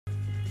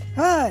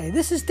Hi,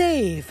 this is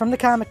Dave from the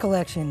Comic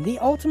Collection, the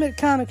ultimate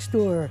comic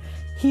store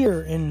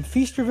here in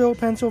Feasterville,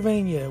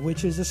 Pennsylvania,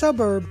 which is a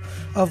suburb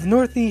of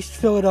Northeast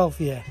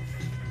Philadelphia.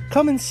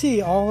 Come and see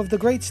all of the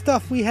great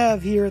stuff we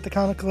have here at the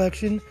Comic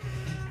Collection,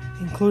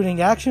 including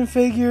action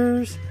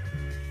figures,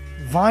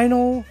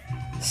 vinyl,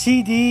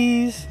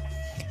 CDs,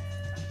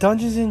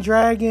 Dungeons and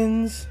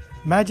Dragons,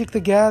 Magic the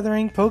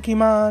Gathering,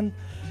 Pokemon,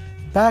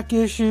 back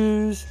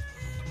issues,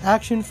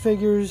 action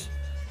figures,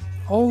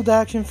 old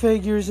action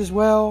figures as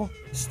well,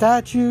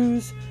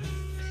 statues,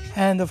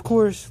 and of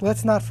course,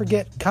 let's not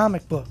forget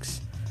comic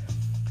books.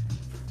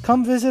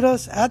 Come visit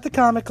us at the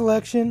Comic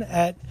Collection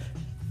at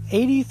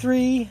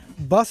 83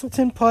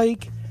 Bustleton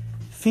Pike,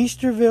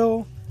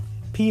 Feasterville,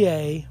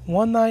 PA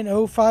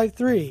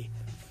 19053,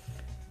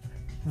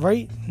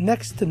 right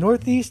next to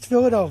Northeast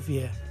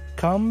Philadelphia.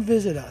 Come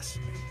visit us.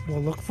 We'll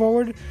look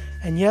forward,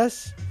 and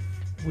yes,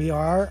 we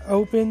are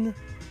open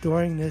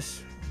during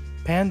this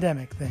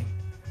pandemic thing.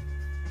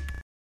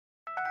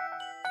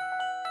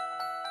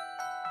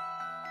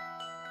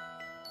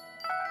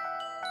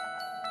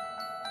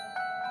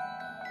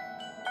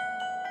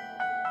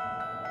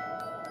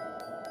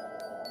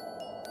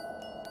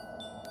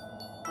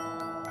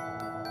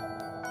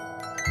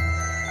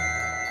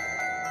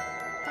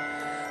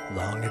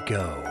 Long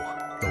ago,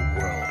 the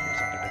world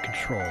was under the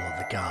control of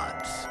the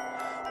gods,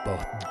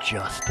 both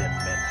just and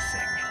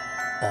menacing.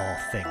 All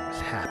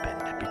things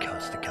happened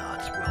because the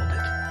gods willed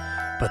it.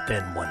 But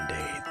then one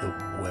day, the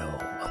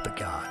will of the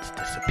gods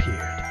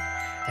disappeared,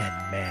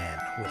 and man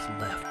was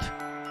left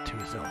to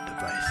his own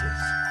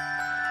devices.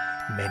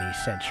 Many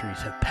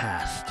centuries have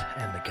passed,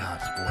 and the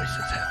gods'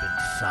 voices have been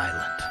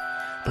silent.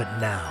 But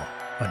now,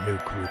 a new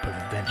group of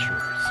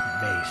adventurers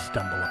may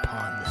stumble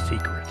upon the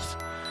secrets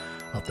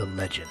of the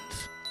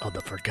legends of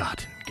the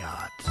forgotten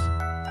gods.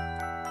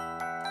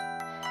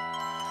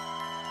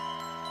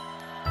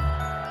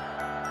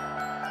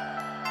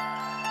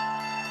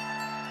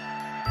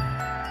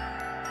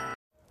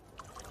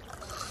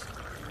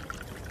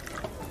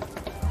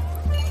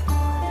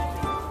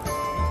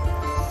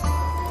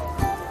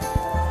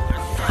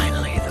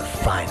 Finally, the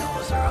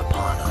finals are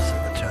upon us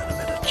in the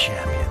Tournament of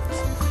Champions,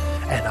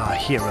 and our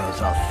heroes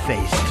are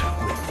faced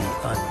with the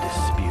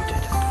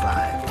undisputed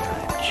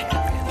five-time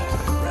champion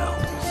of the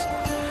realms.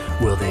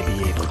 Will they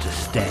be able to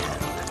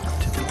stand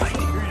to the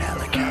mighty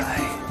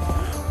Malachi,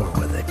 or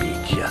will they be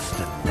just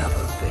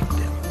another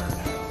victim?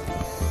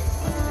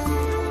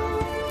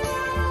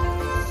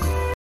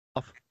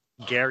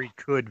 Gary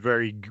could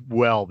very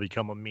well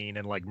become a meme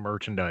in like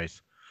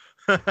merchandise.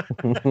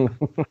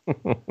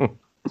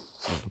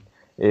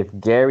 If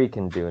Gary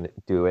can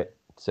do it,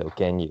 so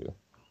can you.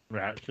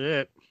 That's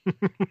it.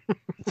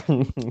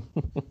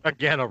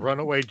 Again, a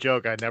runaway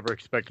joke I never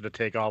expected to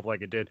take off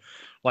like it did.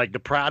 Like the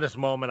proudest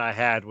moment I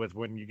had was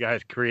when you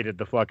guys created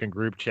the fucking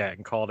group chat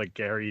and called it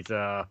Gary's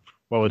what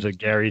was it?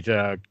 Gary's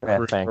Fan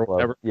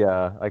club.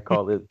 Yeah, I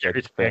called it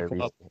Gary's fan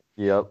club.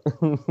 Yep.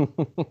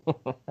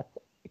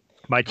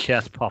 My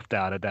chest puffed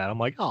out at that. I'm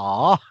like,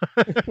 aw.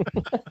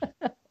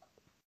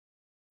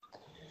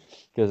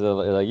 Because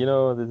like, you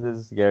know,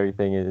 this Gary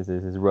thing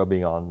is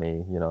rubbing on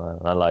me, you know,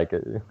 and I like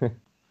it.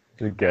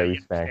 The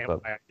Gary's fan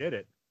club. I did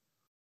it.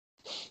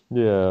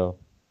 Yeah.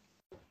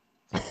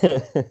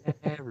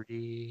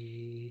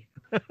 Gary.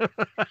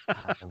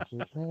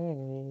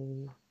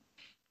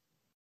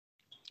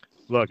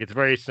 Look, it's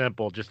very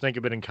simple. Just think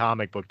of it in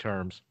comic book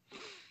terms.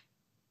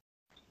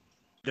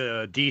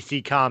 The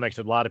DC Comics,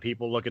 a lot of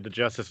people look at the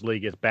Justice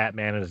League as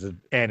Batman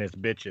and his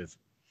bitches.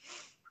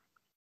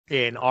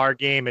 In our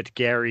game, it's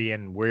Gary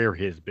and we're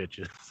his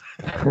bitches.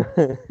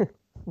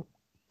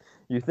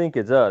 You think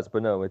it's us,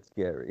 but no, it's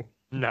Gary.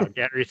 No,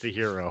 Gary's the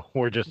hero.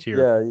 We're just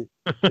here.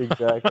 Yeah,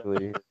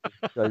 exactly.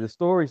 Like, the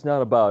story's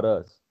not about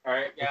us. All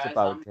right, guys, it's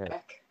about I'm Gary.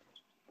 back.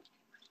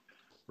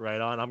 Right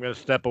on. I'm going to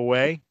step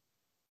away,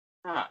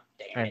 Ah,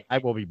 damn and it. I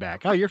will be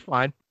back. Oh, you're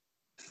fine.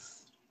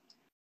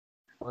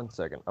 1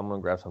 second. I'm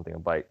gonna grab something to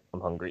bite. I'm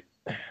hungry.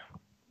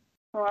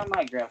 Well, I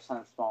might grab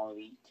something small to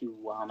eat too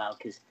while I'm out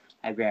because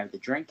I grabbed the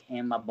drink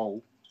and my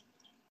bowl.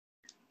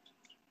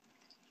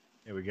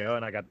 Here we go.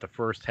 And I got the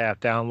first half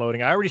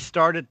downloading. I already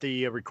started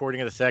the recording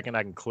of the second.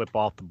 I can clip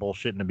off the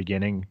bullshit in the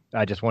beginning.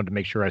 I just wanted to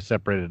make sure I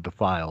separated the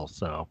files.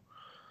 So,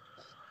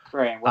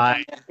 Right, what time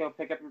you guys go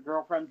pick up your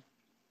girlfriend?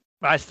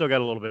 I still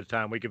got a little bit of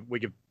time. We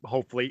could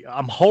hopefully.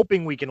 I'm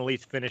hoping we can at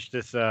least finish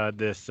this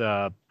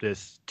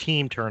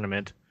team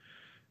tournament,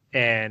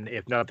 and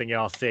if nothing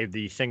else, save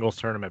the singles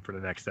tournament for the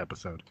next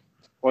episode.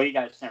 Well, you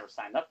guys never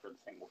signed up for the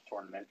singles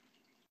tournament.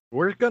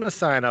 We're gonna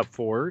sign up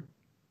for it.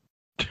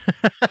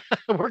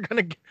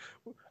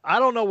 I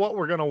don't know what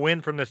we're gonna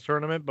win from this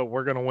tournament, but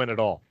we're gonna win it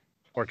all,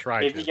 or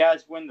try If to. you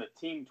guys win the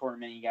team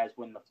tournament, you guys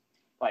win the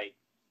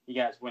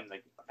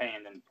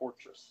abandoned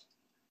fortress.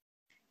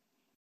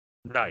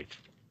 Nice.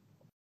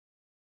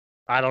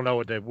 I don't know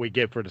what we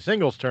get for the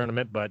singles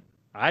tournament, but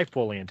I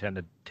fully intend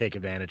to take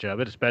advantage of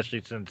it,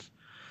 especially since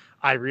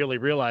I really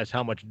realize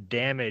how much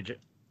damage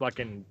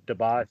fucking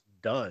Dabas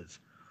does.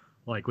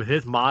 Like with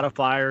his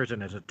modifiers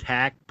and his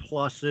attack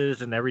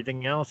pluses and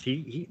everything else,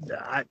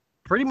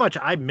 pretty much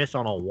I miss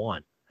on a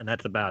one, and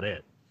that's about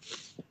it.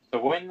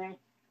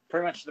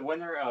 Pretty much the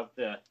winner of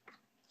the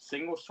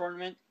singles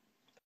tournament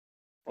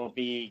will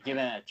be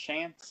given a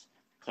chance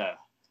to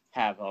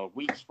have a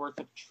week's worth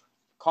of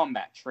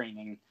combat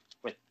training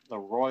with the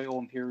Royal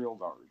Imperial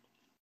Guard.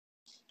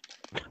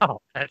 Oh,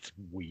 that's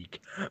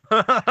weak.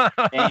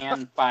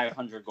 And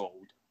 500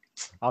 gold.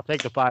 I'll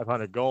take the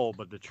 500 gold,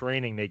 but the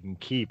training they can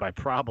keep, I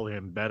probably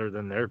am better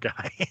than their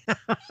guy.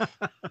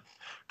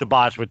 The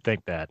boss would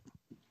think that.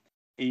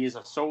 He is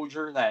a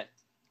soldier that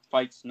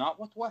fights not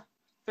with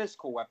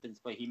physical weapons,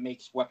 but he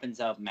makes weapons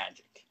out of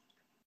magic.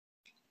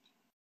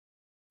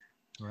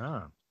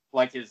 Ah.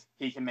 Like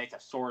he can make a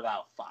sword out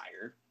of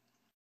fire.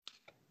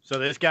 So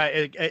this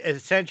guy,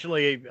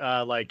 essentially,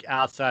 like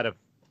outside of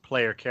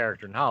player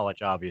character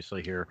knowledge,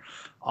 obviously here,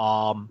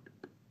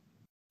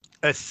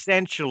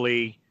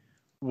 essentially,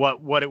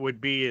 what it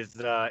would be is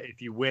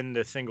if you win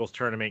the singles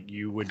tournament,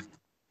 you would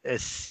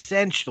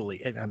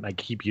essentially, and I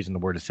keep using the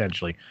word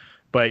essentially,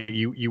 but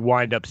you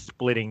wind up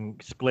splitting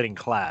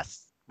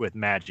class with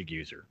magic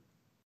user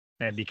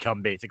and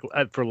become basically,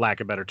 for lack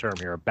of a better term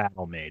here, a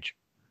battle mage.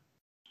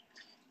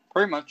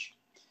 Pretty much.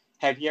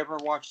 Have you ever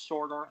watched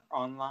Sword Art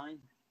Online?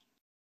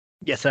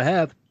 Yes, I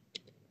have.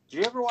 Did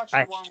you ever watch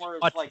the one where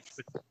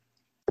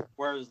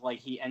it's like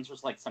he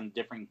enters like some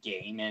different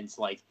game and it's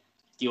like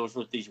deals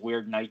with these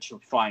weird knights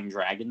with flying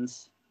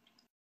dragons?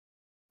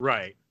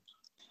 Right.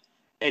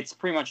 It's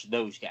pretty much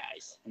those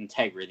guys,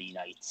 Integrity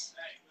Knights.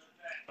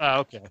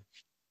 Oh, okay.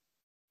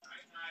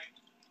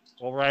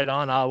 Well, right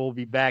on. I will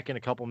be back in a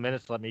couple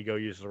minutes. Let me go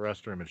use the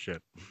restroom and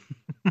shit.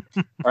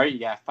 All right, you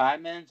got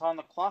 5 minutes on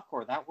the clock,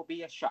 or that will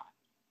be a shot.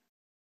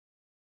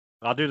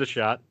 I'll do the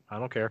shot. I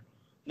don't care.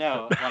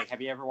 No, like,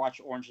 have you ever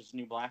watched Orange is the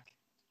New Black?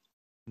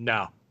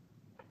 No.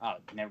 Oh,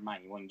 never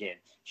mind. You wouldn't get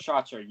it.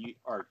 Shots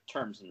are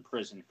terms in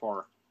prison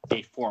for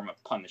a form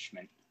of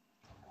punishment.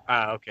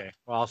 Ah, okay.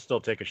 Well, I'll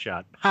still take a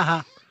shot.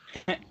 Haha.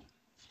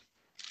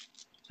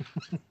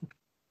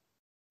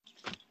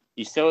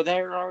 You still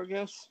there,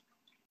 Argos?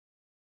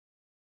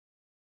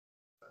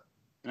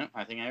 No,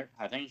 I think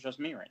it's just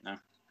me right now.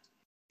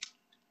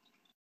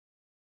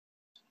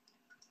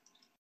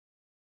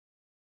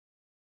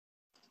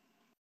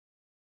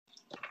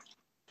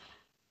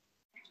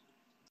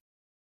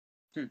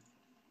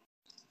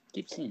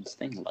 Keep seeing this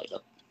thing light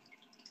up.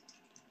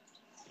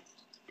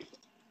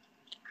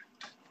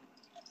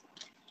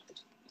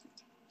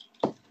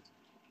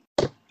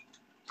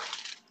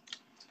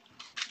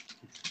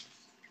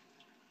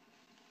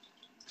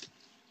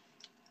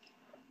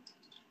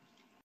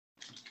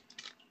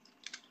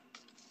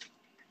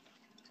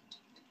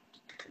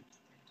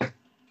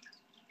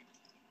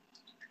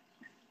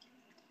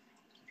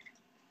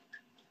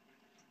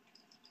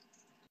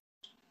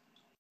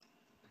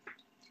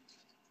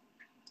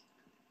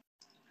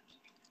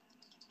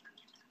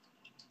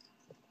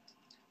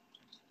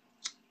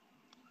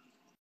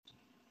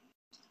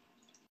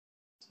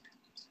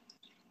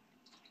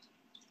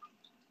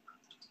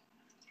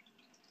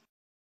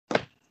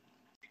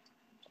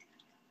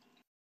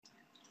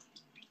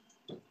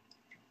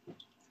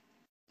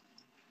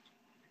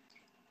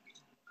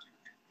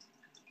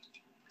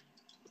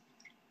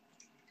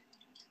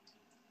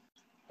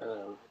 That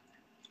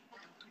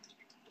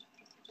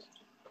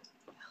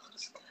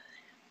looks good.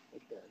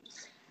 It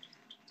does.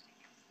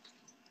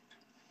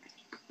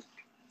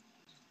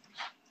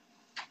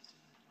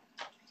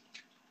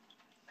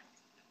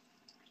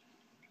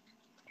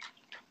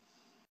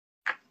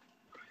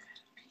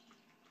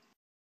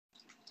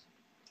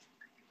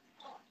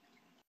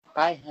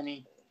 Bye,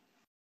 honey.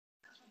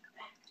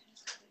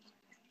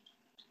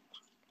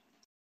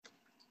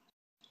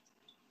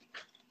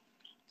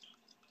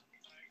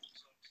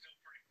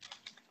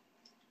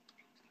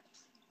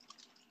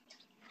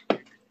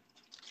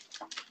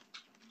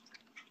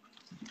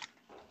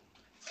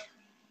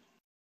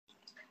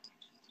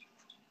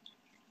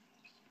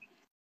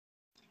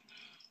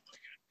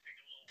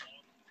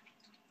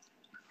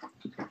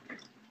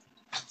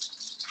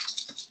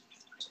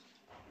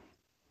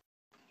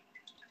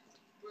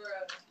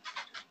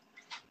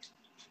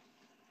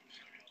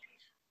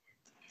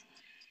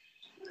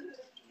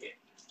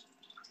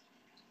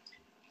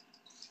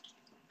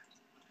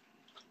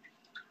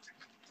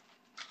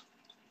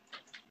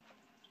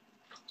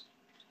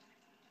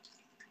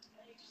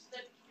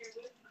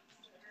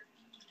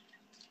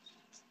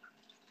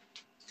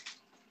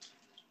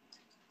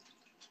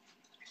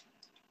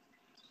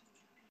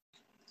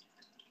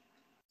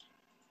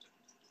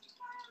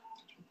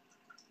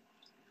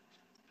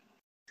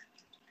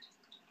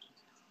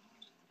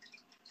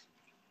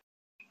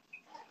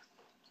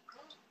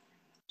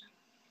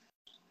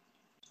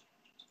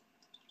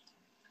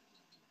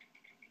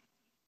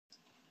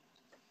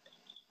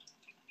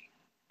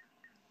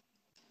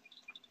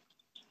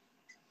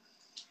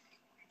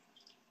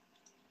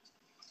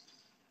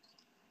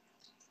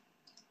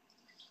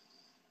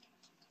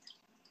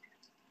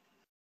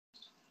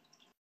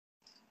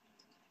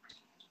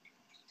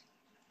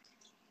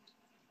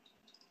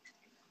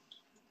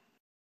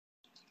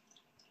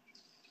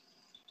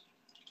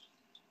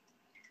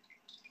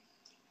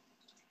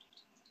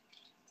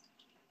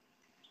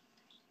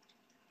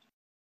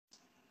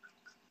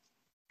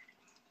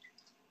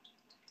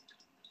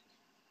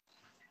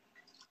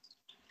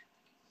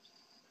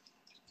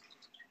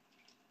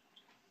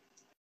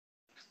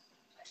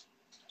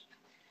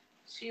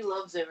 She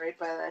loves it right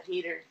by that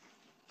heater.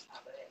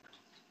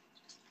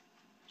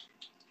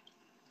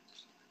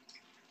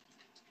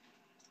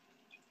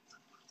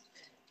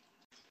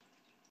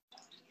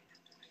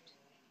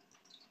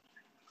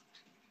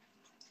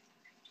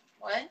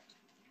 What?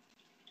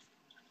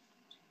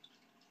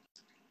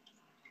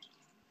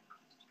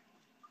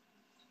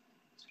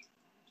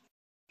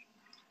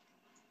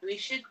 We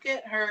should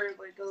get her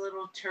like a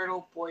little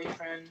turtle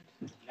boyfriend.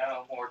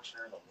 No more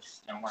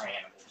turtles. No more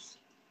animals.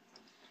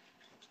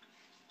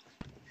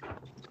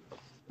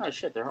 Oh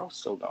shit, they're all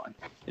still going.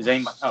 Is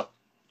anybody? Oh,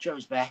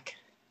 Joe's back.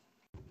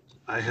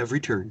 I have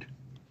returned.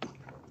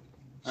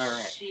 All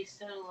right. She's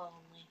so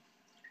lonely.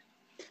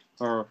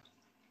 Or,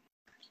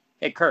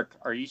 hey Kirk,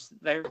 are you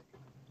there?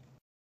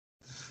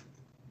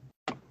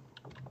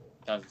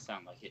 Doesn't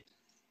sound like it.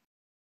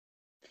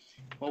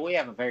 Well, we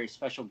have a very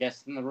special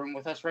guest in the room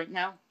with us right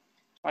now.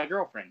 My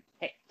girlfriend.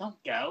 Hey, don't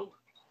go.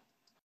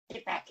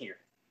 Get back here.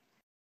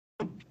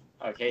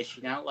 Okay,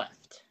 she now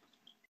left.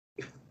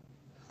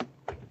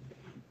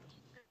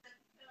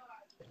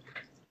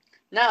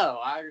 No,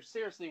 I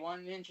seriously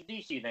wanted to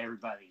introduce you to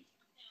everybody.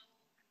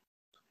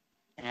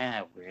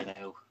 Ah,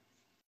 weirdo.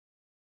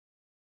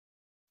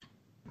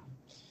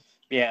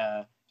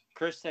 Yeah,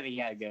 Chris said he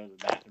had to go to the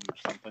bathroom or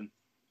something.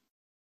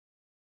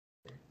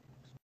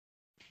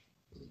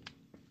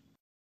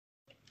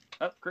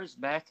 Oh, Chris is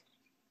back.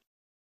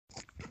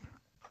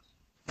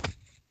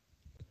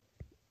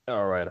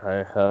 All right,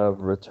 I have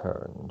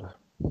returned.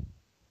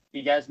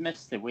 You guys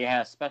missed it. We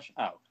had a special...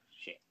 Oh,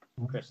 shit.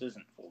 Chris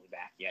isn't fully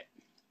back yet.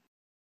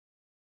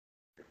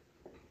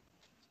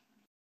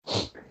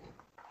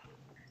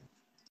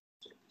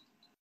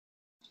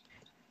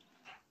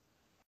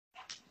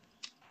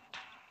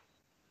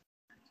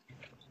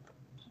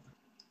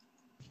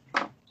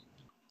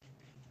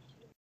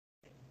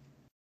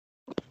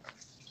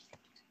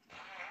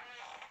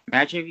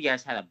 Imagine if you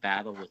guys had a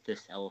battle with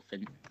this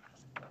elephant.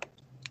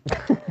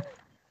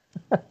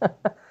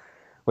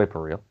 Wait,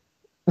 for real?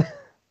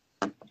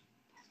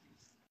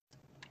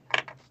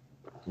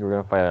 You were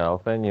gonna fight an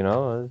elephant, you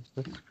know?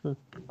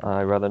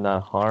 I'd rather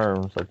not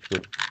harm such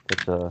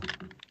a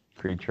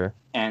creature.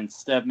 And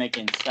instead of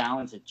making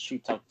sounds, it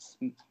shoots out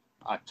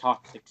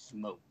toxic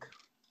smoke.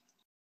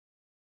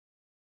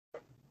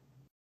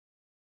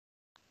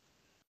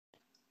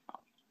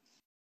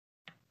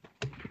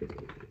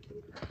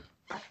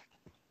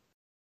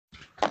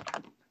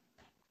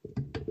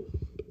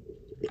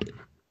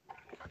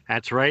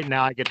 That's right.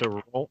 Now I get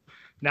to roll.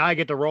 Now I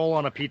get to roll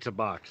on a pizza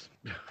box.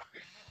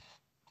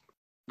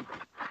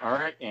 All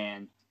right,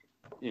 and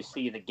you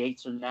see the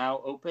gates are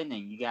now open,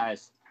 and you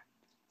guys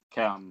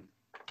come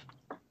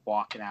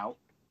walking out.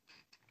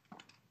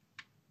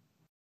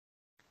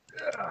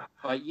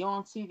 But you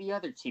don't see the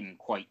other team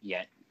quite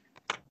yet.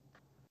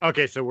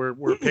 Okay, so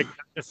we're picking.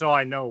 Just so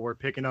I know, we're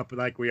picking up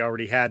like we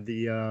already had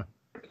the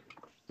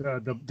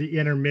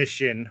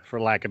intermission, for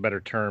lack of a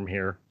better term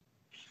here.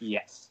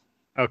 Yes.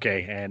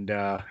 Okay,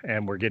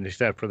 and we're getting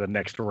set for the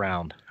next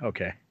round.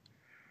 Okay.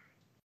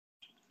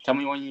 Tell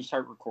me when you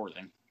start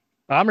recording.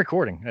 I'm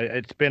recording.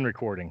 It's been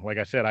recording. Like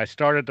I said, I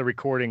started the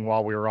recording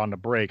while we were on the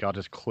break. I'll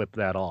just clip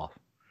that off.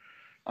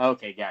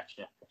 Okay,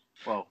 gotcha.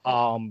 Well,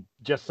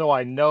 just so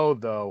I know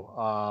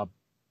though,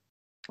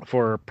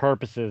 for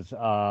purposes,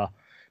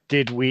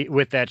 did we,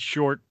 with that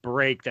short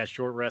break, that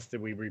short rest,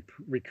 did we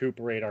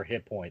recuperate our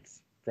hit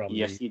points from?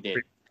 Yes, you did.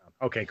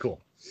 Okay, cool.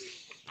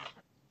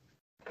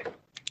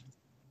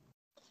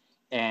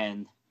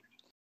 And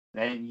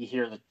then you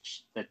hear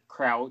the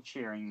crowd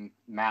cheering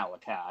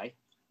Malachi.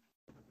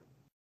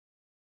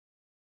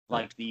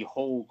 Like the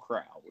whole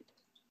crowd.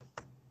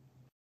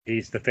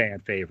 He's the fan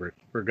favorite.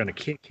 We're going to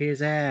kick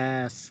his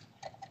ass.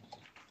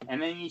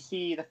 And then you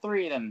see the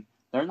three of them.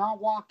 They're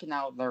not walking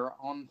out. They're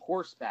on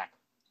horseback.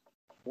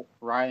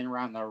 Riding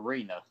around the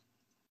arena.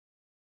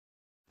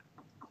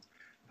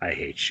 I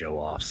hate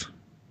show-offs.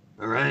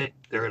 All right,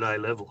 they're at eye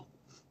level.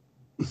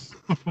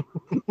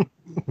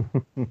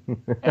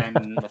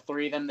 And the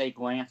three of them, they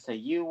glance at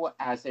you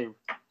as they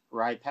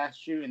ride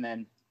past you, and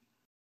then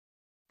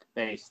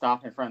they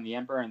stop in front of the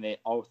Emperor, and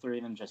all three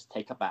of them just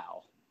take a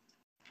bow.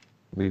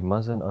 We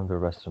mustn't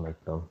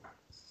underestimate them.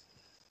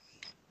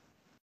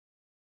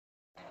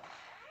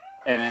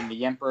 And then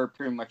the Emperor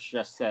pretty much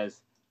just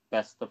says,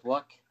 "Best of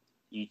luck,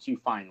 you two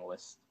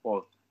finalists,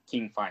 or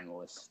team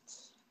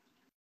finalists."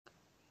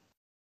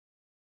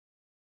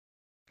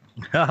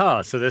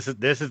 Oh, so this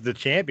is the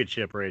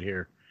championship right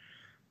here.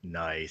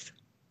 Nice.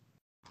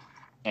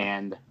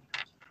 And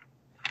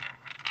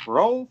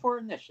roll for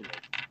initiative.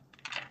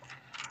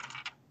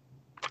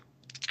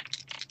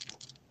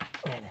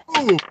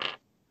 Ooh,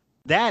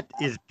 that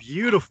is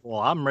beautiful.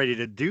 I'm ready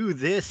to do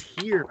this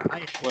here.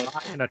 I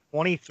am a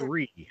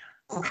 23.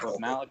 With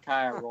Malachi,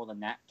 I rolled a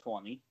nat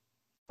 20.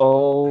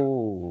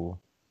 Oh.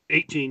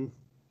 18.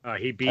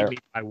 He beat me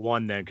by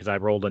 1 then because I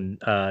rolled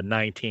a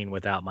 19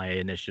 without my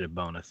initiative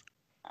bonus.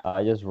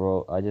 I just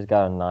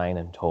got a 9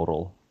 in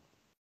total.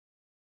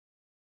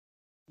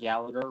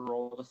 Gallagher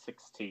rolled a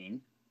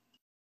 16.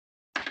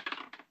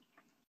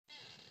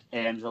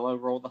 Angela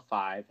rolled a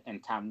 5,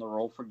 and time to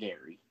roll for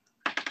Gary.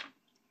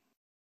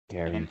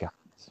 Gary And got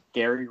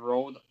Gary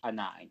rolled a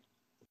 9.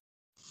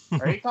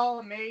 Are you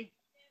calling me?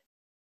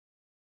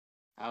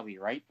 I'll be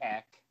right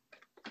back.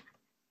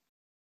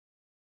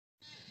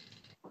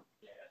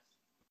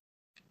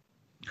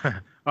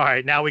 All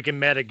right, now we can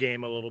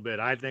metagame a little bit.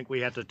 I think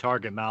we have to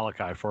target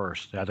Malachi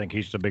first. I think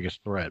he's the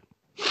biggest threat.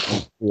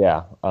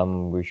 Yeah,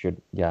 we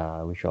should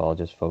all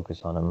just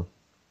focus on him.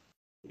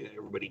 Yeah,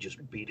 everybody just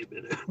beat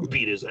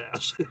his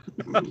ass.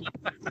 I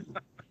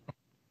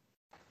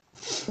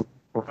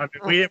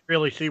mean, we didn't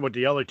really see what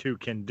the other two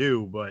can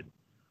do, but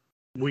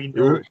we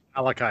know what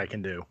Malachi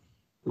can do.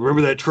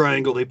 Remember that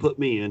triangle they put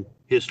me in?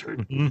 His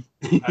turn.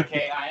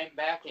 Okay, I am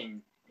back,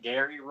 and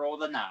Gary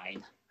rolled a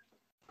 9.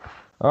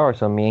 Alright,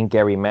 so me and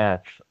Gary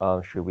match.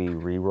 Should we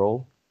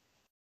re-roll?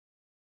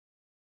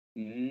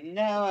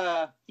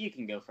 No, you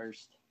can go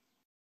first.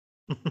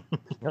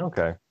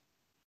 Okay.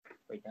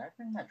 Wait, did I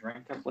bring that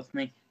drink up with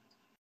me?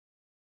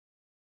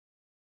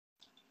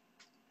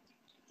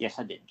 Yes,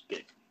 I did.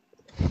 Good.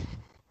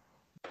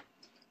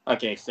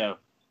 Okay, so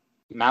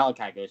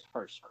Malachi goes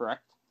first,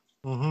 correct?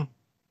 Mm-hmm.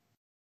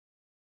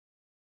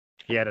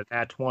 He had a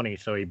nat 20,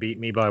 so he beat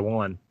me by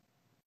 1.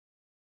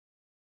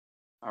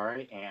 All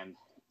right, and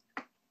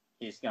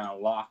he's going to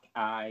lock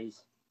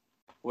eyes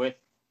with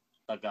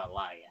the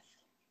Goliath.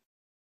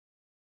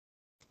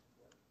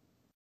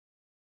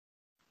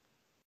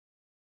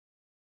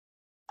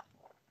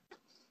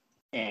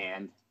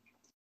 And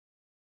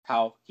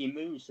how he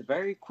moves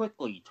very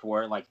quickly to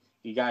where, like,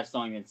 you guys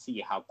don't even see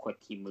how quick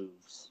he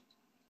moves.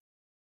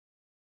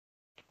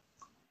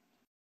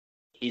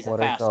 He's a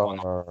fast one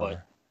on foot.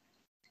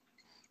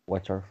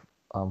 What's our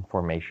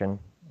formation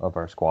of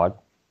our squad?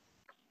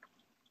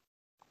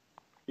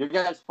 Your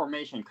guys'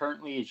 formation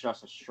currently is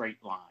just a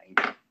straight line.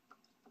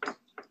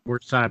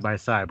 We're side by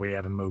side. We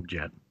haven't moved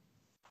yet.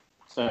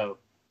 So,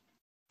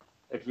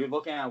 if you're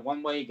looking at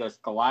one way, it goes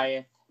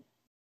Goliath,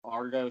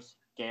 Argos,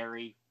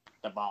 Gary,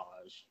 Dabaj.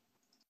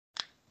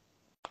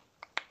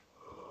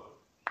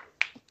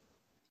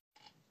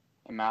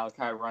 And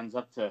Malachi runs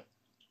up to...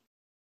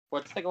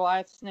 What's the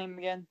Goliath's name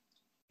again?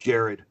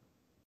 Jared.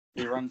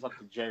 He runs up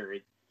to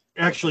Jared.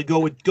 Actually, go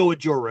with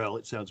Jor-El.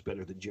 It sounds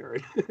better than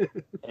Jared.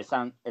 It's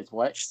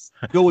what?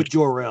 Go with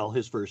Jor-El,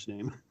 his first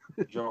name.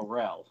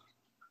 Jor-El.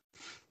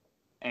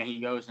 And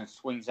he goes and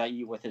swings at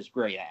you with his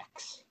great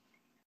axe.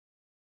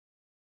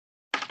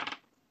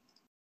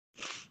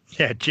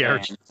 Yeah,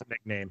 Jared's a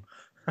nickname.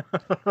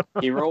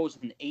 He rolls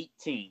an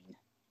 18.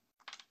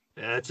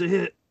 That's a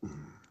hit.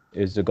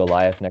 Is the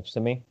Goliath next to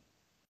me?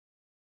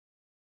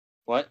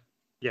 What?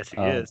 Yes,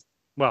 he is.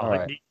 Well,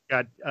 right. he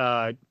got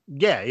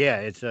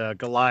it's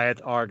Goliath,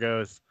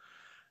 Argos,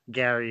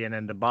 Gary, and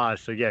then Dabaj.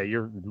 So yeah,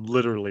 you're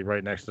literally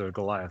right next to the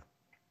Goliath.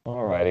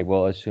 Alrighty.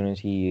 Well, as soon as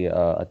he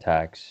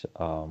attacks,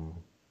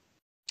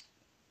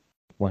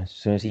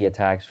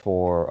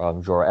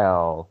 for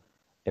Jor-El,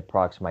 it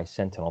procs my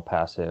Sentinel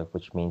passive,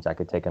 which means I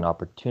could take an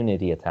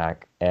opportunity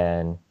attack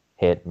and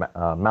hit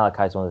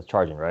Malachi's one that's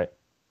charging, right?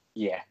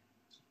 Yeah.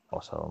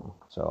 Awesome.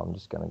 So I'm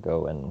just gonna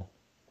go and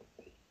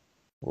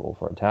roll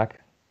for attack.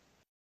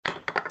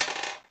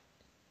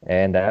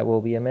 And that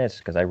will be a miss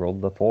because I rolled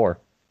the 4.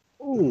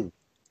 Ooh.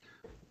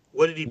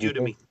 What did he do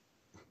to me?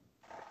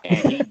 And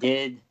he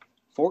did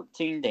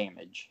 14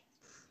 damage.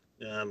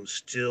 I'm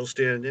still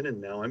standing,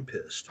 and now I'm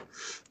pissed.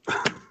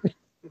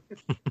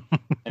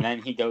 And then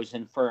he goes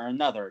in for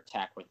another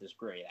attack with his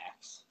great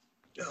axe.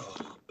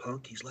 Oh,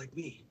 punk, he's like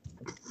me.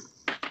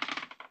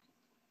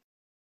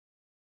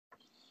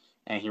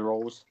 And he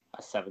rolls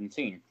a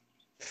 17.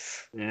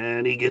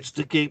 And he gets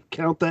to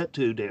count that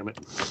too, damn it.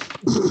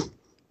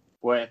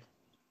 With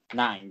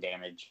 9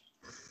 damage.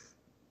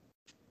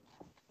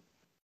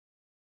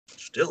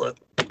 Still up.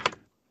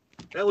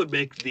 That would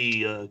make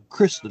the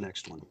Chris the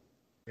next one.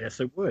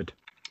 Yes, it would.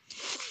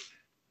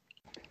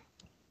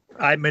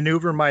 I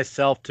maneuver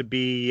myself to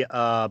be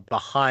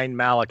behind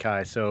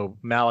Malachi, so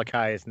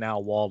Malachi is now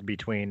walled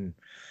between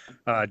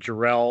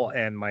Jarrell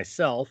and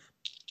myself.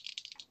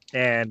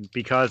 And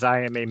because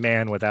I am a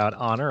man without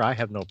honor, I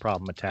have no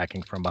problem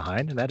attacking from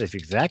behind, and that is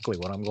exactly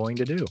what I'm going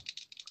to do.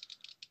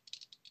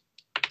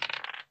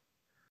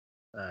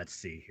 Let's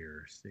see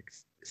here.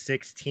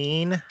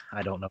 16.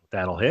 I don't know if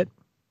that'll hit.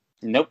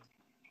 Nope.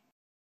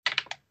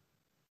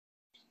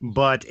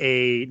 But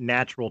a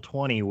natural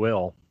 20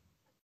 will.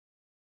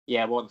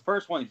 Yeah, well, the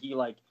first one, he,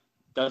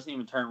 doesn't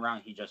even turn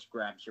around. He just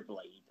grabs your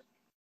blade.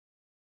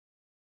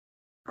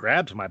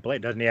 Grabs my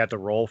blade. Doesn't he have to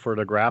roll for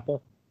the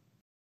grapple?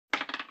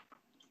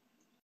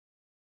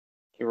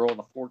 He rolled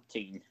a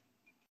 14.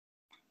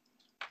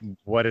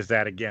 What is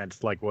that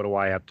against? What do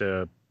I have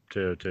to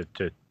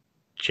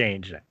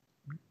change that?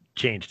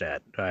 Change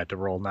that. I have to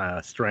roll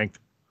strength.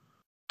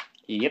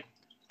 Yep.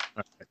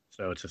 All right,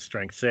 so it's a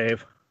strength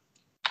save.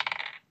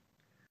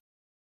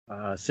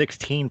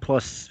 16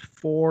 plus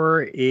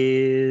 4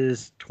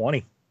 is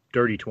 20.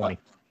 Dirty 20.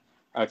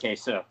 Okay,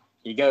 so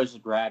he goes to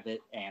grab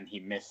it, and he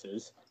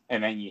misses.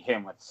 And then you hit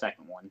him with the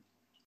second one.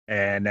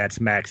 And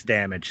that's max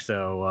damage.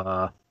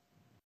 So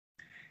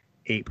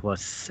 8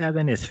 plus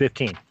 7 is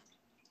 15.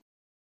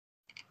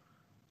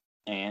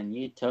 And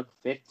you took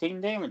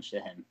 15 damage to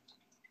him.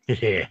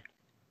 Yeah.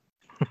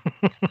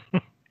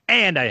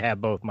 And I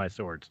have both my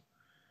swords.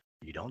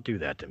 You don't do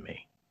that to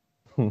me.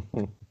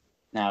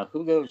 Now,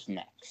 who goes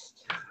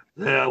next?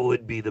 That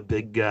would be the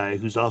big guy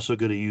who's also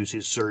going to use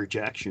his surge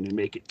action and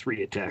make it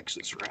 3 attacks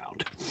this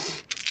round.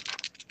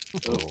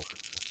 Ooh.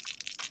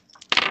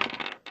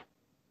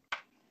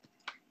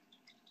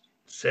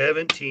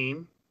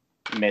 17,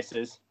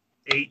 Misses.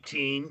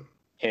 18,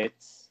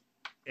 Hits.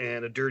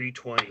 and a dirty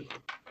 20.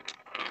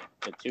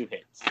 The 2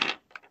 hits.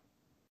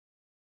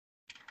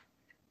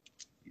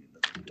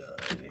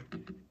 Die.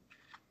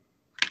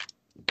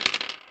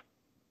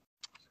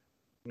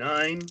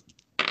 9,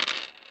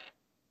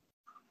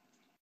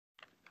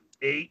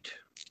 8.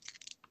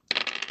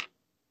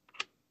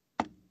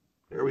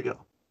 There we go.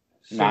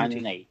 9 17.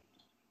 and 8.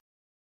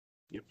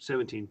 Yep,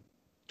 17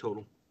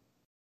 total.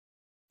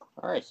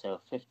 Alright, so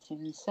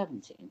 15 and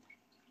 17.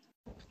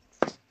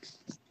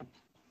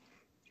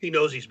 He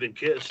knows he's been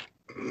kissed.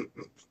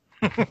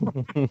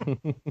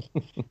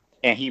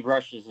 And he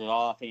brushes it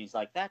off and he's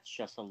like, that's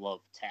just a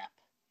love tap.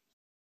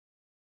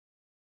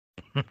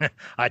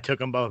 I took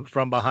him both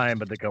from behind,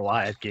 but the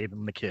Goliath gave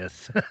him the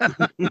kiss.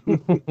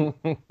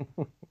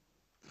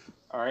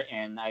 Alright,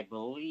 and I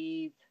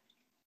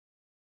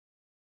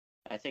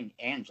think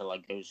Angela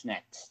goes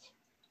next.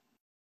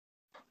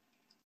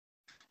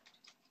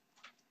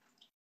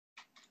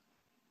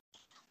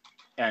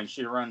 And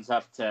she runs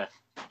up to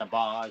the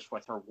barrage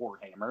with her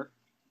warhammer.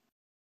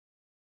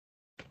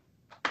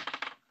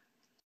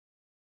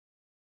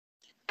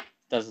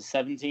 Does a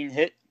 17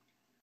 hit?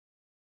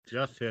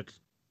 Just hits.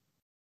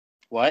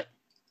 What?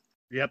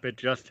 Yep, it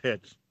just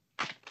hits.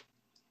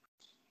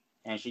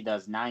 And she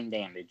does 9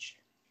 damage.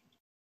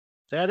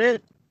 Is that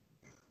it?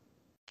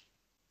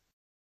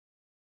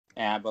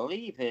 And I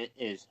believe it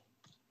is...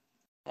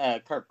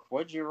 Kirk,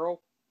 what'd you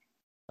roll?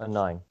 A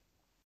 9.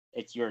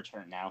 It's your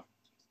turn now.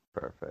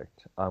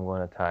 Perfect. I'm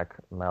going to attack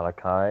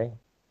Malachi,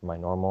 my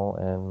normal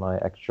and my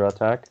extra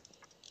attack.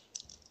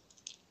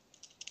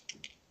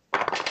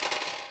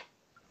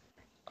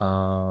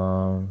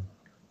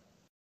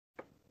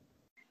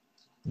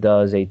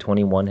 Does a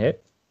 21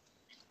 hit?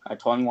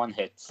 21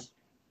 hits.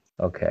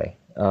 Okay.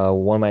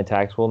 One of my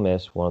attacks will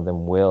miss. One of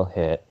them will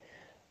hit.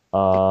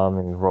 Let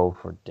me roll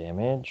for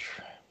damage.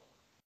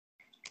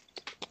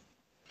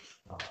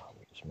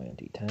 Where's my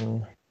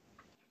D10?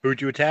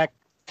 Who'd you attack?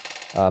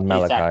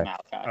 Malachi. Malachi.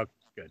 Oh,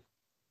 good.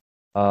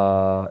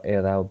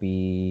 Yeah, that would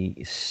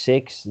be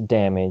 6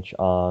 damage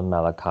on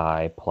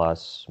Malachi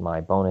plus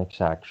my bonus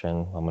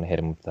action. I'm gonna hit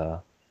him with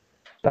the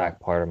back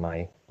part of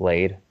my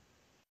blade,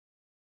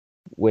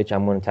 which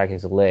I'm gonna attack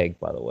his leg,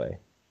 by the way.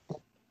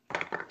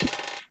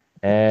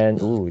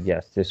 And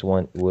yes, this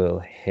one will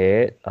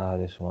hit.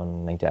 This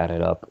one I need to add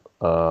it up.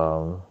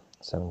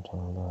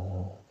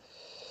 17.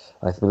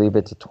 I believe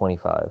it's a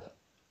 25.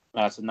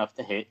 That's enough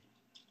to hit.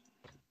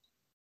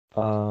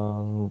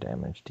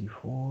 Damage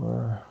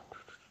D4.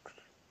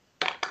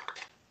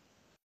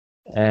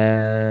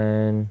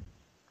 And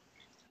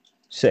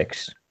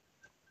 6.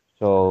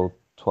 So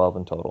 12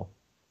 in total.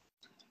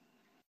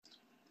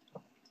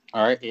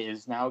 Alright, it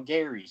is now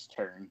Gary's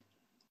turn.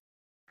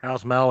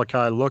 How's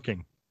Malachi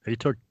looking? He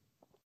took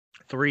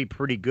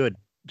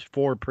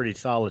 4 pretty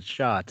solid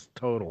shots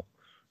total.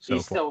 So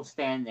He's still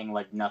standing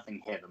like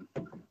nothing hit him.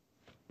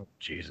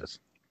 Jesus.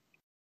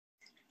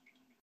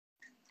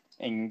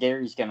 And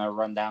Gary's gonna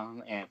run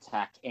down and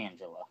attack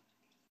Angela.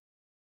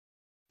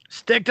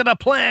 Stick to the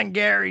plan,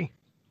 Gary.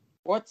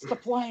 What's the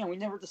plan? We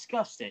never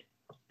discussed it.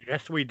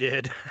 Yes, we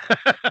did.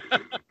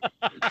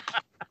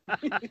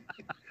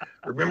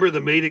 Remember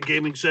the mated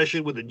gaming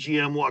session when the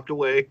GM walked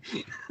away?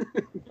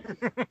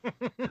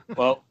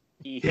 Well,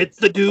 he Hit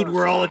the dude first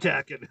we're all one,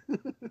 attacking.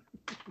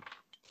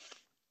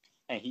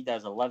 and he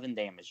does 11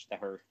 damage to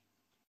her.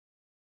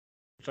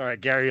 It's all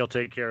right. Gary will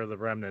take care of the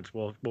remnants.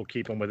 We'll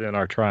keep them within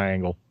our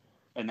triangle.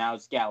 And now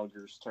it's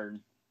Gallagher's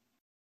turn.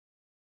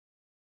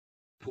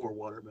 Poor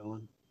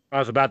watermelon. I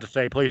was about to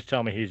say, please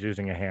tell me he's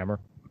using a hammer.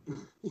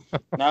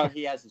 Now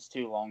he has his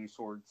 2 long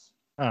swords.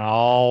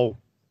 Oh.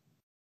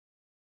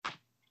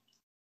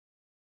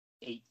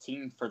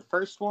 18 for the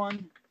first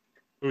one.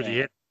 Who's he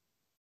Yeah. hit?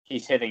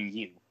 He's hitting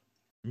you.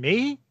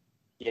 Me?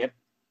 Yep.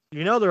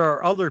 You know there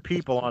are other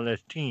people on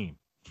this team.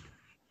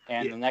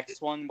 And Yeah. the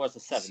next one was a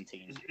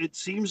 17. It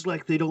seems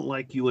like they don't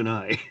like you and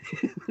I.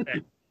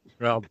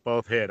 Well,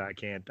 both hit. I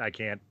can't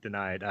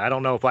deny it. I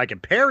don't know if I can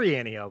parry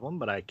any of them,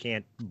 but I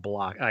can't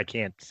block. I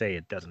can't say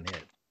it doesn't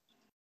hit.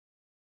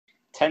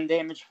 10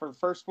 damage for the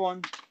first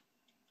one.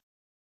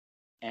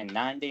 And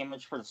 9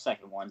 damage for the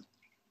second one.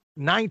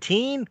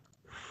 19?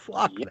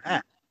 Fuck Yep.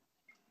 that.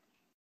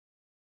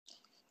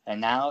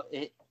 And now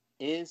it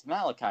is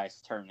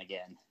Malachi's turn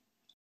again.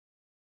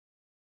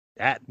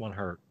 That one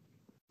hurt.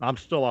 I'm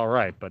still all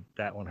right, but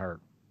that one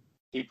hurt.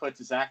 He puts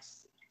his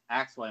axe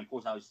away and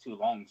pulls out his 2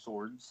 long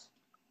swords.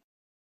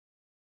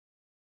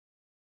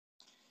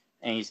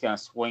 And he's going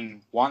to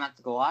swing one at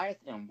the Goliath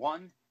and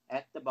one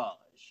at the Barrage.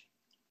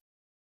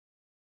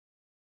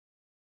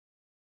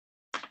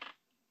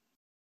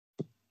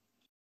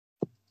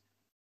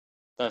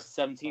 The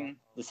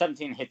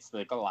 17 hits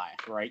the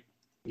Goliath, right?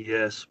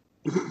 Yes.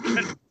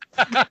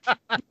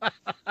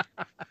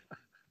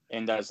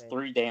 And does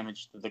 3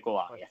 damage to the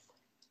Goliath.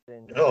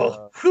 Since,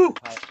 Whew.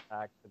 I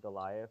attacked the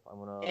Goliath, I'm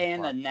gonna.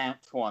 And a nat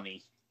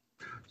 20.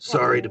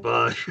 Sorry,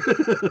 Dabash.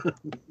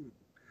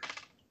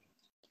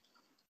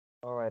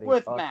 Alrighty.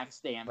 With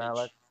max damage.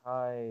 Malachi.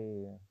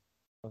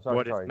 I'm sorry.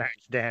 What is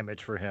max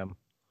damage for him?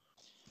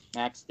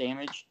 Max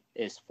damage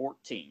is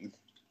 14.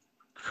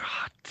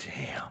 God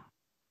damn.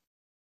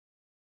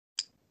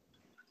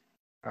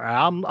 All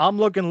right, I'm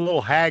looking a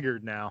little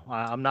haggard now.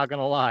 I'm not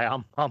gonna lie.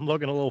 I'm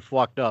looking a little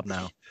fucked up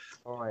now.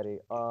 Alrighty.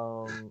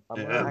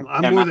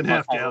 I'm more than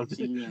half down.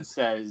 And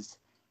says,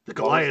 The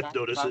Goliath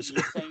 "What was that notices.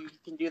 about you saying you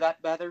can do that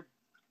better?"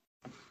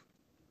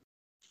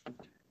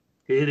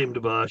 Hit him,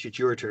 Dabash. It's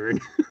your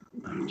turn.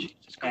 Oh,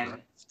 Jesus And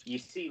Christ. you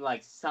see,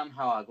 like,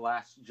 somehow a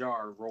glass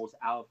jar rolls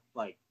out,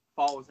 like,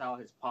 falls out of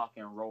his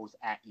pocket and rolls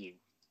at you.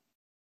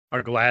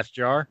 A glass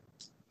jar?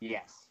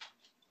 Yes.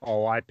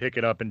 Oh, I pick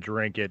it up and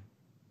drink it.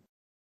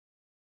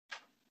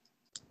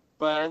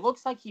 But it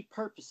looks like he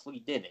purposely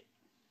did it.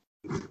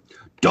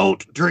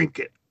 Don't drink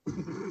it.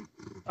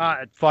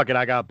 Fuck it.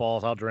 I got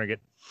balls. I'll drink it.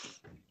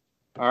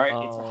 All right,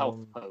 it's a health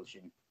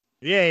potion.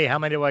 Yay! How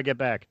many do I get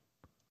back?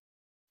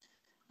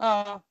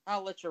 I'll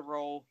let you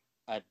roll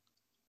a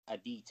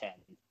D10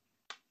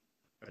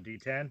 A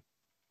D10.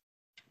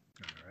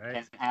 All right.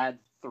 and add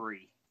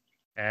 3.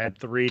 Add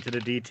 3 to the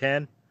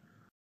D10.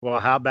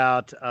 Well, how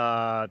about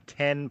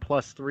 10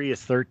 plus 3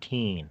 is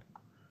 13.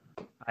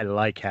 I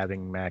like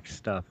having max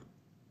stuff.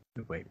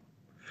 Wait.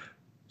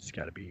 It's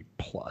got to be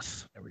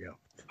plus. There we go.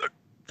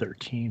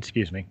 13,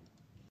 excuse me.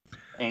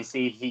 And you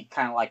see, he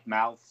kind of like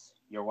mouths,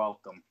 "You're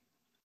welcome."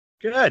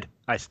 Good.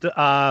 I still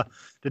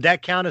did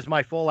that count as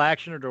my full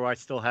action, or do I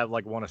still have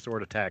like one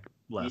sword attack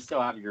left? You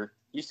still have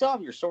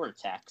your sword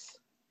attacks.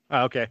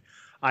 Oh, okay.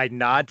 I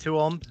nod to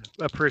him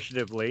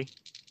appreciatively,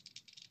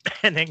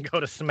 and then go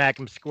to smack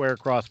him square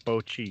across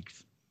both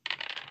cheeks.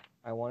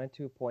 I wanted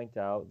to point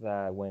out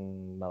that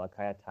when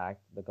Malachi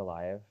attacked the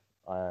Goliath,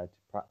 to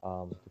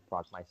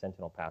proc my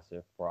Sentinel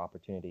passive for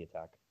opportunity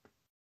attack.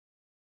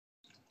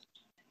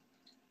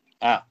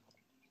 Oh.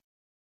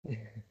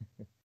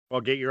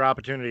 Well, get your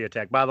opportunity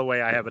attack. By the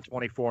way, I have a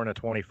 24 and a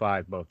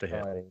 25 both to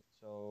hit. Alrighty,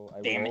 so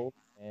I Damn it. rolled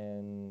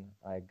and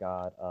I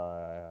got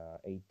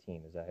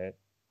 18. Is that hit?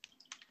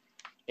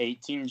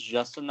 18's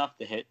just enough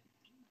to hit.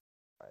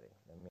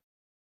 Alrighty,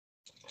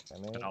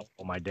 And I'll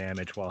pull my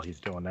damage while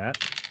he's doing that.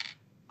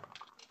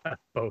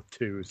 Both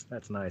 2s.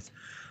 That's nice.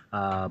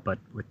 But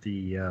with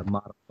the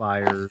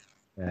modifier,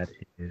 that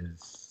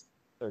is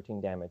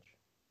 13 damage.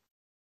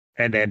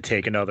 and then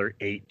take another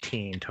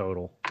 18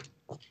 total.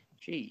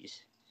 Jeez.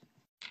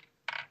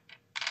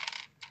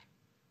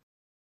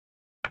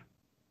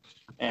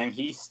 And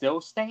he's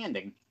still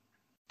standing.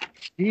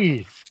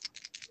 Jeez.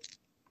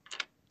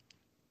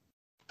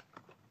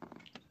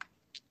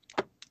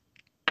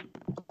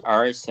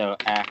 Alright, so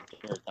after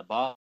the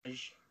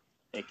barrage,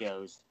 it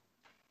goes.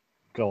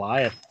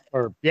 Goliath.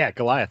 Goliath. Yeah,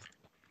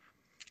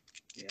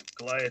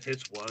 Goliath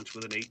hits once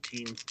with an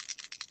 18.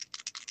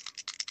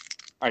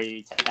 Are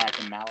you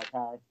attacking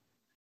Malachi?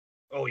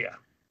 Oh, yeah.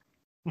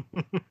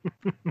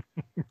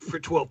 For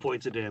 12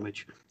 points of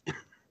damage.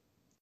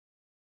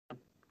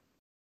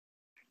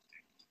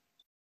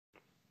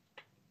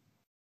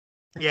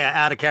 Yeah,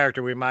 out of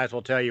character, we might as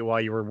well tell you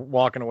while you were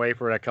walking away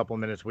for a couple of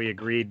minutes, we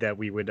agreed that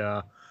we would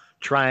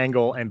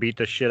triangle and beat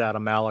the shit out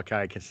of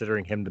Malachi,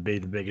 considering him to be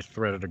the biggest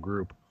threat of the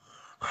group.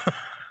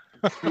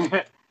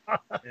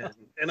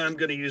 And I'm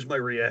going to use my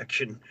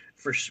reaction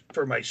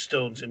for my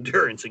stone's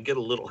endurance and get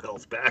a little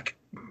health back.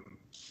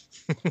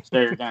 So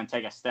you're going to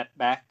take a step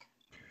back?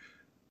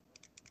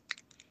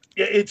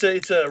 Yeah, it's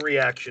a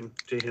reaction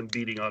to him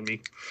beating on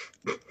me.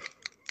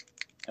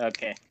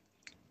 Okay.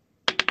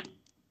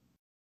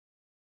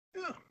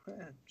 Yeah,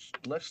 it's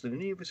less than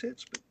any of his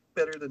hits, but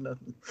better than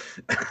nothing.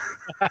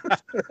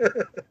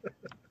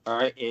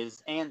 Alright,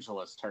 is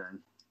Angela's turn.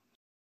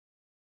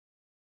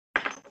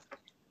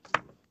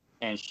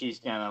 And she's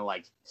gonna,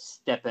 like,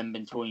 step in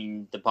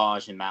between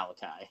Debaj and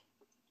Malachi.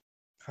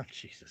 Oh,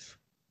 Jesus.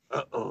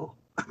 Uh-oh.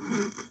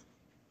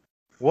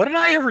 What did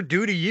I ever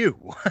do to you?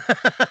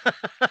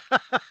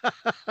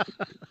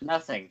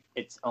 Nothing.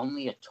 It's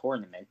only a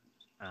tournament.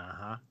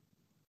 Uh-huh.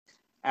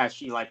 As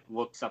she, like,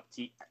 looks up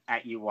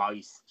at you while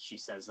she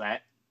says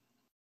that.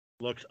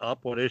 Looks up?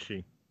 What is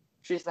she?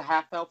 She's the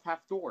half-elf,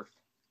 half-dwarf.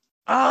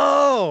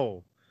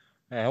 Oh!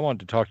 Hey, I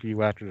wanted to talk to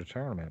you after the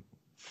tournament.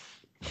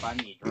 Buy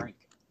me a drink.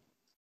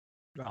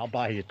 I'll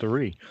buy you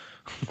 3.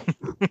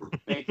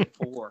 Make it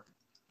 4.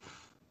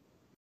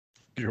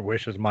 Your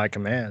wish is my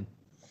command.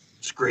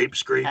 Scrape,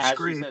 scrape, As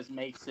scrape. she says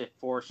makes it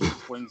 4, she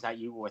swings at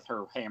you with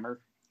her hammer.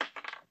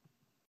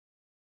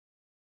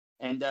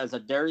 And does a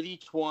dirty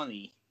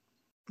 20.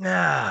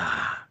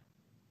 Ah.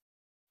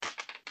 What's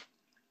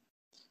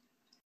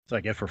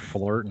I get for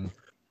flirting?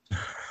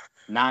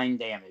 9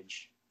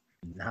 damage.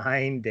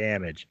 9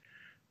 damage.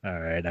 All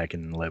right, I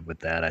can live with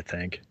that, I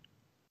think.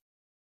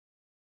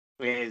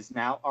 It is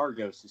now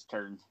Argos'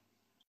 turn.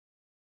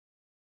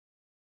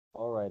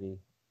 Alrighty.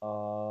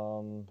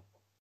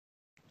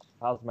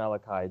 How's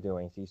Malachi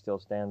doing? Is he still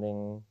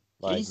standing?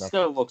 He nothing?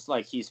 still looks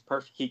like he's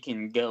perfect. He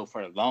can go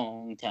for a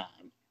long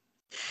time.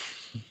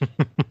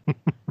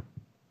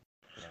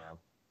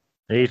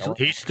 Yeah.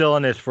 He's still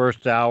in his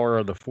first hour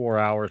of the 4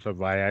 hours of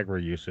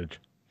Viagra usage.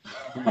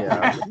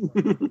 Yeah.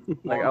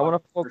 Like, I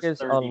want to focus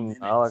 30 on minutes.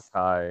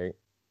 Malachi,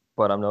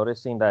 but I'm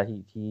noticing that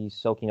he's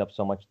soaking up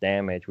so much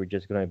damage. We're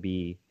just going to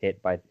be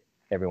hit by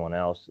everyone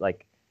else.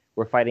 Like,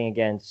 we're fighting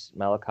against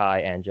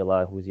Malachi,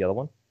 Angela, who's the other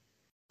one?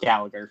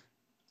 Gallagher.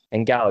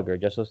 And Gallagher,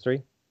 just those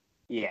three?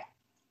 Yeah.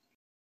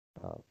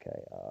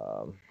 Okay.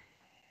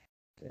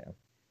 Damn.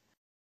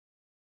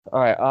 All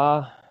right.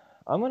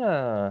 I'm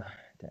gonna.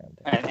 Damn.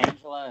 And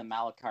Angela and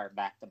Malachi are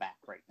back to back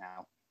right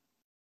now.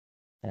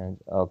 And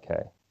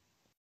okay.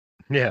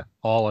 Yeah,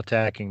 all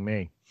attacking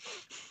me.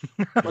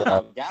 Well,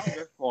 no,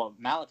 Gallagher.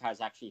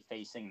 Malachi's actually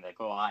facing the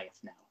Goliath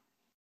now.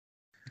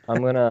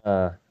 I'm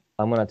gonna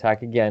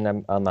attack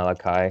again. I'm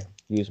Malachi.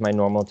 Use my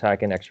normal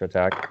attack and extra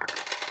attack.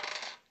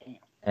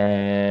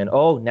 And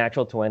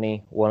natural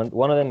 20.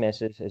 One of them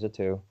misses. Is a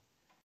 2.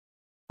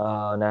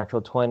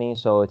 Natural 20.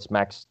 So it's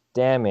max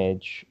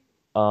damage.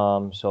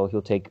 So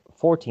he'll take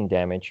 14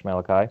 damage,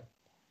 Malachi.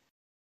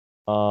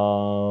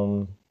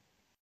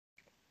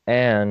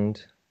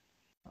 And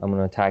I'm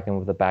gonna attack him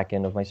with the back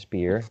end of my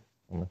spear.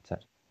 I'm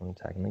gonna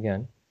attack him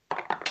again.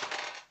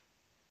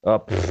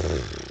 Up.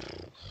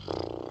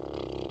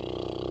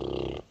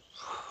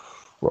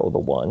 Roll the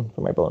 1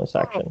 for my bonus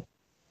action.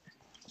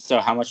 So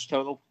how much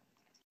total?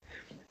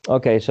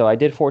 Okay, so I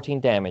did 14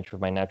 damage with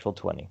my natural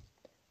 20.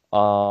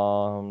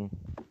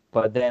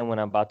 But then when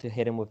I'm about to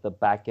hit him with the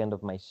back end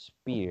of my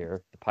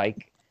spear, the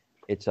pike,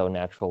 it's a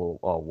natural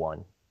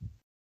 1.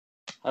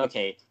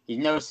 Okay, you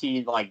notice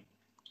he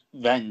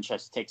then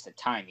just takes a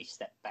tiny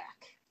step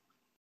back.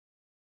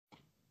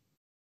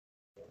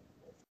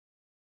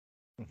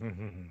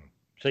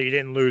 So you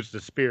didn't lose the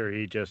spear,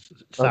 he just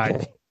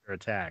sided your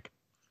attack.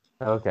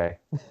 Okay.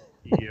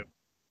 Yep.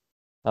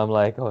 I'm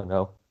like, oh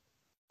no.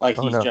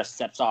 Just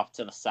steps off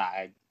to the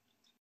side.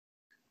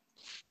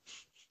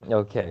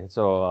 Okay,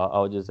 so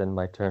I'll just end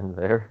my turn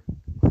there.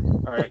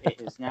 Alright,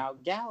 it is now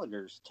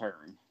Gallagher's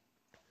turn.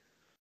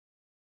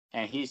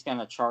 And he's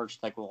gonna charge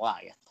the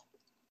Goliath.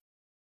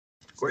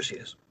 Of course he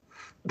is.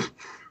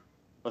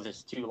 With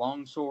his 2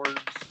 long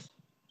swords.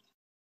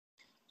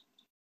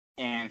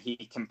 And he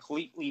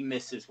completely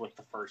misses with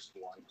the first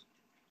one.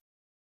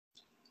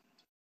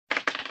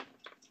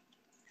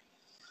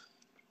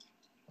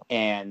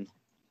 And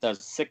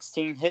does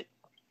 16 hit?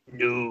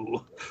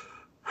 No.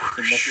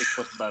 He misses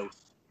with both.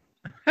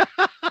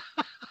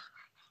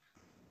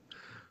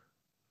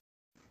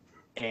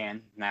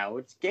 And now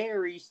it's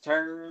Gary's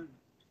turn.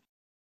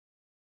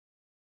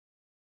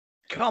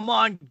 Come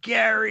on,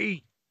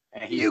 Gary.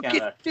 And You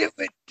can do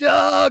it,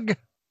 Doug.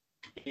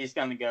 He's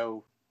gonna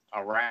go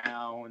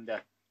around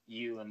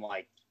you and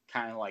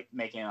kind of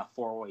making a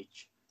 4-way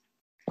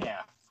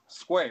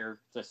square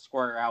to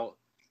square out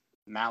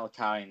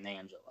Malachi and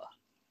Angela.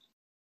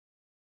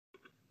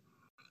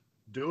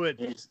 Do it.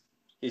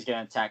 He's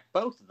gonna attack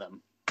both of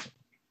them.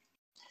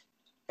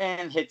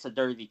 And hits a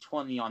dirty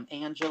 20 on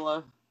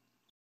Angela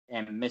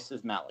and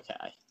misses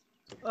Malachi.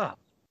 Oh.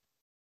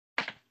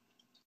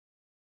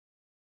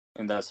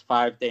 And does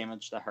 5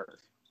 damage to her.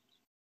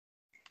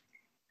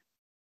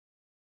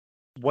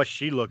 What's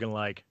she looking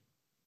like?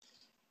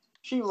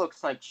 She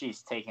looks like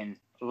she's taken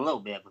a little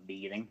bit of a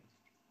beating.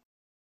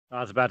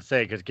 I was about to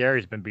say, because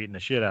Gary's been beating the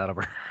shit out of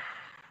her.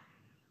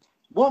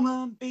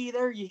 Woman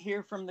beater, you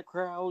hear from the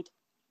crowd.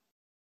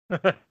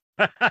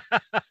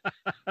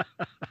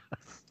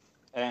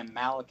 And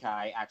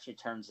Malachi actually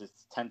turns his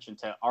attention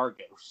to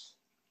Argos.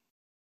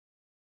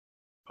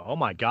 Oh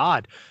my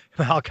god.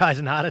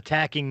 Malachi's not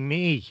attacking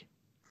me.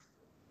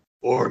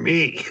 Or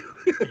me.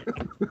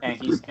 And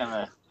he's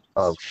gonna...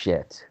 Oh,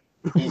 shit.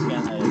 He's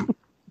gonna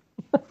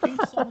do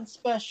something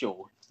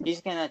special. He's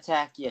gonna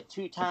attack you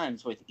 2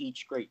 times with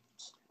each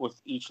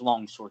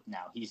longsword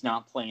now. He's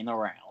not playing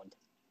around.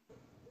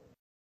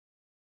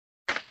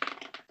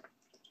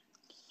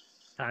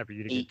 Time for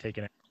you to get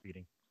taken out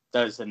beating.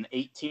 Does an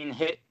 18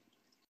 hit?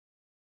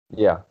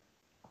 Yeah.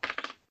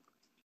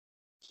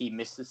 He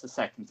misses the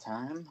second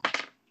time.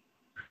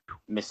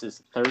 Misses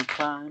the third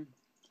time.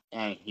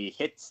 And he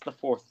hits the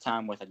 4th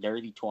time with a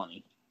dirty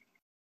 20.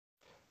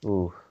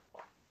 Ooh.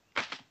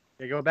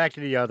 Okay, go back to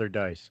the other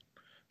dice.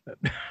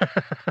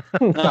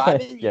 No, I've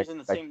been Yeah, using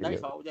the back same to dice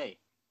you. all day.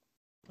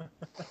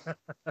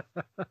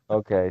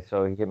 Okay,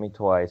 so he hit me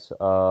twice.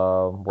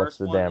 What's First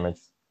the one damage?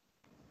 is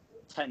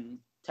 10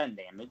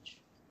 damage.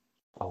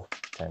 Oh,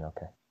 10,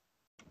 okay.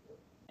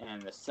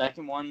 And the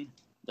second one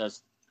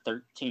does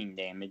 13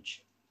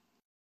 damage.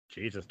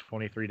 Jesus,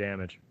 23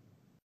 damage.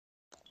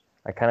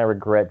 I kind of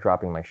regret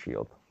dropping my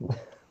shield.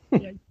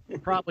 Yeah, you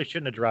probably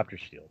shouldn't have dropped your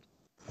shield.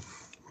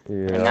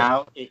 And Yeah.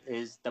 now it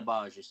is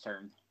Dabage's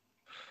turn.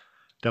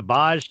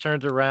 Dabaj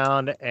turns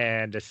around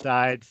and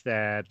decides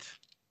that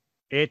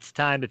it's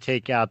time to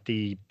take out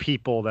the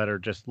people that are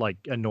just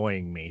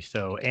annoying me.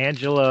 So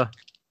Angela,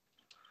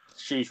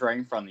 She's right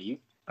in front of you.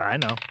 I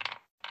know.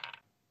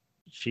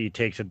 She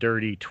takes a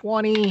dirty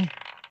 20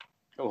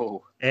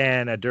 Oh.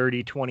 and a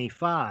dirty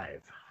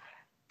 25.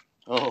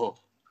 Oh.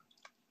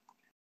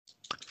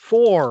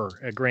 For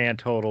a grand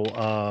total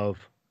of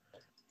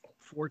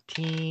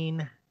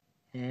 14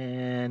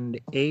 and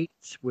 8,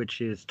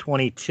 which is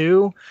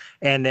 22.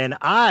 And then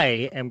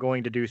I am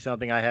going to do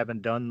something I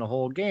haven't done the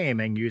whole game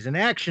and use an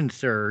action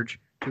surge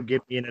to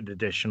give me an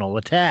additional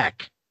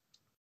attack.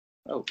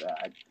 Oh,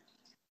 God.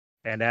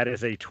 And that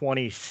is a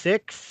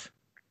 26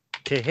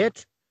 to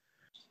hit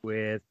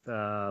with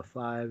 5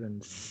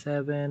 and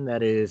 7.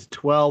 That is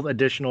 12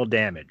 additional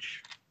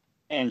damage.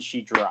 And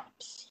she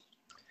drops.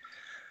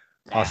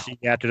 I'll Ow. see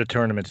you after the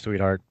tournament,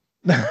 sweetheart.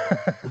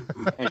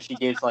 And she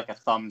gives like a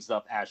thumbs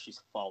up as she's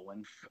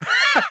falling.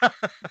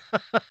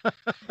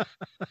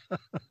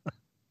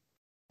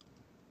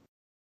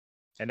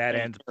 And that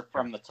ends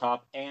from the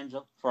top.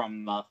 Angela,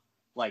 from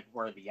like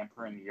where the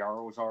Emperor and the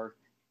Jarls are.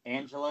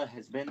 Angela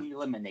has been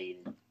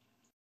eliminated.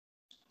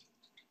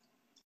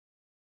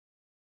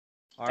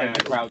 All And right.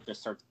 the crowd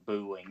just starts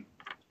booing.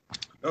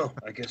 Oh,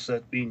 I guess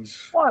that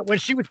means. What? When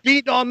she was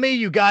beating on me,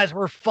 you guys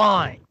were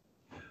fine.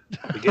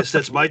 I guess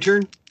that's my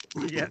turn.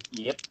 Yeah.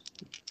 Yep.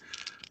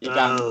 You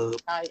got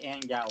Guy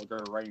and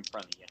Gallagher right in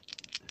front of you.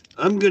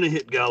 I'm gonna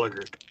hit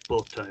Gallagher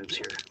both times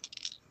here.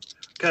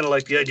 Kind of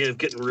like the idea of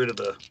getting rid of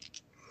the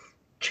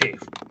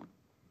chafe.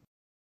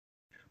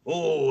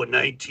 Oh, a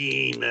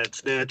 19.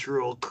 That's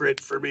natural crit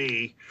for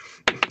me.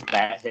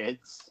 That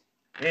hits.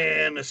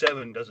 And a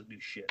 7 doesn't do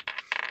shit.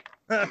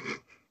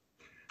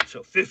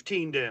 So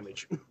 15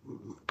 damage.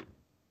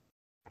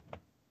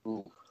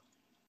 Ooh.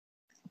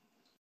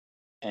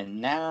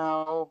 And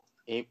now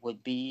it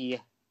would be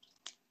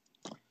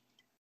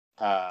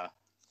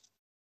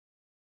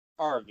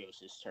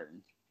Argos'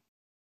 turn.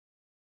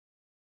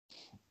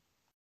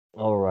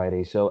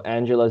 Alrighty, so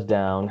Angela's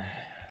down.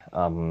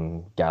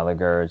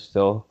 Gallagher is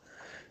still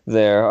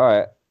there.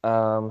 Alright.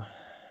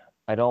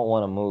 I don't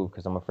want to move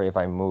because I'm afraid if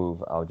I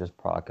move, I'll just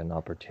proc an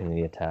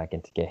opportunity attack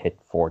and to get hit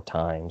 4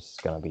 times. It's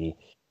gonna be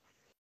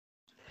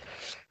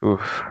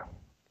oof.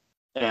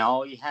 And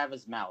all you have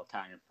is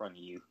Malachi in front of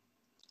you.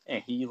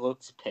 And he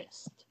looks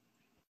pissed.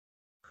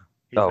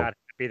 He's not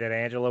happy that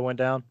Angela went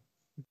down.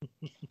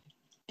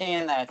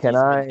 And that Can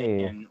he's I- been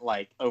taking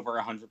like over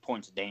 100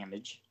 points of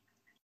damage.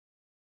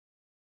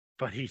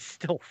 But he's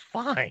still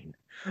fine.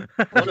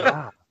 Well, no,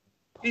 Yeah,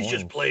 he's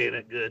just points. playing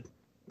it good.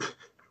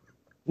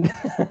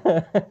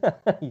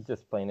 He's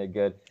just playing it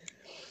good.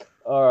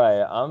 All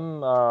right,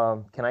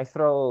 can I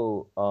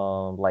throw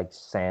like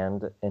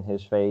sand in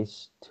his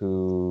face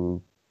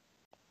to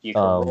You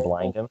can roll,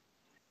 blind him?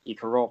 You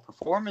can roll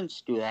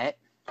performance, do that.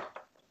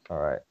 All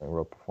right, and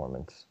roll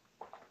performance.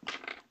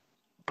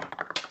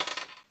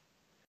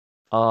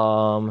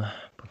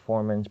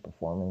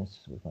 Performance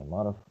with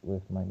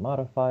my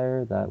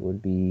modifier, that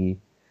would be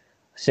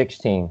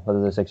 16. What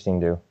does a 16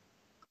 do?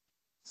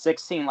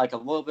 16, like a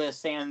little bit of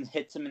sand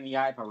hits him in the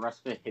eye, but the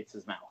rest of it hits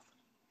his mouth.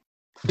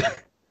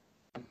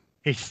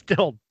 He's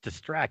still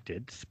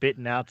distracted,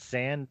 spitting out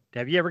sand.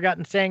 Have you ever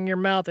gotten sand in your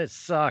mouth? It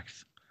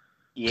sucks.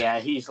 Yeah,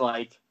 he's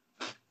like,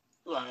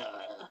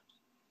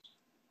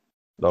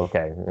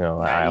 Okay, now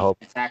I you hope.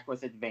 can attack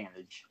with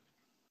advantage.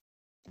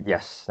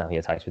 Yes, now he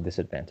attacks with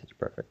disadvantage.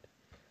 Perfect.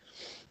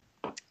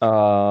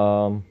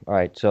 All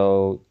right,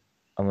 so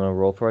I'm gonna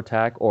roll for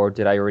attack, or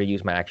did I already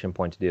use my action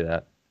point to do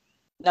that?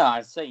 No, I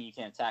was saying you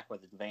can attack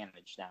with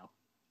advantage now.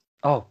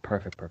 Oh,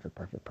 perfect. Let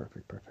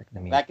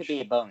me... That could be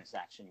a bonus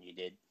action you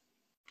did.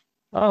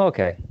 Oh,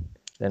 okay.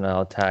 Then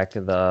I'll attack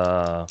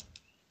the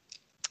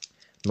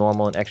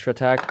normal and extra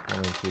attack.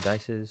 Only 2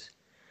 dices.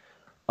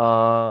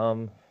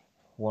 One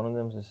of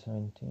them is a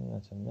 17.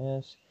 That's a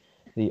miss.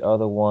 The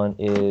other one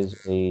is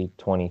a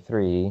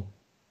 23.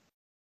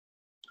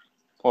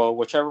 Well,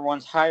 whichever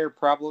one's higher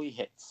probably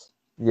hits.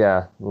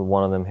 Yeah,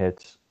 one of them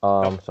hits.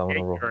 So I'm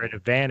gonna roll. You're at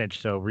advantage,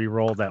 so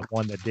re-roll that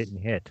one that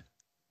didn't hit.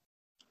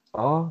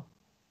 Oh,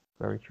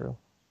 very true.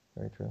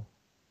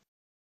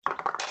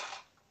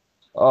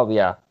 Oh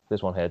yeah,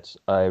 this one hits.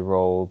 I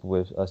rolled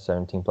with a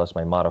 17 plus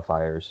my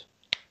modifiers.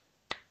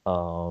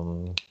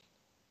 So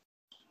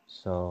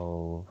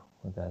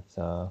that's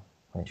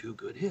 2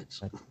 good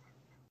hits.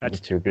 That's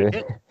 2 good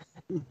good.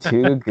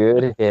 2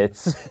 good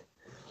hits.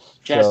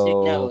 Just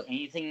So- no,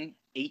 anything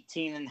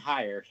 18 and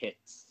higher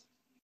hits.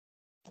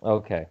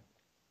 Okay.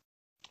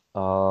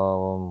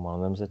 One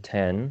of them's a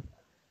 10,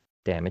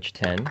 damage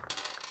 10,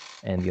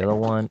 and the other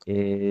one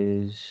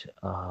is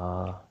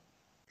a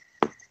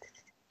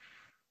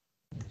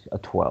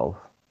 12.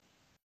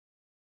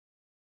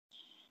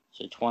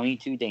 So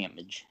 22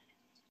 damage.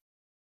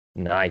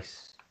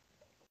 Nice.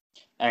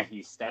 And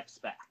he steps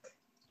back.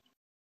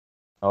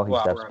 Oh, he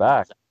Well, steps right,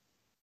 back.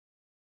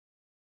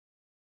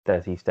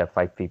 Does he step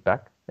 5 feet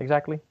back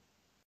exactly?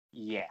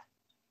 Yeah.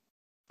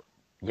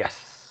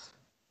 Yes.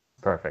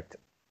 Perfect.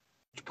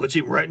 Which puts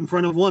him right in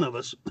front of one of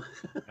us.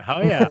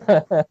 Oh yeah,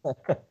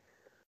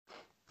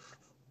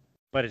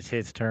 but it's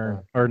his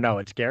turn. Or no,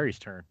 it's Gary's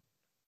turn.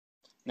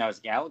 Now it's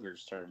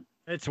Gallagher's turn.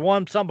 It's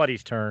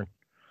somebody's turn.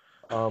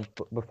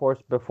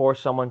 Before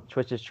someone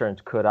switches turns,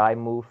 could I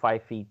move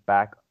 5 feet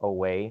back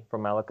away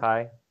from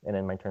Malachi and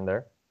end my turn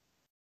there?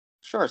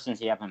 Sure,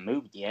 since you haven't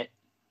moved yet.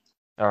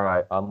 All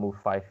right, I'll move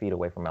 5 feet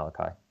away from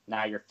Malachi.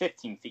 Now you're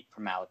 15 feet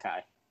from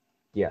Malachi.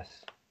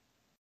 Yes.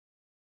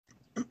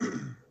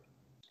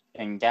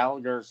 And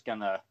Gallagher's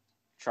gonna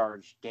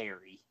charge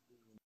Gary.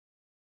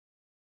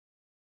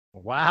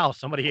 Wow,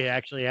 somebody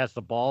actually has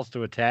the balls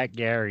to attack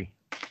Gary.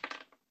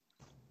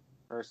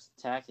 First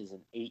attack is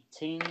an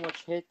 18,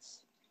 which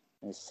hits.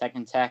 And his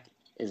second attack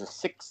is a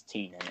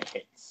 16, and it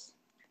hits.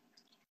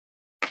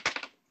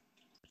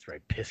 That's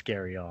right, piss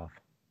Gary off.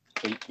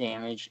 8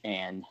 damage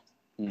and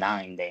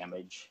 9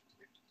 damage.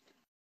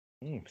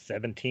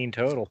 17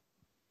 total.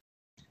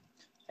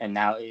 And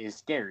now it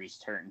is Gary's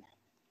turn.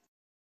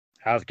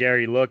 How's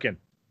Gary looking?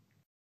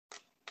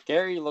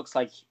 Gary looks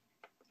like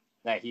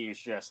that he is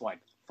just like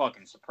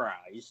fucking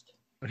surprised.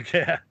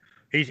 Yeah,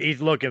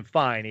 he's looking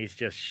fine. He's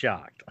just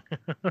shocked.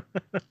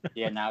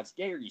 Yeah, now it's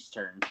Gary's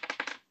turn.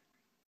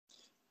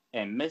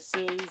 And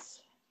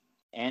misses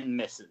and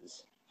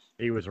misses.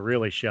 He was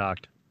really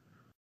shocked.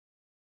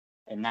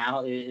 And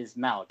now it is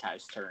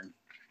Malachi's turn.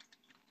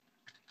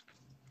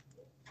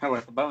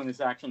 With a bonus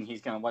action,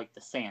 he's going to wipe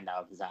the sand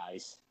out of his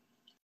eyes.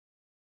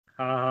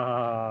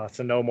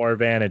 So no more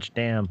advantage.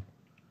 Damn.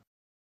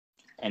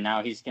 And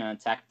now he's going to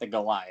attack the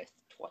Goliath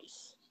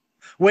twice.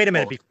 Wait a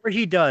minute. Before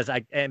he does,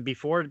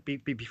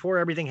 before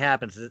everything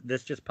happens,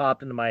 this just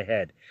popped into my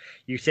head.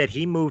 You said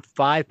he moved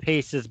 5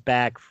 paces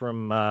back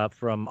from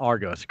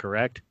Argos,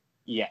 correct?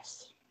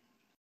 Yes.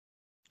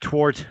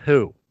 Towards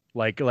who?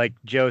 Like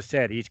Joe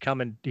said, he's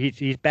coming.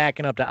 He's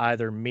backing up to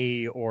either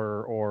me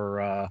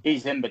or.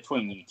 He's in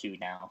between you two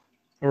now.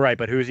 Right,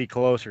 but who's he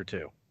closer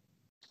to?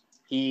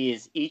 He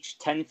is each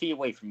 10 feet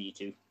away from you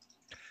two.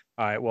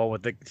 All right. Well,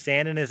 with the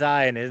sand in his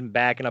eye and him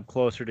backing up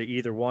closer to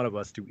either one of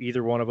us, do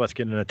either one of us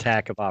get an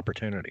attack of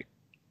opportunity?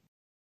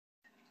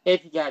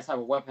 If you guys have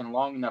a weapon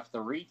long enough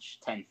to reach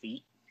 10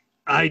 feet.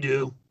 I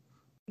do.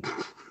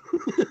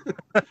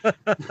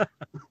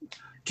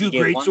 Two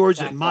Get great one swords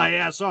attack and my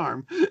off. ass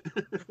arm.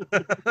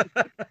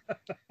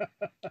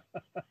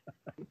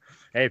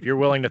 Hey, if you're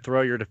willing to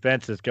throw your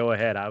defenses, go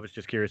ahead. I was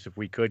just curious if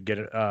we could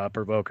get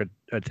provoke an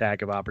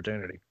attack of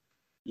opportunity.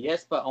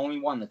 Yes, but only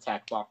one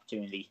attack of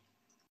opportunity.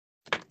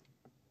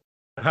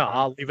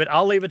 I'll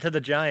leave it to the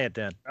giant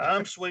then.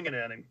 I'm swinging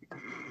at him.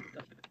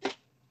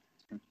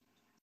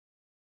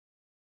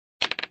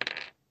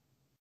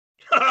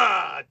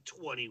 Ha!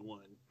 21.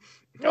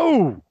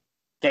 Oh,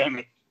 Damn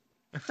it.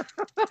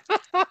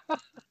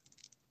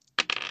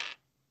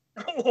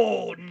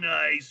 Oh,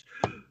 nice.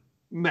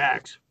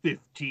 Max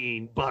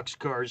 15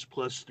 boxcars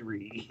plus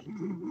 3.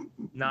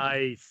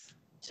 nice.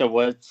 So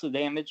what's the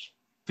damage?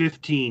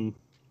 15.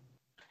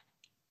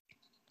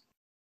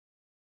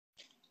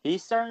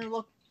 He's starting to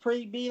look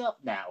pretty beat up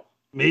now.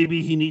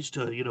 Maybe he needs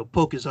to,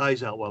 poke his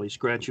eyes out while he's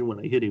scratching when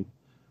I hit him.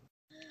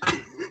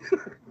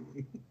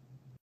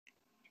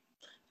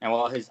 And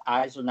while his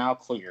eyes are now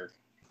clear,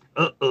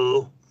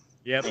 Uh-oh.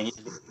 Yep. and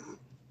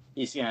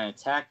he's going to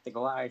attack the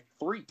Goliath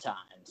 3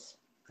 times.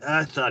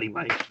 I thought he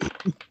might.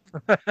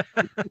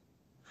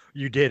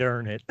 You did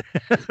earn it.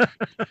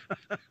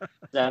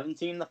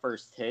 17 the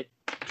first hit,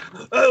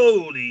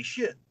 Holy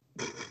shit.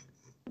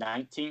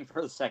 19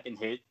 for the second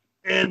hit,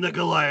 And the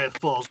Goliath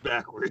falls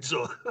backwards,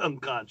 so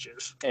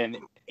unconscious. and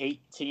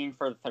 18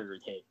 for the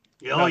third hit.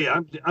 Yeah, oh yeah,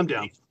 I'm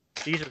down.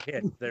 These are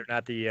hits. They're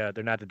not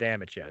the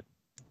damage yet.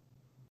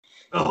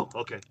 Oh,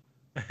 okay.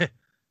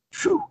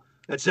 Phew,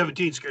 that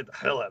 17 scared the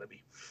hell out of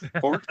me.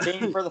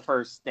 14 for the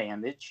first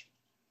damage,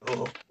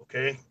 Oh,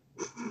 okay.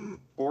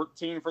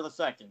 14 for the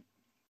second,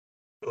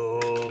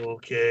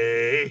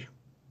 Okay.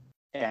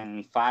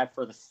 and 5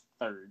 for the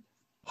third.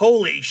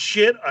 Holy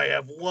shit, I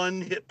have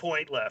 1 hit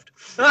point left.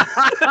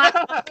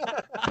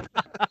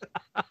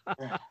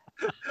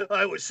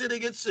 I was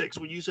sitting at 6.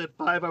 When you said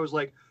 5, I was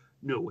like,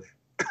 no way.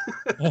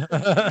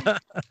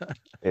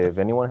 If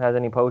anyone has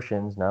any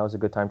potions, now is a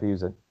good time to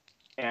use it.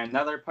 And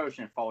another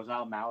potion falls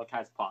out of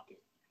Malachi's pocket.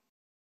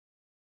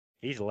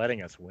 He's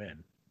letting us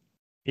win.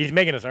 He's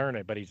making us earn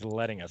it, but he's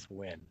letting us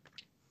win.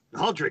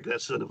 I'll drink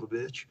that son of a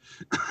bitch.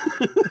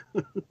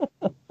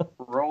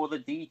 Roll the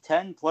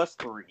d10 plus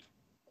 3.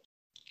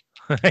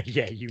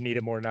 Yeah, you need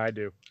it more than I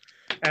do.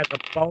 As a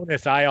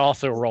bonus, I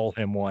also roll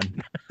him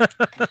 1.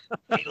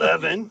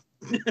 11.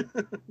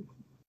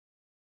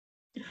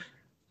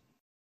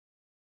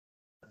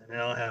 I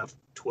now have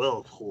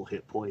 12 whole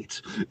hit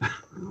points.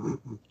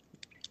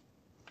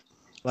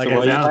 Like So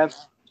what I do you said, have?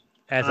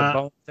 as a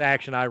bonus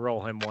action, I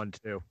roll him 1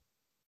 too.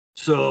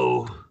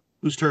 So,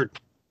 whose turn?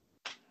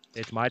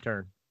 It's my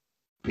turn.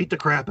 Beat the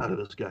crap out of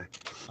this guy.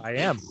 I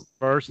am.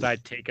 First, I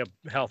take a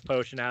health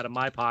potion out of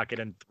my pocket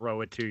and throw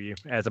it to you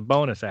as a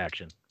bonus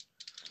action.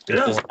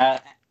 Yeah.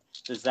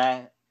 Does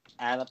that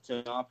add up to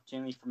an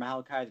opportunity for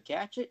Malachi to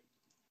catch it?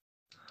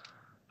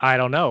 I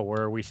don't know.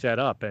 Where are we set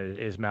up?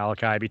 Is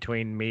Malachi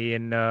between me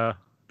and the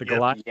Yep.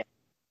 Goliath? Yeah.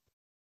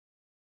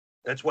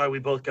 That's why we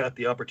both got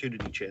the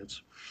opportunity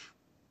chance.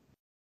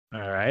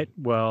 All right.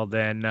 Well,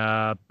 then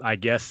I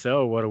guess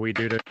so. What do we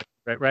do to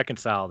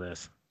reconcile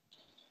this.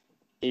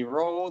 He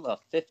rolled a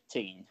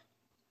 15.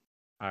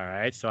 All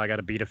right, so I got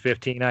to beat a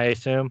 15, I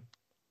assume.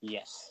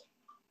 Yes.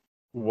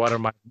 What are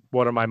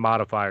my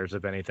modifiers,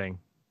 if anything?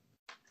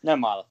 No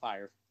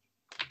modifier.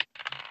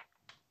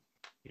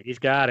 He's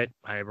got it.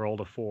 I rolled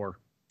a 4.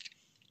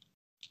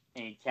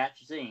 And he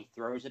catches it and he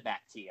throws it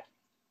back to you.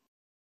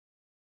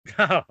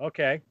 Oh,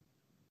 okay.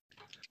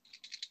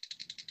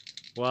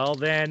 Well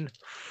then,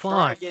 Try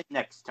fine. again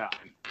next time.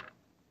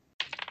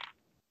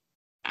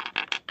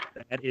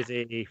 That is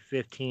a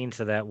 15,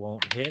 so that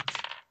won't hit.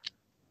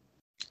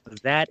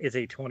 That is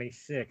a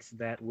 26.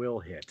 That will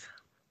hit.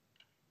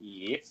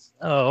 Yes.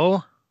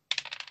 Oh.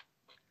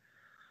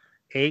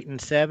 8 and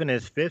 7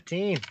 is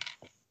 15.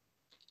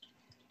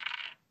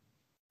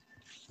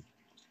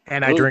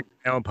 And I Ooh. drink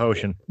my own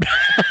potion.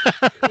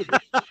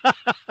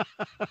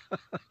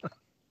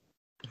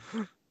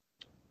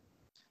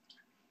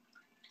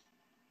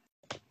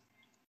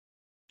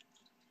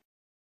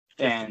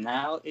 And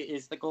now it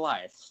is the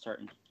Goliath's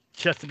turn.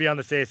 Just to be on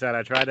the safe side,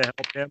 I tried to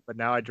help him, but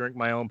now I drink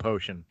my own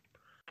potion.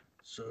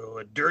 So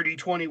a dirty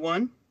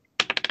 21.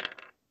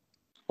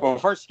 Well,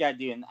 first you gotta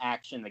do an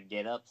action to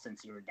get up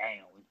since you were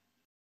down.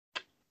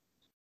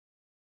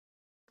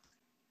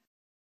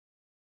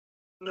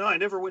 No, I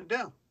never went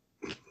down.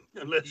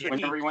 Unless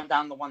Whenever you went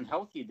down to 1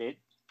 health, you did.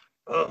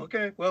 Oh,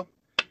 okay. Well,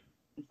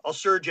 I'll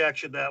surge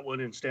action that one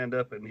and stand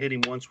up and hit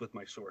him once with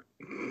my sword.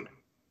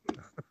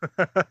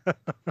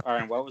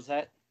 Alright, what was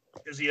that?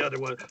 Because the other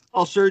one,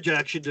 I'll surge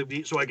action to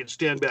be so I can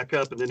stand back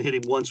up and then hit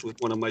him once with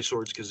one of my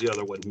swords because the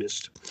other one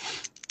missed.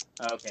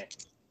 Okay.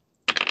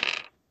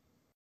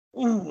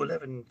 Ooh,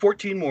 11,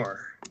 14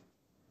 more.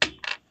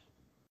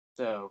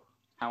 So,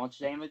 how much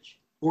damage?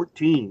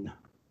 14.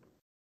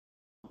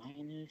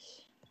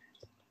 Minus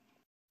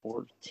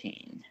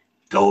 14.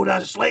 Go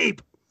to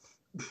sleep.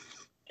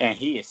 And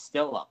he is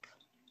still up.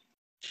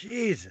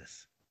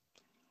 Jesus.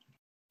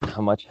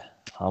 How much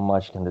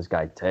can this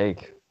guy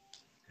take?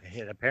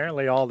 Yeah,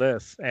 apparently all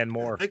this and I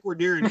more. think we're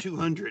nearing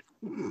 200.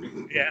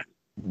 Yeah.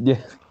 Yeah.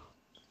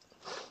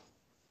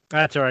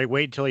 That's all right.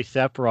 Wait until he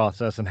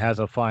Sephiroths us and has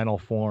a final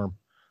form.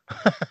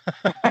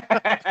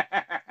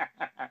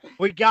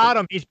 We got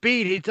him. He's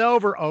beat. He's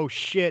over. Oh,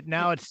 shit.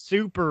 Now it's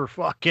super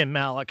fucking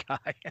Malachi.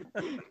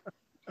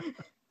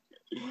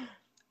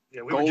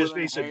 Yeah, we were just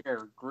facing.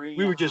 hair, green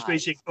We were just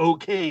eyes. facing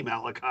okay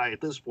Malachi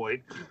at this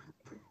point.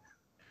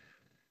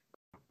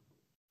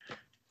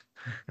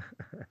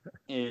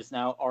 It is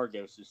now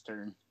Argos'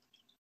 turn.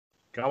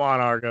 Come on,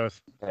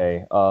 Argos.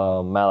 Okay.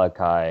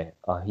 Malachi.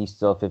 He's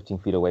still 15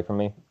 feet away from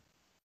me.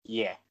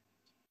 Yeah.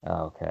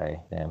 Okay.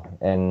 Damn.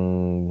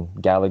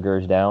 And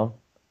Gallagher's down.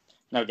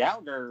 No,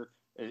 Gallagher,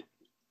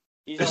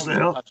 he's Is only the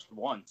hell- touched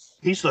once.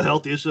 He's the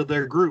healthiest of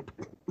their group.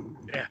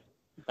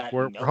 That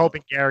We're no-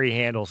 hoping Gary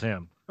handles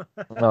him.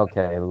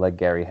 Okay, let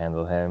Gary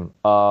handle him.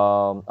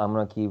 I'm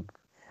gonna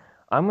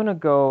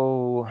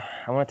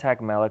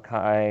attack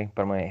Malachi,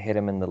 but I'm gonna hit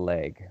him in the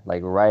leg.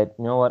 Like right,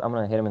 you know what? I'm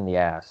gonna hit him in the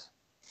ass.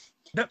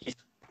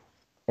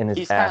 In his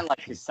He's kind ass. of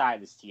like his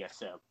side is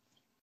TSO.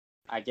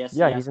 I guess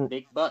Yeah, he has he's a in-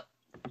 big butt.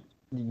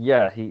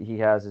 Yeah, he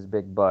has his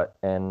big butt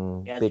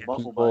and He has big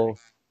bubble people.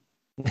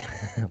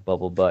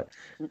 Bubble butt.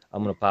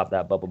 I'm gonna pop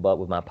that bubble butt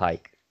with my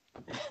pike.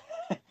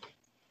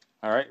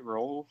 All right,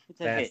 roll to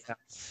That hit. sounds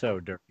so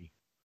dirty.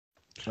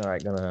 All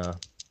right,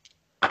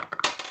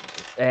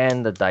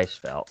 and the dice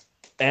fell.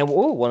 And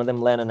one of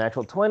them landed a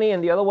natural 20,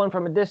 and the other one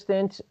from a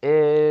distance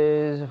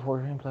is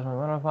 14 plus my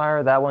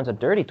modifier. That one's a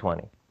dirty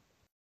 20.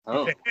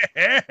 Oh,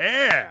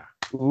 Yeah.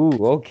 Ooh,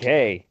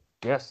 okay.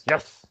 Yes.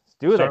 Let's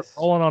do Start this.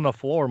 rolling on the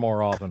floor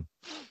more often.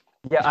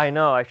 Yeah, I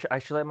know. I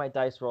should let my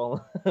dice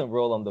roll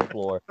roll on the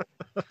floor.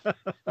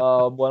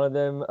 One of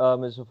them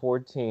is a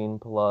 14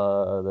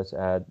 plus. Let's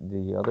add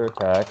the other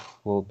attack.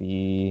 Will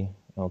be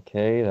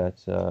okay.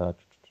 That's a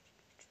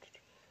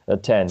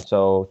 10.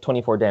 So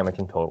 24 damage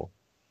in total.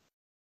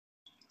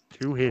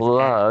 2 hits.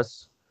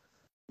 Plus,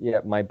 yeah,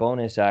 my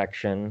bonus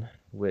action,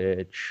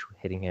 which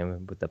hitting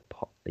him with the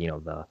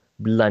the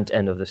blunt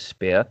end of the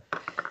spear.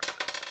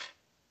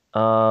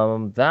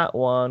 That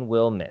one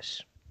will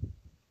miss.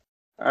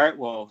 all right.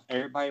 Well,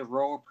 everybody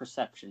roll a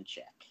perception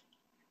check.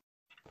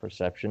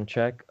 Perception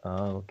check.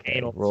 Okay.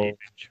 Anal Roll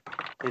damage.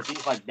 Because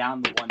he's like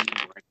down to 1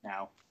 knee right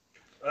now.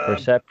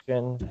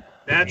 perception.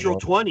 Natural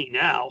 20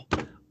 now.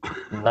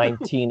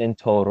 19 in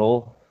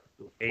total.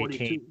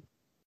 18.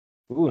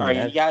 Ooh, All right,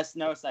 nat- you guys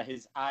notice that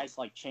his eyes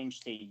like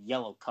change to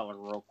yellow color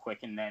real quick,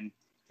 and then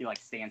he like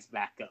stands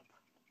back up.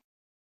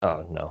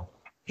 Oh no.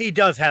 He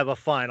does have a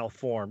final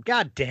form.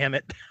 God damn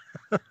it.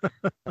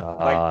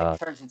 Like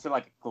it turns into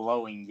like a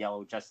glowing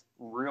yellow, just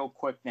real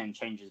quick, then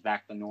changes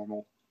back to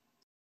normal.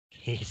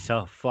 He's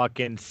a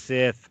fucking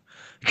Sith.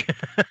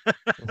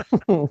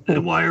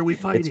 Then why are we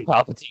It's fighting?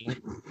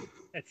 Palpatine.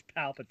 It's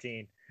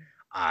Palpatine.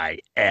 I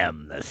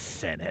am the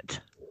Senate.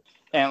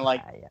 And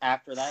like Yeah.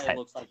 after that, it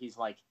looks like he's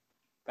like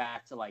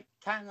back to like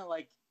kind of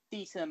like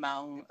decent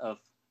amount of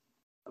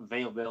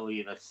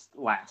availability to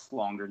last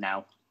longer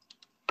now.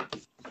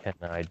 Can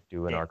I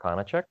do an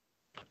Arcana check?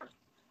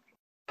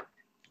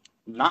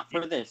 Not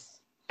for this.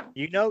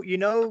 You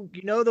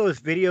know those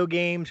video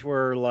games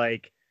where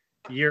like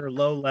you're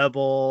low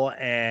level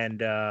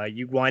and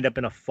you wind up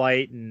in a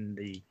fight, and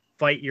the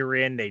fight you're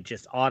in, they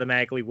just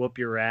automatically whoop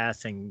your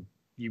ass, and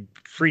you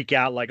freak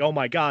out like, oh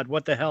my god,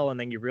 what the hell? And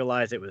then you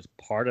realize it was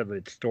part of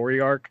its story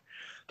arc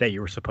that you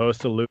were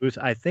supposed to lose.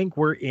 I think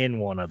we're in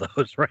one of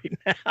those right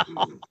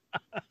now.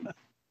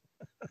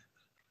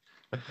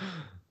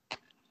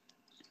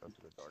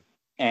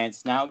 And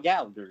it's now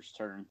Gallagher's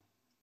turn.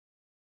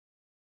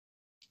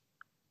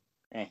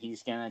 And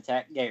he's going to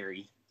attack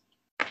Gary.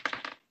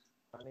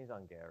 Honey's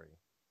on Gary.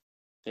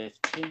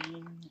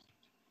 15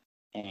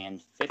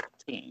 and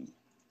 15.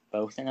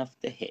 Both enough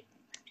to hit.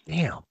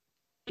 Damn.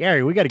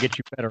 Gary, we got to get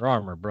you better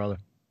armor, brother.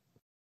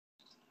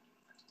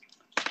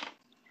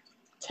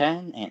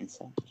 10 and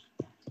 7.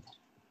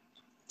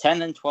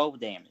 10 and 12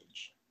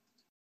 damage.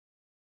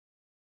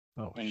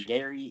 Oh, And shit.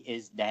 Gary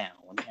is down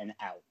and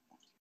out.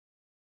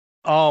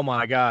 Oh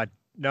my god.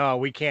 No,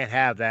 we can't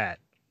have that.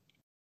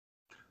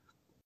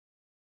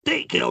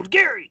 They killed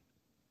Gary.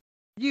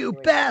 You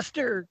Wait,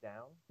 bastard.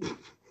 Down.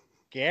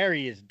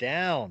 Gary is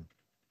down.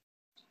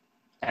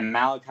 And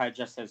Malachi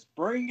just says,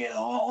 bring it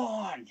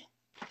on!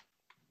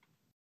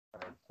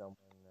 Alright, someone.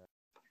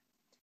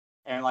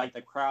 And like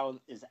the crowd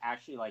is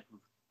actually like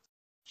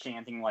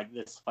chanting like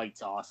this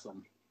fight's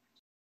awesome.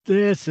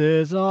 This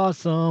is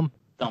awesome.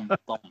 Thump,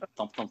 thump,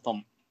 thump, thump,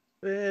 thump.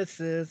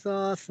 This is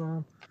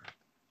awesome.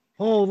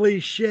 Holy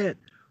shit.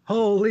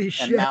 Holy And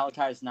shit.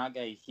 Malachi's not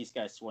gonna, he's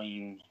gonna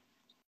swing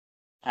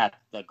at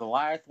the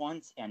Goliath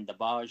once and the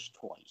Baj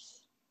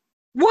twice.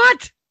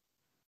 What?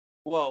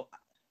 Well,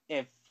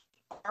 if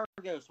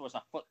Argos was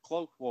a foot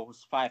close, well,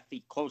 was 5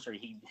 feet closer,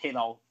 he hit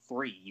all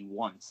three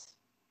once.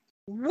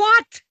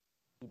 What?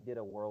 He did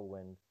a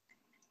whirlwind.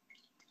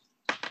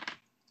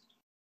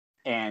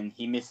 And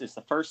he misses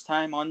the first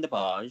time on the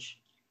Baj,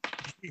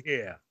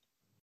 Yeah.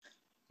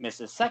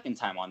 misses second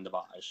time on the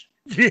Baj,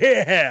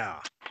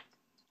 Yeah.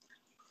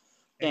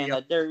 and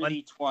a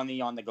dirty 20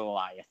 on the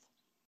Goliath.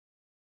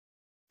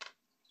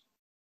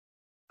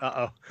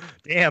 Uh-oh.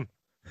 Damn.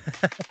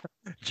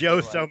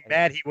 Joe's so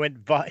mad he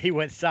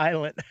went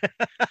silent.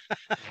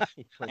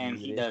 And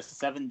he does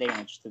 7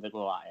 damage to the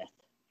Goliath.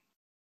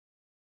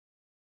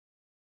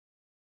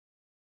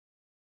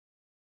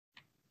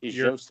 Is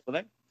You're- Joe still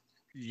there?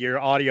 Your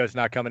audio's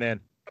not coming in.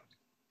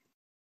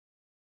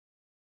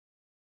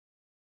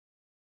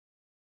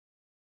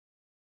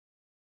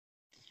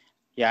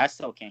 Yeah, I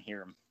still can't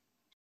hear him.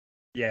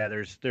 Yeah,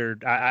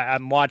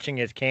 I'm watching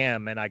his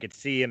cam and I could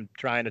see him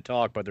trying to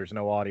talk, but there's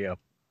no audio.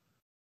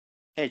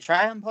 Hey,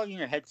 try unplugging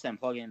your headset and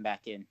plugging it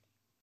back in.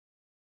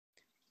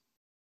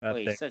 Up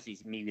Wait, there. it says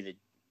he's muted.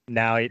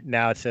 Now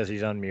it says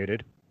he's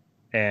unmuted,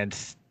 and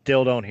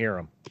still don't hear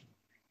him.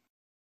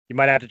 You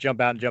might have to jump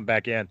out and jump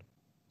back in.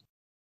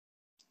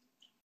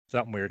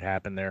 Something weird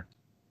happened there.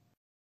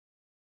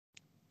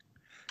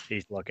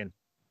 He's looking.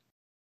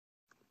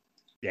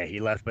 Yeah, he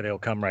left, but he'll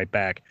come right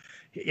back.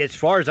 As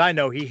far as I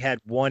know, he had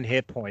 1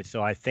 hit point,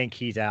 so I think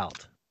he's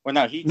out. Well,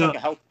 no, he No. took a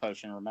health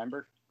potion,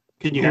 remember?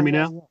 Can you hear me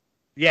now?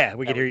 Yeah,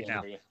 we can hear you Yeah,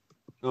 now. we can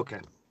Okay.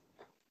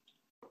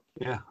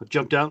 Yeah, I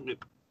jumped out and it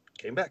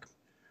came back.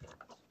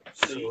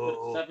 So you put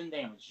So 7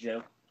 damage,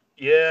 Joe.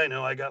 yeah, I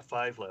know. I got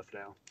 5 left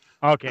now.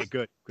 Okay,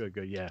 good,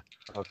 yeah.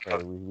 Okay,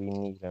 we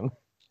need him.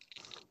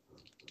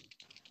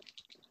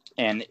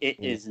 And it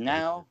is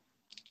now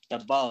the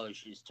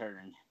Baj's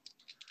turn.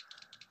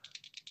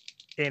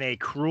 In a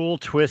cruel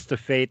twist of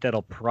fate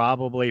that'll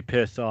probably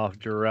piss off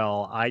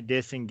Jarrell, I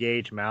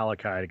disengage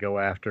Malachi to go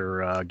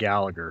after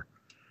Gallagher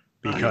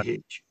I because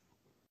hate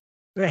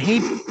he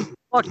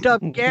fucked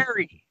up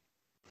Gary.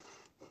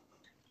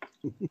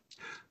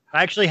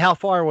 Actually, how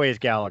far away is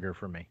Gallagher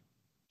from me?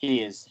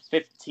 He is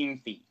 15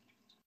 feet.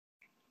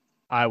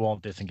 I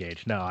won't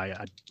disengage. No,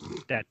 I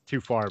that's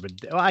too far. But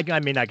I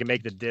mean, I can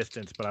make the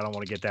distance, but I don't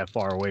want to get that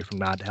far away from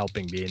not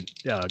helping being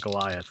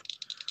Goliath.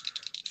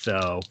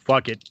 So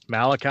fuck it,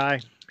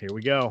 Malachi. Here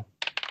we go.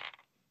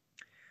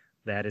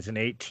 That is an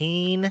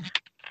 18,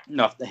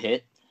 Enough to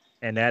hit.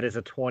 and that is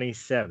a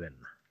 27.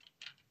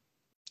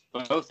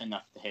 Both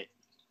enough to hit.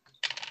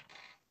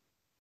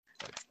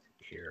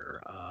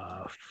 Here,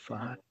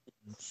 5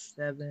 and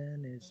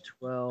 7 is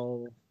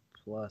 12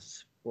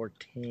 plus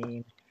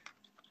 14.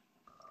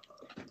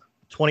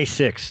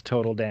 26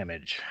 total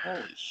damage.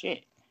 Holy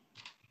shit.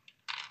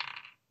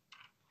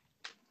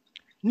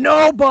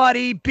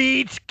 Nobody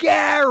beats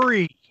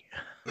Gary.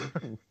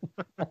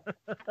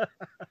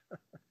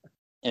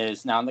 It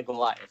is now the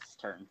Goliath's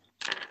turn.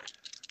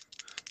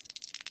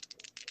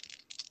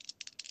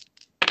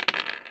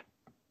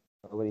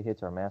 Nobody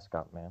hits our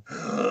mascot, man.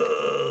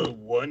 it.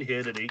 1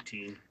 hit at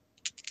 18.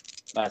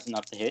 That's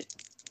enough to hit.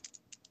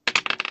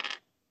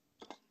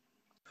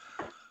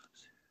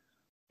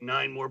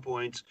 9 more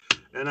points,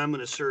 and I'm going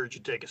to surge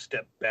and take a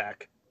step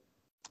back.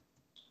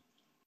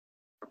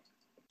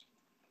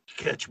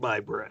 Catch my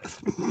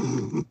breath.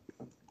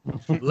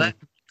 Let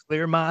me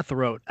clear my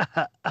throat.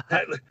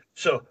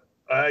 So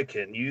I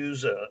can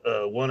use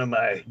one of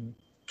my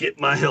get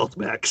my health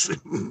backs.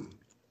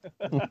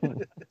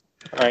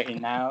 All right,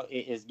 and now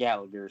it is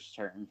Gallagher's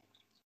turn.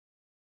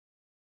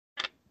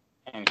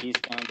 And he's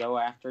going to go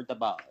after the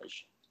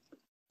Baj.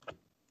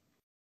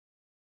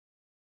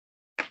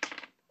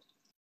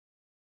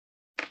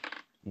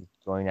 He's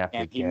going after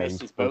And he Gary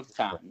misses both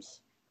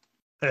Stokes.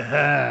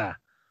 times.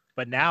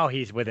 But now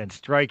he's within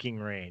striking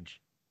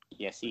range.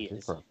 Yes, he Which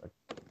is. perfect.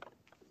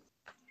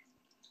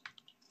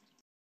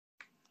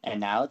 And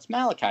now it's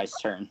Malachi's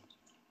turn.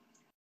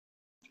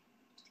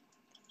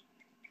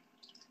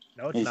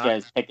 No, it's He's not.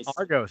 going to take a,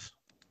 Argos.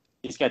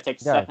 he's going to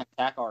take a Yeah. second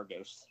attack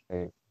Argos.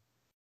 It's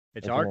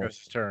Isn't it?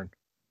 Argos' turn.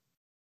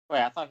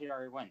 Wait, I thought he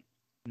already went.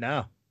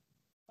 No.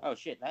 Oh,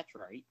 shit, that's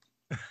right.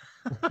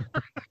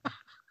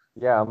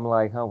 Yeah, I'm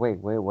like, oh, wait,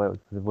 what?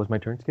 Was my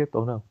turn skipped?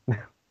 Oh, no.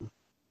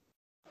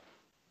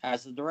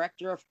 As the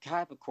director of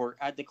Kaiba Court,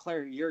 I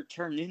declare your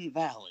turn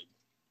invalid.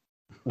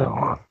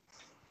 No.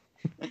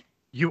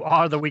 You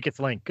are the weakest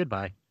link.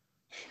 Goodbye.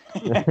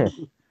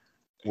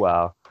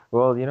 Wow.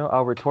 Well,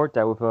 I'll retort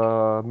that with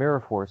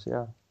Mirror Force,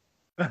 yeah.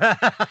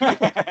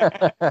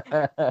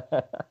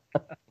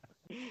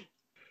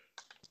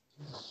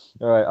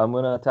 All right, I'm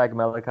going to attack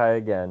Malachi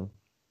again.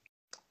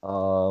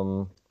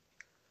 I'm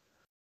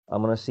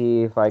going to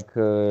see if I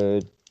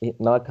could...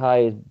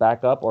 Malachi is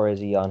back up, or is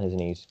he on his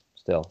knees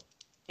still?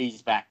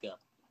 He's back up.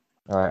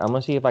 All right, I'm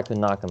going to see if I can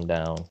knock him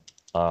down.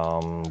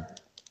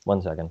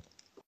 1 second.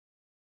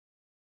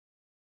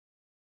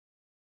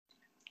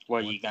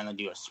 What, are you going to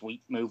do a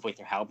sweep move with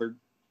your halberd?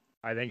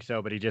 I think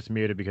so, but he just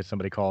muted because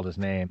somebody called his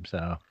name,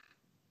 so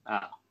Oh.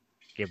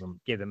 give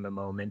him a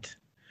moment.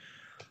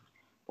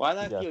 Well,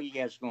 I Yeah. feel you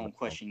guys are going to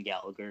question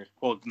Gallagher.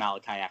 Well,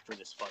 Malachi after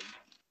this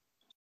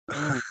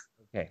fight.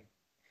 Okay.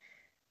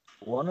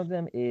 One of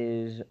them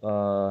is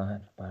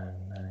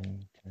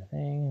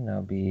thing.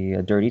 That'll be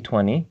a dirty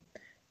 20.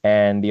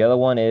 And the other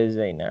one is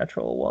a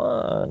natural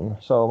 1.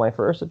 So my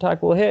first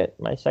attack will hit.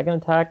 My second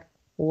attack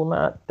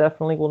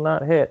definitely will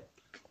not hit.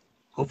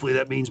 Hopefully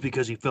that means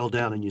because he fell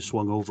down and you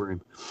swung over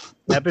him.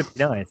 That'd be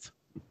nice.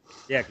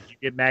 Yeah, because you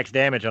get max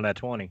damage on that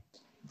 20.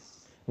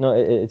 No,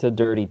 it's a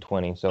dirty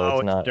 20, so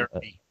it's not.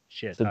 dirty.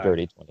 Shit. It's a all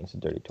dirty 20. It's a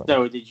dirty 20.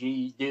 So, did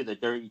you do the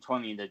dirty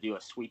 20 to do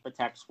a sweep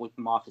attack, sweep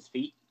him off his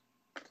feet?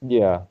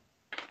 Yeah.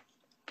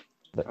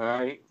 All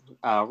right.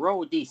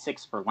 Roll a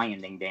d6 for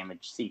landing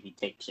damage, see if he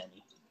takes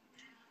any.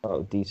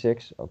 Oh,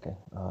 D6. Okay.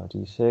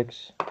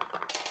 D6.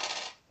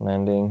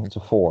 Landing. It's a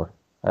 4.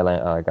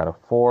 I got a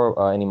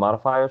 4. Any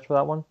modifiers for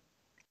that one?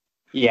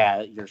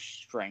 Yeah, your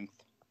strength.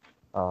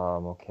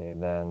 Okay,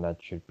 then that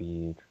should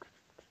be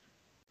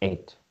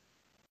 8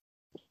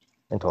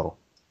 in total.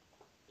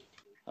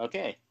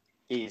 Okay.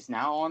 He is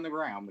now on the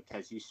ground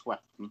because you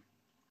swept him.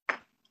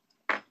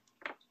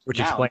 Which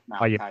Now explains it's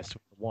why you Malachi. missed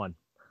with the 1.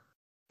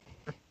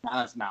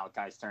 Now it's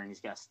Malachi's turn.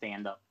 He's got to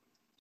stand up.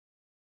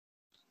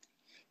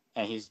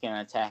 And he's going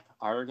to attack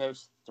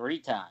Argos 3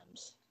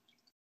 times.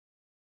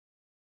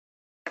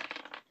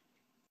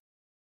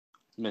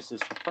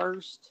 Misses the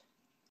first.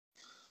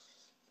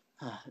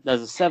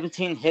 Does a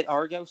 17 hit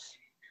Argos?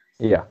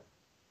 Yeah.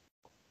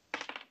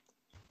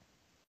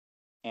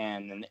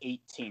 And an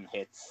 18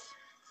 hits.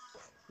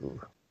 Ooh.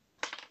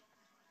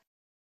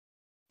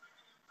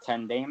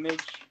 10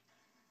 damage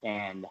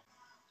and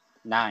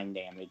 9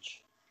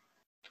 damage.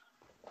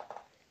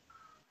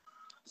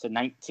 So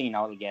 19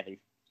 altogether.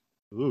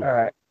 Ooh. All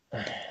right.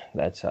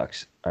 That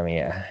sucks. I mean,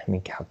 yeah, let me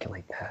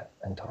calculate that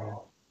in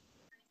total.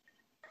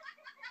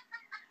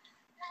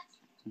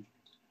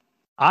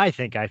 I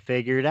think I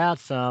figured out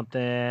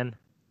something.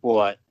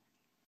 What?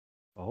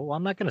 Oh,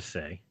 I'm not going to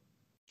say.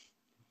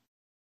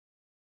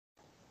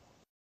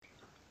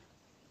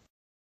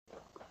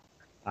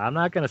 I'm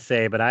not going to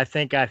say, but I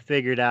think I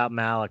figured out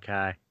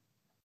Malachi.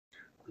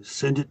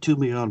 Send it to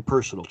me on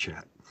personal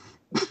chat.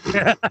 They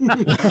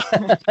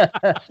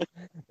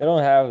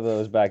don't have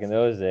those back in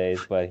those days,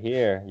 but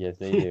here, yes,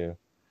 they do.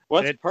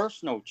 What's It-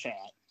 personal chat?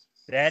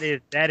 That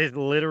is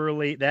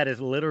literally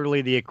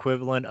the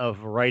equivalent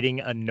of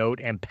writing a note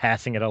and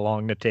passing it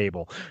along the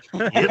table.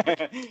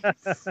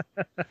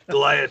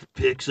 Goliath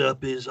picks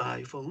up his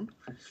iPhone,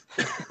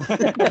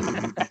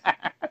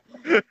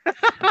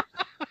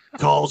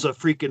 calls a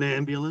freaking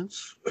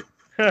ambulance.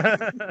 All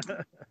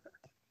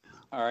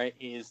right,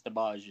 it is the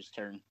Baj's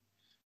turn.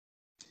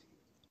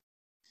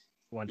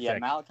 One You have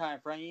second. Malachi in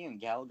front of you and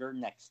Gallagher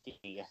next to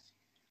you.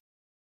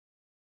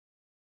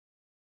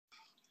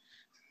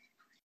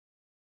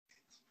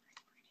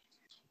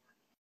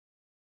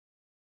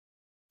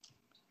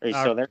 Are you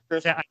still there,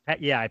 Chris?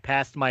 I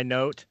passed my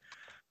note.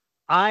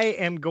 I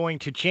am going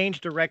to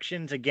change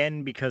directions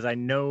again because I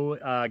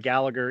know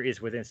Gallagher is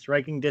within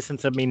striking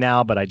distance of me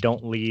now, but I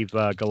don't leave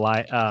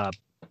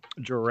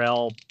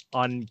Jarrell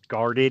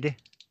unguarded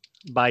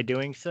by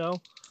doing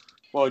so.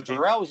 Well,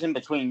 Jarrell's in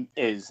between,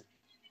 is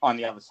on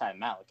the other side of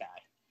Malachi.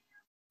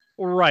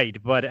 Right,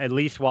 but at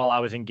least while I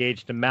was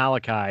engaged to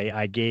Malachi,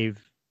 I gave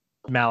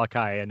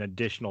Malachi an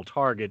additional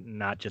target and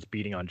not just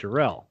beating on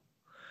Jarrell.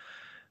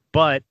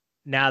 But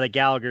now that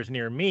Gallagher's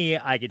near me,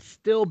 I could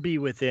still be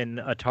within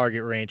a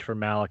target range for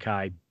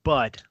Malachi,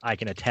 but I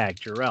can attack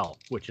Jarrell,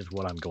 which is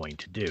what I'm going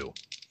to do.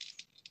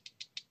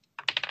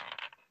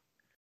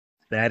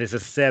 That is a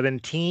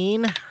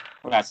 17, Well,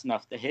 that's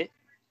enough to hit.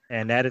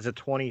 and that is a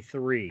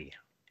 23.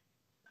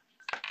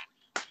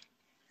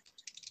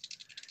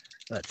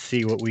 Let's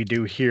see what we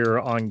do here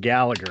on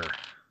Gallagher.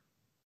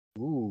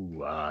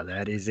 Ooh,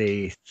 that is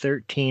a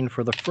 13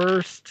 for the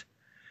first,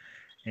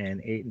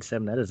 and 8 and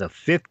 7. That is a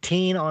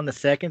 15 on the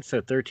second, so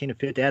 13 and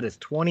 15. That is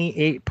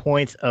 28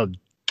 points of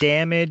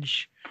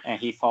damage. And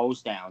he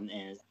falls down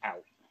and is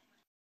out.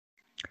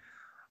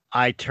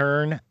 I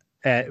turn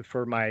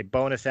for my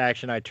bonus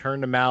action. I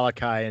turn to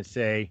Malachi and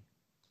say,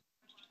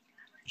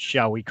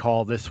 "Shall we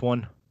call this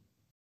one?"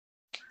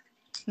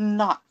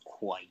 Not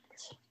quite.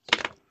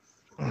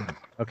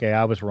 Okay,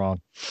 I was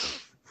wrong.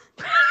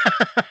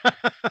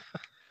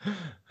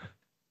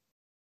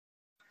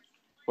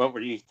 What were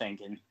you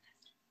thinking?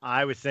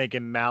 I was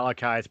thinking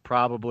Malachi's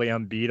probably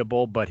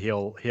unbeatable, but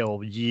he'll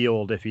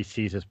yield if he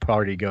sees his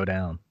party go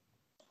down.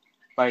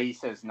 But he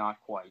says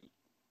not quite.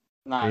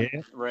 Not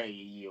Yeah. ready to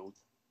yield.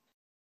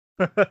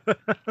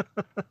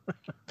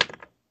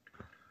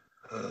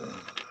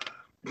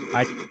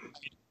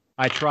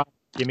 I try.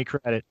 Give me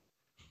credit.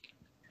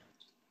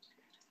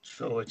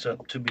 So it's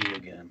up to me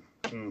again.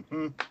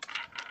 Mm-hmm.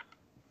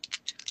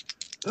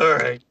 All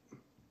right.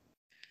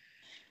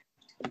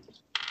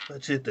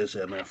 Let's hit this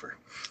MFer.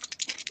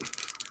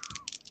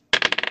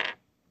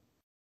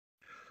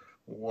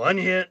 One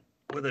hit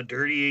with a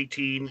dirty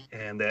 18,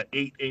 and that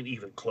 8 ain't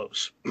even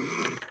close. So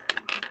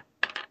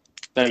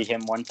you hit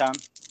him one time?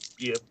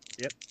 Yep.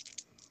 Yep.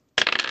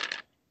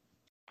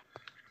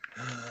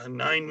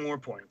 9 more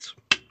points.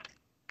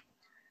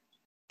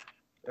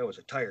 That was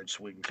a tired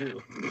swing,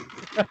 too.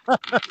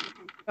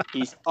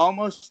 He's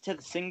almost to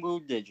the single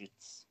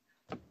digits.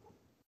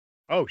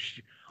 Oh,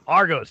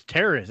 Argos,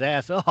 tear his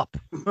ass up.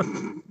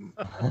 I'm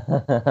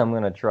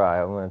gonna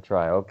try.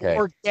 Okay.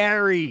 Or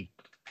Gary.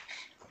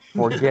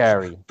 For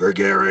Gary. For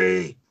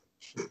Gary.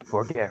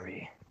 For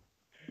Gary.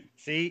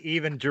 See,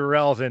 even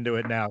Jarrell's into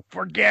it now.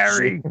 For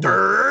Gary.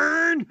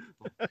 Turn.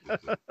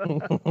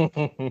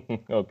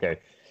 Okay.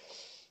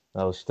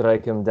 I'll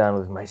strike him down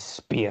with my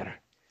spear.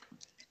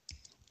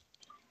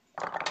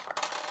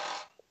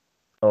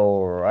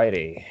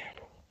 Alrighty.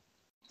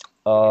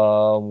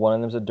 One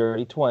of them's a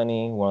dirty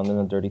 20, one of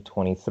them's a dirty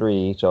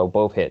 23, so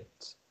both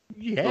hits.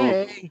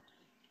 Yay.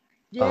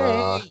 Yay.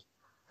 Roll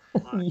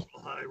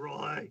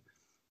high.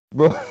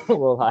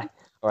 Roll high.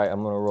 Alright,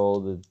 I'm gonna roll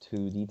the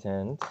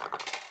 2d10s.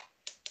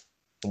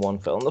 One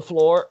fell on the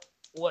floor.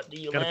 What do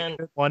you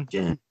land? One.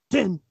 10.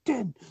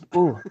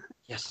 Ooh.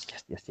 Yes.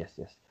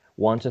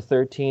 One's a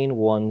 13,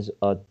 one's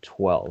a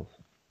 12.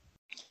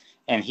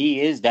 And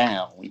he is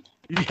down.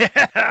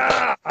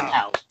 Yeah.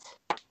 Out.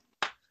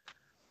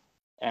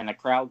 And the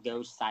crowd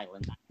goes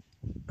silent.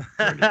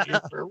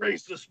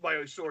 Erase the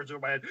my swords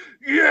over my head.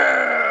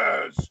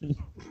 Yes!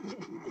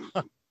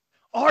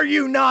 Are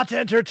you not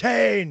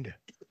entertained?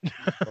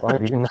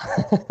 Are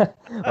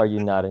you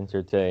not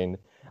entertained?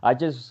 I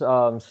just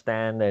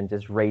stand and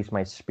just raise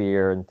my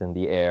spear in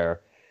the air,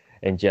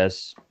 and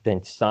just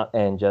hit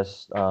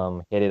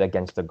it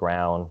against the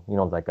ground. You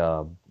know, like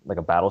a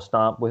battle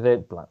stomp with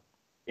it.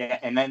 Yeah,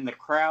 and then the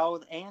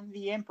crowd and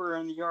the emperor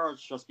and the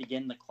jarls just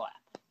begin to clap.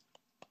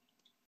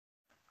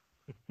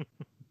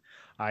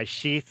 I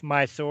sheath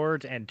my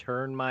swords and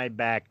turn my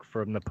back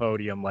from the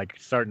podium, like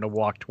starting to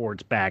walk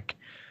towards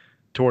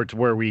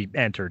where we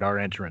entered, our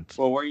entrance.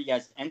 Well, where you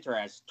guys enter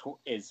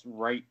is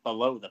right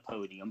below the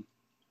podium.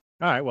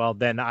 All right, well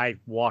then I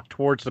walk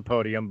towards the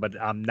podium, but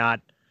I'm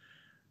not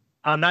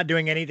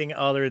doing anything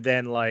other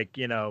than, like,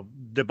 you know,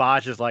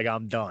 Debaj is like,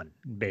 I'm done.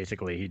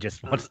 Basically, he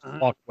just wants to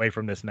walk away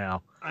from this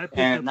now. I pick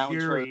And up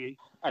announcer Gary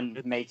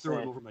and makes throw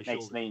him over my the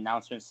shoulder.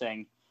 announcement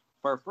saying,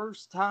 "For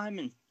first time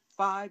in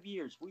 5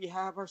 years, we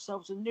have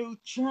ourselves a new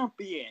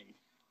champion."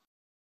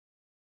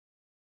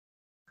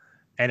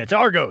 And it's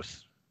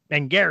Argos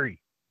and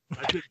Gary.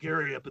 I pick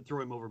Gary up and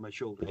throw him over my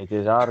shoulder. It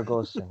is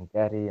Argos and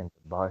Gary and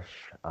Bosch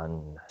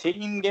and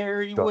Team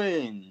Gary Go.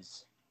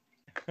 wins.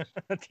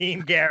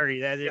 Team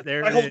Gary.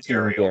 There I it hold is.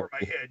 Gary Gary. over my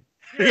head.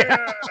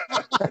 Yeah!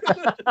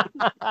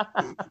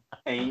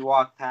 And you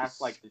walk past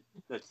like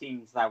the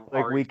teams that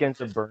like already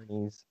Weekends of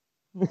Bernie's.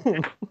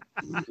 You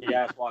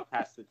guys walk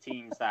past the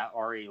teams that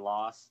already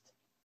lost,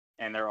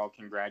 and they're all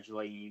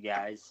congratulating you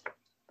guys.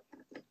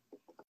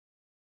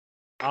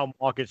 I'm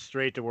walking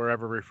straight to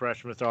wherever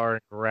refreshments are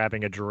and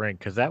grabbing a drink,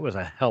 because that was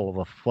a hell of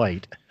a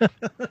fight.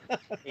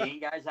 And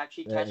you guys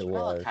actually Yeah, catch it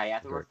was. Malachi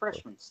at the Very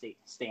refreshment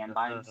stand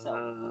by himself.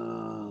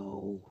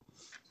 Oh.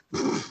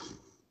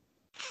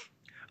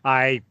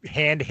 I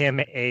hand him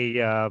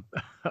a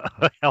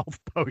health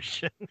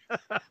potion.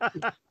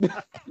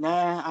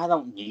 Nah, I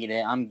don't need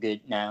it. I'm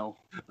good now.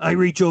 I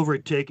reach over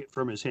and take it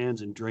from his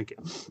hands and drink it.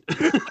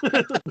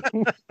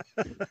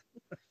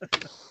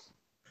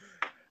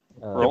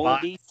 Roll a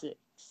d6.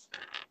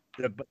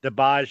 The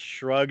Baj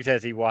shrugs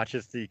as he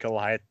watches the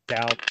Goliath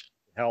down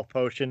health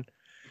potion.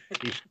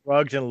 He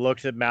shrugs and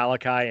looks at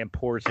Malachi and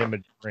pours him a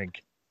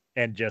drink,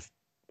 and just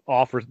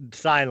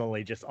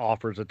silently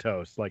offers a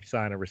toast, like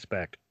sign of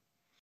respect.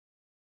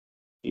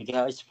 You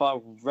guys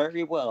fought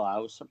very well. I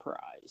was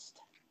surprised.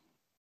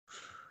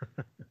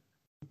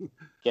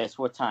 Guess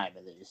what time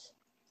it is?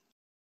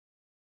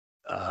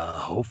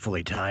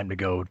 Hopefully time to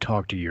go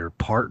talk to your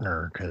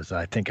partner, because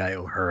I think I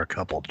owe her a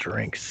couple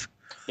drinks.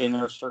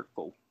 Inner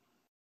circle.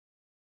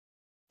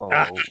 Oh,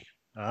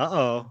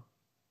 Uh-oh.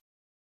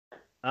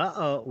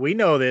 Uh-oh. We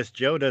know this.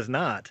 Joe does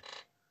not.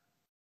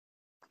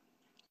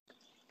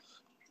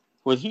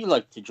 Would he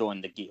like to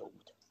join the guild?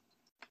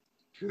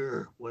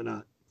 Sure, why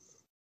not?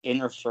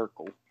 Inner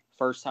circle.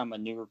 First time a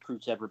new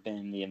recruit's ever been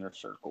in the inner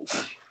circle.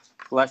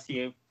 Bless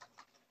you.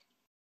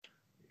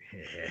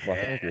 well,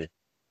 thank you.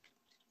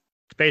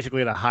 It's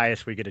basically the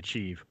highest we could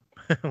achieve.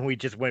 We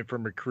just went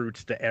from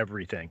recruits to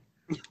everything.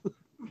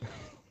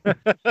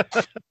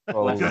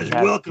 Oh, You guys we are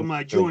had welcome to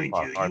I do joined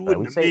our you. part, You but wouldn't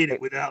we have say made it-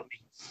 it without me.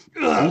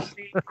 We Ugh.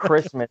 saved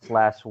Christmas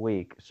last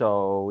week,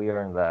 so we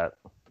earned that.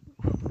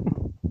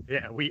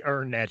 Yeah, we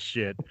earned that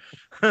shit.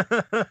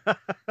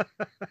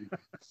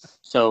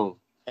 So,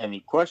 any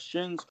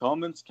questions,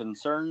 comments,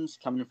 concerns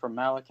coming from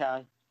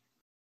Malachi?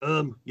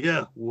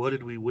 Yeah, what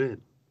did we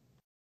win?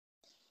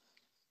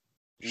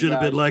 You Should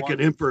have been guys like won-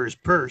 an emperor's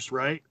purse,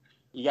 right?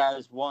 You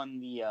guys won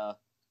the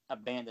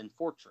abandoned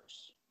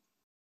fortress.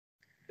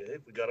 Okay,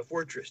 we got a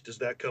fortress. Does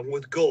that come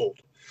with gold?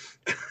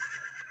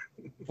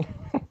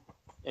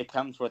 It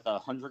comes with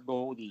 100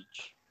 gold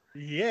each.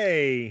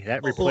 Yay!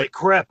 That Holy replaced.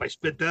 crap, I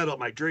spent that on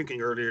my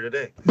drinking earlier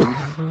today.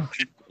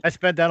 I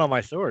spent that on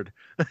my sword.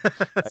 I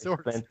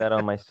Swords. spent that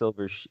on my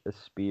silver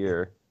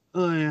spear.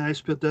 Oh, yeah, I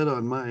spent that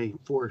on my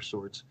 4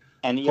 swords.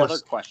 Any Plus-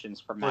 other questions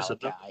for Plus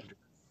Malachi? another.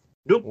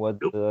 Nope, What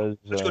nope. does?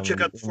 Let's go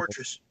check out the in-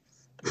 fortress.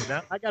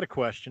 Now, I got a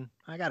question.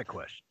 I got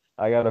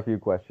a few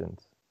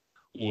questions.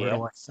 Where Yeah,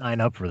 do I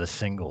sign up for the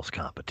singles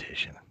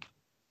competition?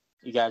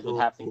 you guys would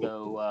have to Oh,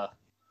 go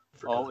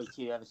all the way to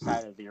the other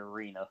side of the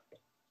arena.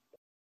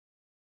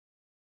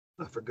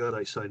 I forgot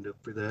I signed up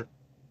for that.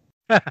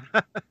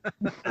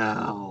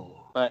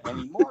 Ow. But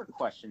any more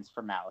questions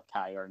for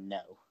Malachi or no?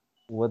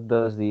 What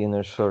does the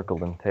inner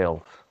circle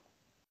entail?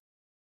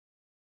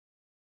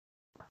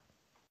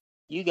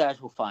 You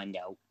guys will find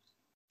out.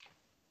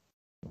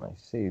 I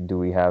see. Do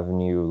we have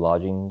new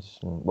lodgings?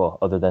 Well,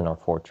 other than our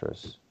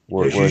fortress.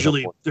 There's where's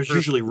the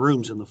usually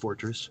rooms in the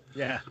fortress.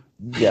 Yeah.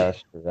 Yeah,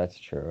 that's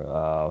true.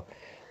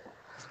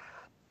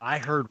 I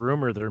heard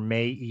rumor there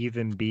may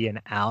even be an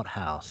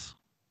outhouse.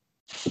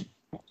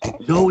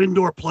 No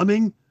indoor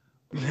plumbing?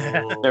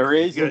 Oh, There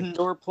is you guys-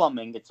 indoor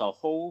plumbing. It's a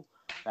hole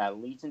that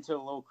leads into a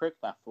little creek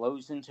that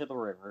flows into the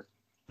river.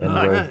 And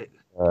All where's- right.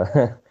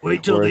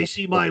 Wait till where's they the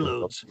see my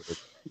fortress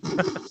loads.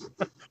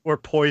 located? We're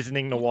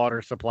poisoning the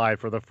water supply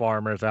for the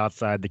farmers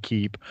outside the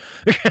keep.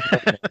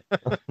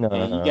 No,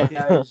 And you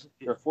guys,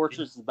 your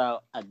fortress is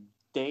about a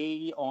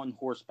day on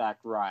horseback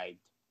ride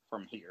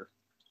from here.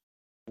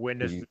 When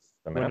does You-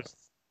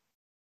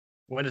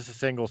 when does the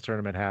singles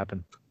tournament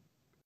happen?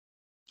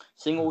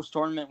 Singles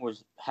tournament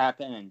was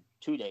happen in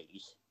 2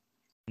 days.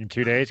 In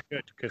 2 days?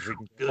 Good, because we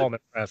can Good. home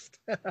and rest.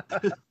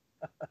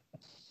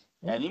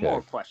 Any Okay.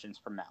 more questions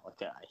for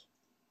Malachi?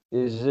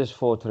 Is this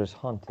fortress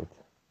haunted?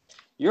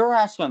 You're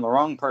asking the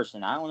wrong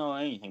person. I don't know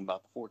anything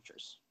about the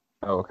fortress.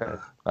 Oh, okay.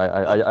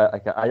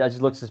 I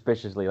just look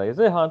suspiciously. Like, is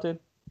it haunted?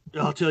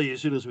 I'll tell you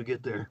as soon as we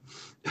get there.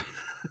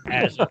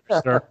 As a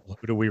circle,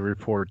 who do we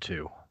report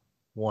to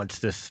once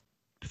this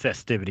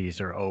festivities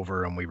are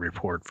over and we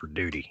report for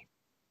duty?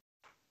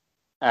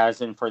 As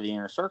in for the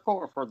inner circle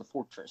or for the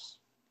fortress?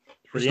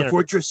 For Is the the inner-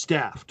 fortress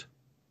staffed?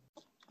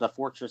 The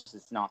fortress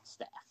is not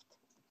staffed.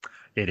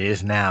 It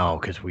is now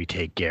because we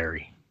take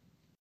Gary.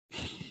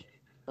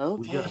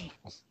 Okay.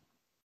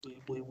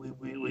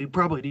 We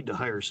probably need to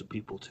hire some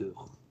people too.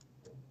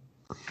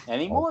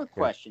 Any more Okay.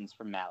 questions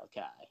for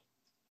Malachi?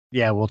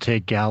 Yeah, we'll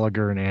take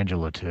Gallagher and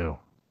Angela too.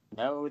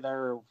 No,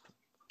 they're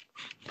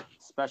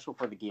special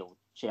for the guild.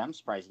 Gee, I'm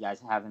surprised you guys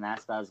haven't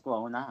asked about his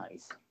glowing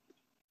eyes.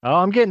 Oh,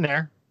 I'm getting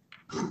there.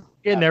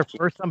 Getting there. Gotcha.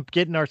 First, I'm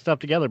getting our stuff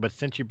together. But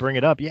since you bring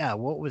it up, yeah,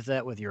 what was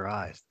that with your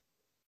eyes?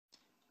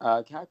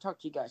 Can I talk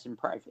to you guys in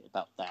private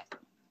about that?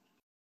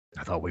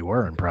 I thought we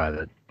were in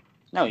private.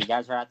 No, you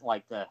guys are at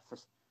like the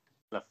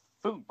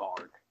food bar.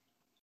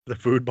 The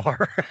food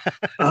bar.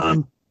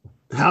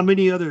 How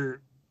many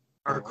other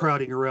are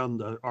crowding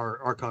around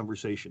our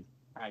conversation?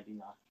 I do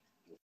not.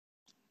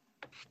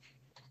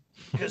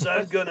 Because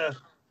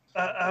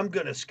I'm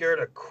gonna scare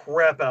the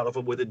crap out of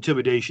them with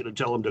intimidation and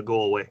tell them to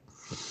go away.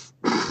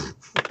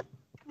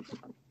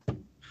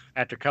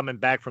 After coming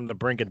back from the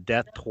brink of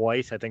death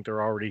twice, I think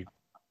they're already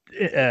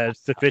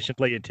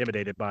sufficiently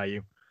intimidated by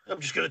you. I'm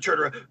just gonna turn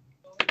around.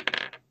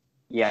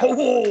 Yeah.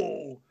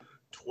 Oh,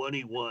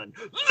 21.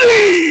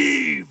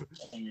 Leave!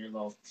 In your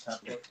little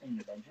tablet in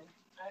your bedroom.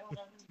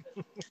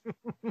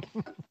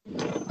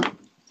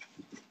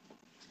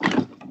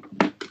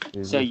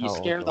 Is So this you how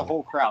scare the old-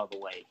 whole crowd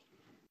away.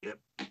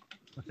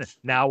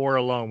 Now we're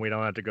alone. We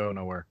don't have to go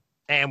nowhere.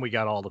 And we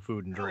got all the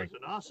food and That drink.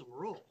 was an awesome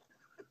roll.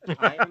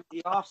 I am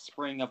the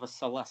offspring of a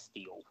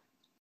celestial.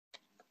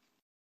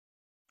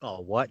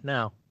 Oh, what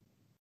now?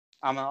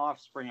 I'm an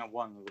offspring of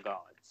one of the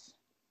gods.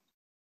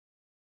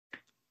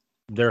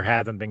 There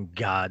haven't been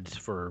gods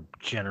for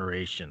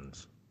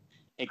generations.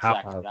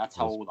 Exactly. How- That's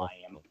how old I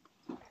am.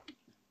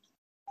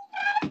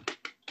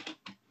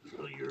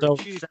 So you're So,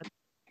 cheating.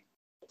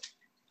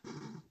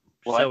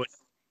 What? so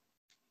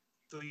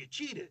So you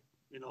cheated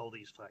in all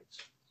these fights.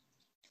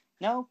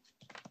 No,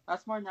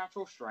 that's my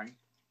natural strength.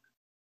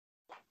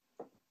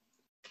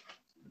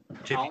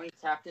 I only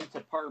tapped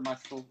into part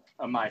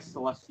of my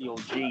celestial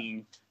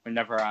gene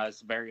whenever I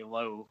was very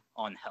low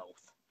on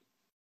health.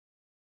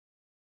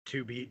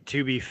 to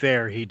be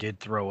fair, he did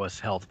throw us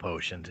health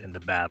potions in the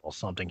battle,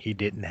 something he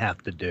didn't have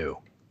to do.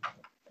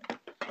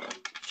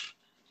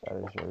 That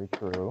is very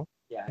true.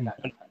 Yeah, I got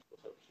no pencils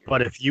over here.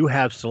 But if you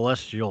have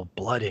celestial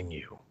blood in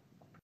you,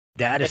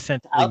 that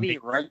essentially I'll be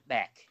makes- right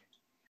back.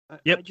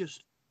 Yep. I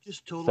just Said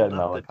totaled up the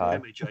Malachi.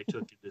 damage I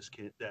took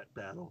in that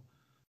battle.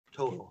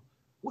 Total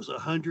was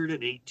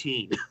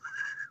 118.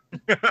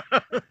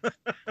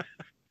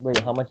 Wait,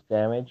 how much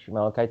damage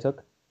Malachi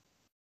took?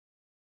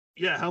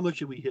 Yeah, how much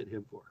did we hit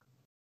him for?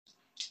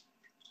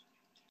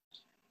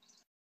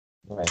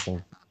 I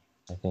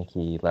think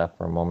he left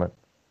for a moment.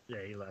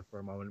 Yeah, he left for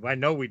a moment. I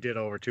know we did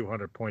over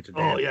 200 points a Oh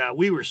damage. yeah,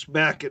 we were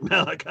smacking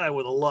Malachi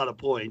with a lot of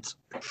points,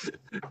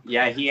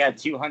 Yeah, he had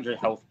 200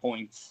 health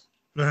points,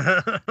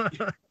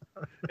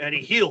 and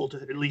he healed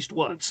at least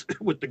once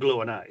with the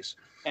glowing eyes.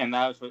 and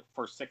that was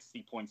for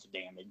 60 points of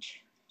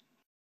damage.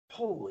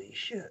 Holy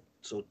shit!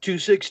 So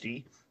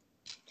 260.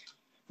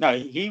 No,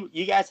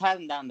 you guys had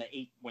him down to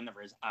 8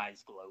 whenever his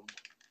eyes glowed.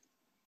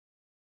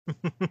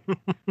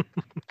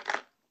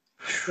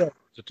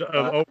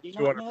 Over Do you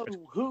 200 not points.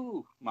 know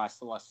who my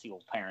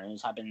celestial parent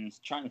is? I've been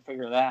trying to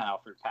figure that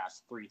out for the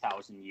past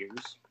 3,000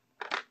 years.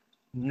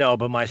 No,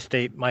 but my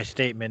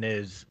statement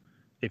is,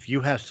 if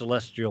you have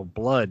celestial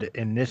blood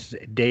in this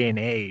day and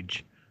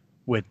age,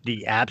 with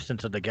the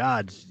absence of the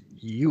gods,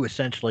 you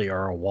essentially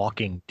are a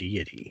walking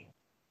deity.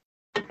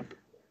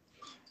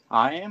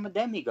 I am a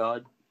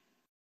demigod.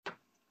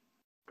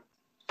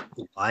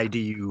 Why do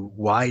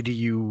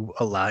you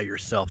allow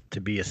yourself to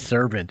be a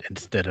servant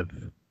instead of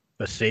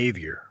a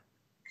savior?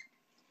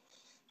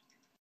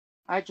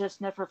 I just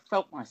never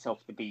felt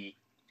myself to be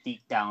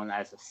deep down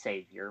as a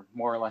savior,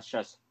 more or less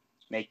just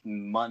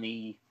making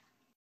money.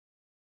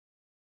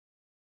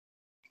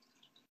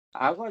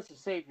 I was a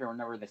savior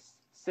whenever the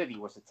city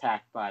was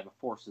attacked by the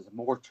forces of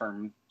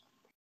Morterm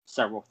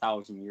several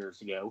thousand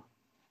years ago.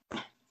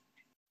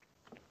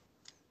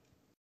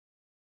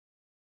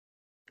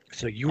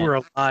 So you were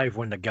alive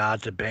when the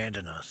gods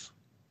abandoned us.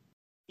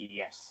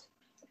 Yes.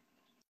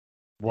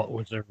 What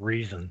was the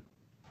reason?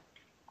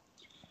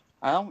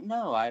 I don't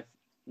know.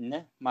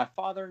 My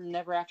father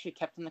never actually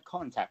kept in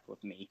contact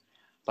with me,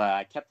 but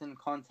I kept in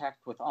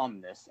contact with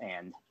Omnis,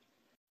 and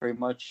pretty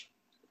much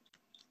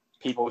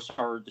people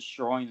started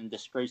destroying and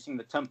disgracing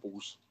the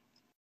temples.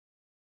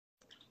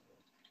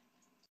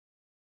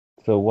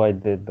 So why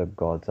did the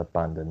gods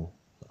abandon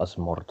us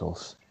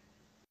mortals?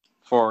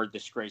 For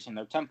disgracing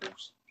their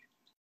temples.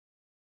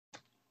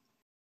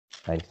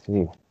 I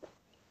see.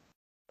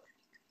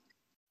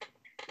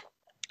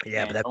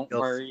 Yeah, And but that don't feels-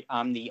 worry,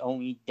 I'm the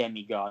only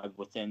demigod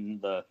within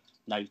the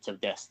Knights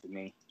of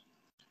Destiny.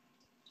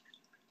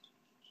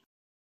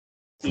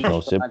 Each No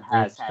god siblings,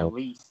 has no- at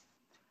least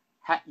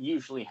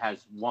usually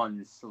has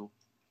one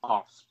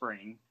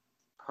offspring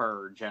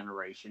per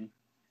generation.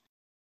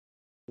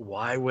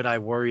 Why would I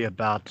worry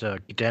about a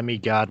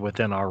demigod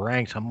within our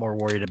ranks? I'm more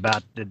worried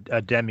about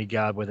a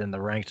demigod within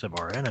the ranks of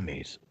our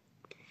enemies.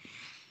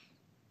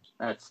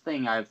 That's the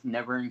thing, I've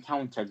never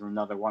encountered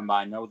another one, but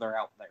I know they're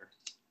out there.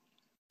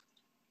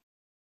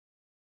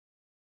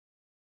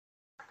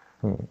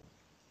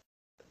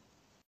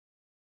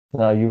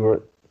 Now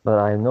but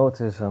I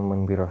noticed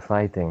when we were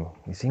fighting,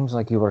 it seems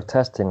like you were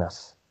testing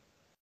us.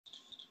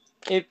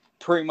 It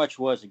pretty much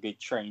was a good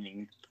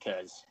training,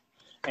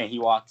 and he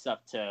walks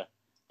up to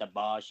the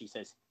boss, he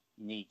says,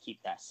 "You need to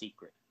keep that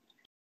secret."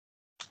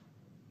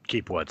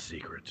 Keep what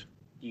secret?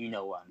 You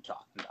know what I'm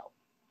talking about.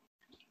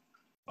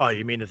 Oh,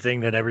 you mean the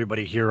thing that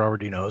everybody here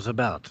already knows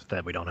about,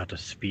 that we don't have to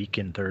speak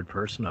in third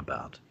person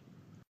about?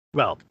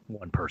 Well,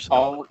 one person.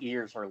 All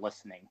ears are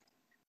listening.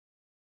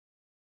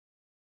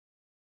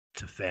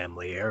 It's a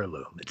family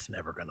heirloom. It's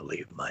never going to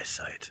leave my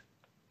sight.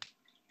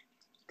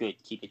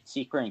 Good, keep it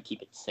secret and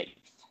keep it safe.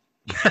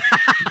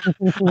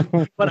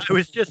 But I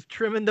was just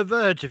trimming the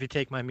verge, if you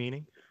take my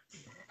meaning.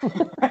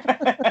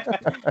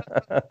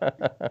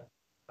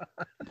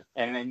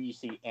 And then you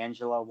see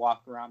Angela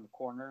walk around the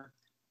corner.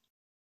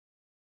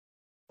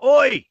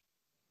 Oi!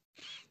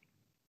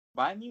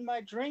 Buy me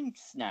my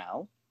drinks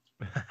now.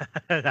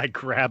 I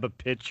grab a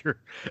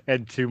pitcher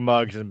and 2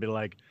 mugs and be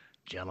like,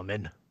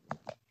 "Gentlemen,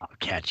 I'll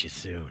catch you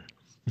soon."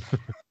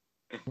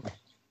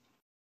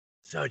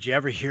 So, did you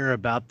ever hear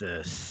about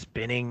the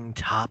spinning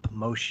top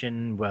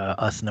motion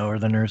us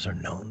Northerners are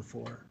known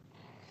for?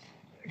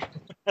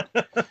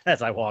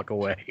 As I walk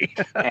away.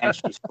 And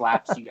she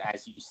slaps you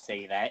as you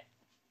say that.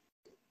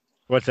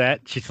 What's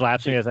that? She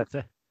slaps me as I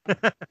say.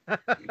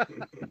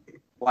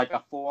 Like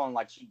a fool, and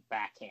like she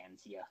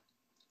backhands you.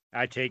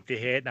 I take the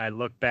hit and I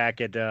look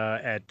back at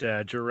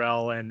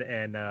Jarrell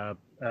and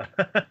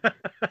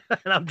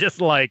And I'm just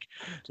like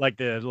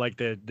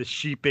the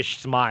sheepish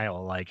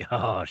smile, like,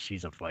 oh,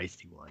 she's a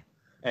feisty one.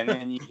 And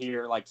then you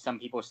hear like some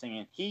people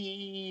singing,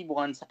 "He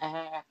wants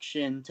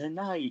action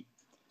tonight."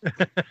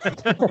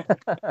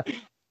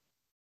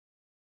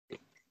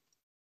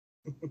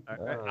 All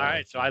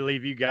right, so I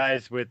leave you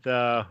guys with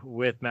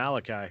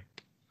Malachi.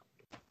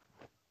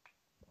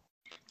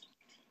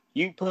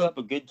 You put up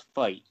a good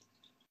fight,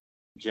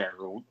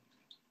 Gerald.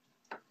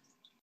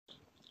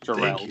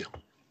 Thank you.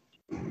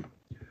 And,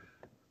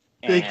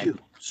 Thank you.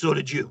 So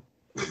did you.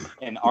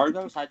 And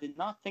Argos, I did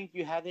not think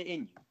you had it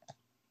in you.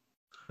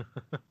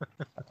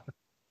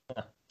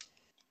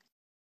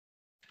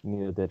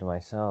 Neither did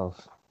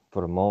myself.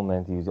 For a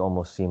moment, you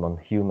almost seem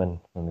unhuman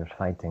when you're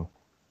fighting.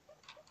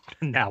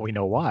 Now we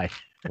know why.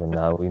 But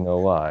now we know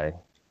why.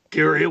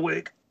 Carry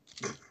awake.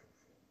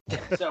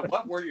 So,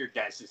 what were your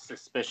guys'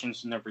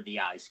 suspicions whenever the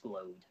eyes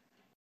glowed?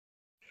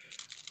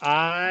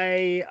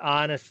 I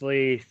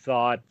honestly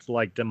thought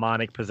like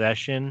demonic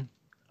possession.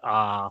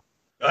 I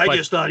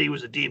just thought he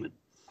was a demon.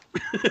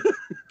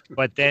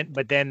 But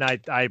then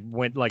I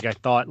went like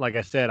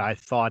I said, I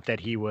thought that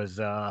he was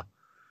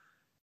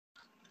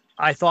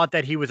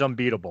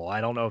unbeatable.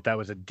 I don't know if that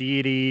was a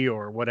deity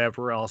or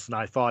whatever else, and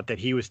I thought that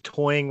he was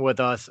toying with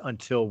us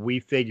until we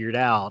figured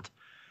out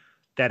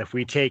that if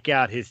we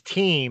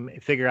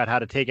figure out how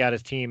to take out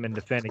his team and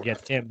defend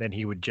against him, then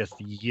he would just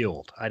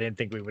yield. I didn't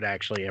think we would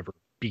actually ever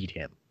beat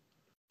him.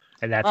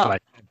 And that's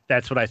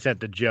what I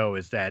said to Joe,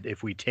 is that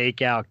if we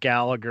take out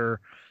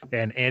Gallagher,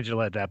 and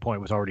Angela at that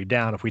point was already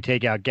down, if we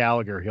take out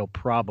Gallagher, he'll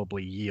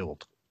probably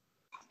yield.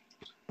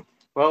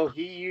 Well,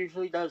 he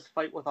usually does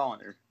fight with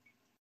honor.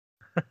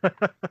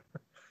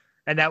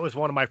 And that was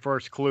one of my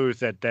first clues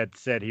that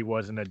said he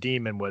wasn't a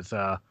demon was,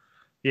 I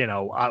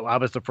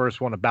was the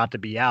first one about to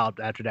be out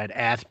after that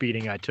ass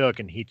beating I took,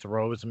 and he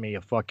throws me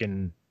a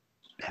fucking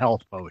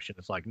health potion.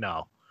 It's like,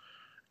 no,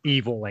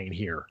 evil ain't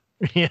here.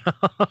 Yeah.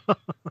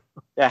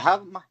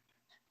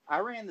 I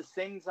ran the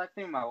same exact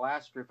thing in my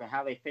last group, and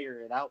how they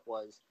figured it out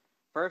was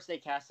first they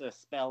casted a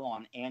spell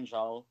on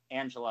Angela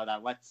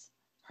that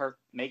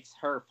makes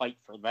her fight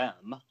for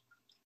them.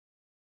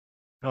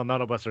 Well,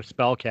 none of us are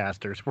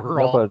spellcasters.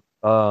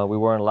 But we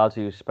weren't allowed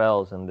to use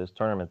spells in this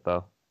tournament,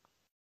 though.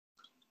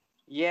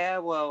 Yeah,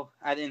 well,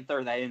 I didn't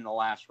throw that in the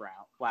last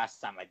round. Last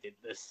time I did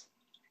this.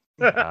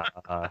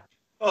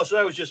 Oh, so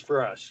that was just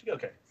for us.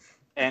 Okay.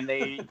 And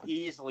they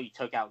easily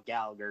took out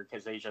Gallagher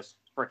because they just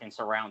freaking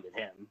surrounded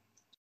him.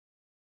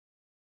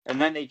 And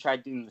then they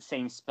tried doing the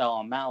same spell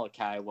on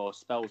Malachi. Well,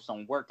 spells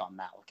don't work on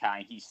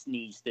Malachi. He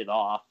sneezed it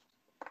off.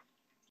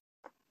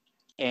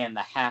 And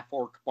the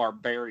half-orc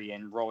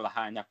barbarian rolled a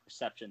high enough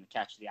perception to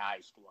catch the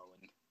eyes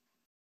glowing.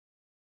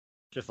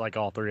 Just like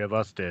all three of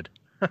us did.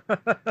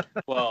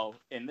 Well,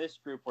 in this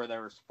group where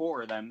there was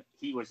 4 of them,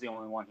 he was the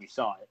only one who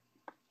saw it.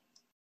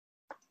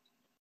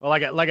 Well,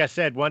 like I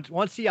said,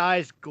 once the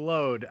eyes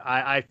glowed,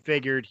 I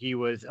figured he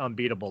was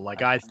unbeatable.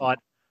 Like I thought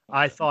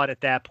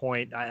at that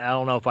point, I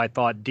don't know if I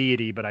thought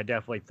deity, but I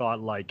definitely thought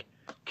like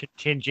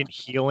contingent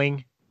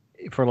healing,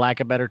 for lack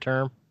of a better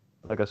term.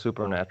 Like a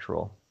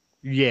supernatural.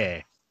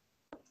 Yeah.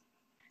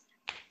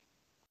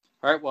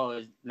 All right,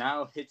 well,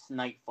 now it's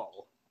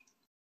nightfall.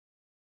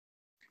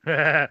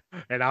 And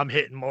I'm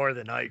hitting more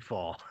than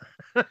nightfall.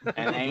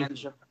 And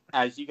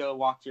as you go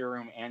walk to your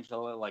room,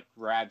 Angela like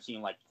grabs you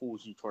and like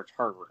pulls you towards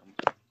her room.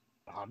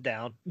 I'm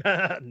down.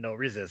 No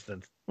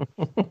resistance.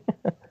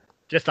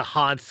 Just a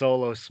Han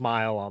Solo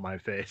smile on my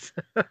face.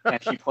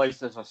 And she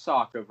places a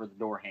sock over the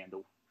door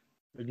handle.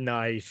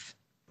 Nice.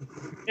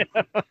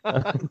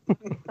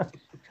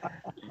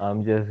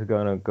 I'm just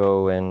gonna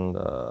go and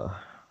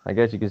I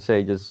guess you could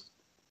say just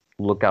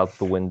look out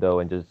the window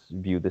and just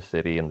view the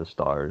city and the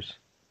stars.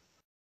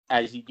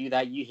 As you do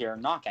that, you hear a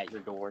knock at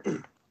your door.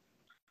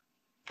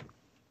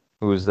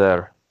 Who's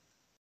there?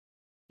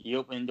 You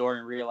open the door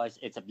and realize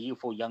it's a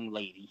beautiful young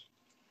lady.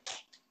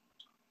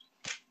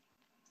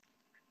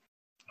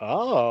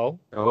 Oh.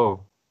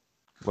 Oh.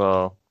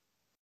 Well,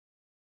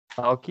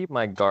 I'll keep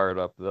my guard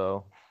up,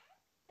 though.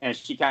 And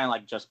she kind of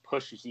like just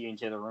pushes you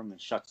into the room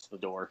and shuts the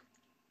door.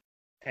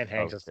 And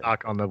hangs a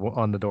sock on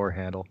the door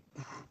handle.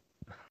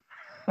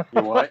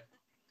 You what?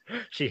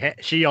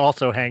 She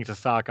also hangs a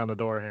sock on the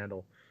door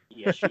handle.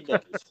 Yes, she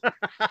does.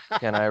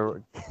 Can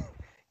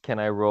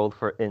I roll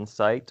for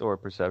insight or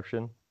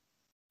perception?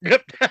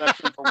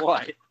 Perception for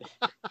what?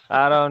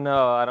 I don't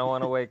know. I don't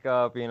want to wake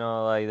up,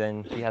 like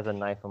then she has a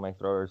knife on my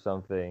throat or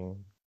something.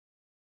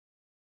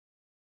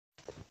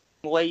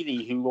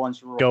 Lady who wants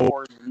to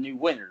reward the new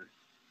winner.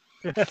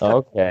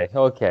 Okay.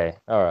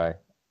 All right.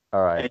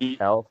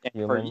 Elf, and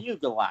human. for you,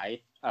 Goliath,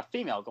 a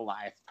female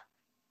Goliath,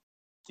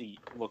 she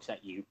looks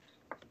at you.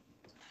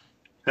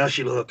 How's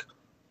she look?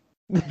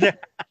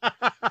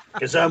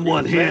 Because I'm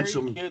one Very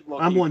handsome. good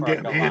I'm looking one for a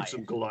damn Goliath.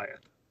 handsome Goliath.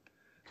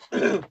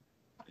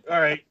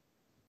 All right.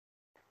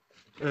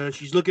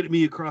 She's looking at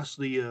me across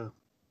the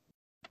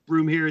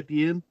room here at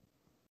the inn.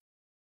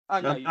 Oh,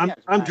 no,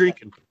 I'm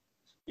drinking.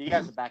 You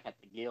guys are back at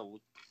the guild.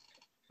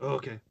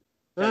 Okay.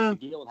 The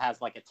guild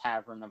has like a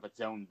tavern of its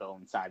own though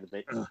inside of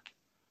it.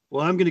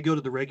 Well, I'm going to go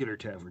to the regular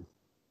tavern.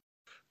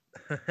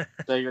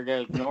 So you're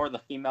going to ignore the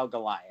female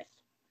Goliath.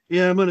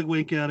 Yeah, I'm going to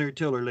wink at her and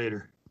tell her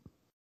later.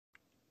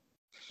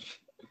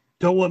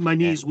 Don't want my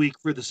knees weak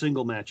for the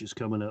single matches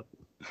coming up.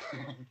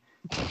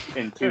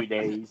 In 2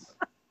 days.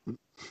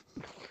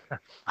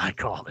 I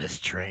call this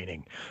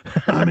training.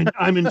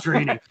 I'm in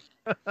training.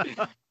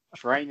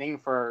 Training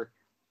for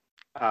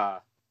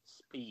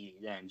speed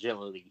and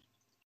agility.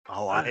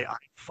 Oh,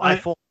 I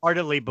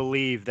full-heartedly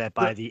believe that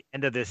by the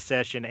end of this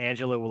session,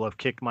 Angela will have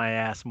kicked my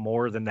ass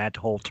more than that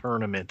whole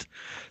tournament.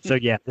 So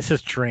yeah, this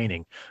is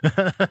training.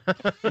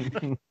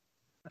 All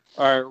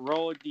right,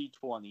 roll a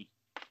d20.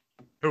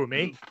 Who,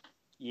 me?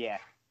 Yeah,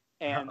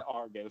 and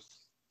Argos.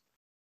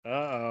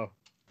 Uh-oh.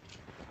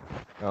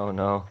 Oh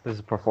no, this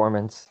is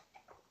performance.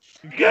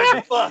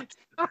 Get fucked.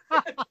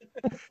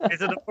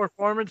 Is it a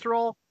performance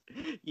roll?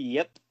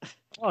 Yep.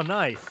 Oh,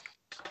 nice.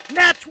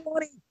 Nat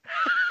 20!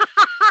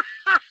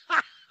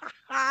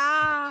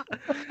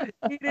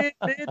 Eat it,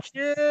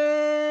 bitches!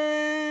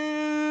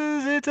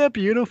 It's a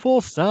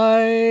beautiful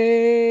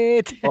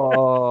sight!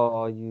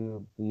 Oh,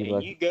 you And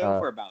like, you go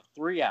for about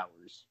 3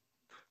 hours.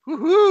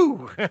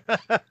 Woohoo!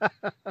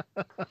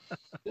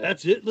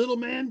 That's it, little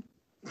man?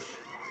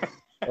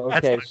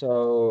 okay,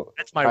 so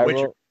That's my I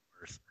Witcher.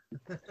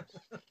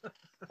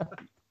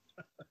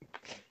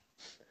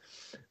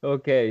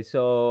 Okay,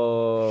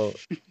 so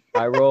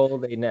I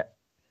rolled a net.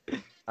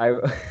 I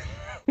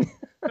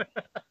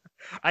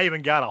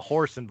even got a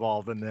horse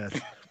involved in this.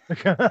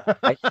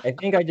 I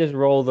think I just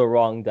rolled the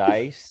wrong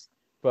dice,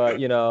 but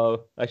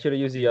I should have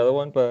used the other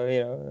one. But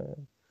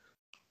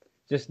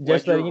just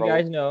What'd you letting you roll?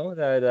 guys know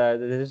that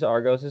this is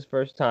Argos'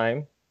 first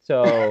time.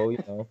 So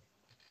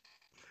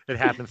It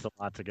happens to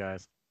lots of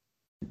guys.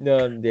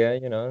 no, yeah,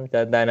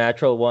 that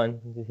natural one.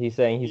 He's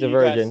saying he's a You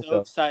virgin. got so So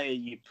excited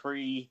you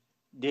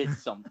did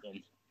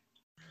something.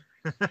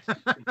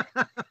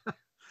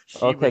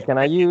 okay, can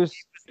I use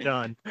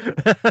Done.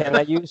 can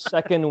I use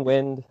second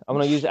wind? I'm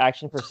gonna use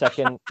action for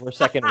second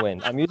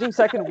wind. I'm using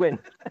second wind.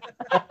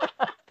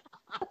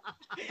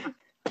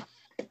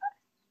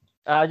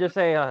 I'll just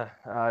say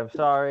I'm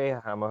sorry.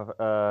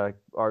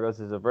 Argos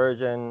is a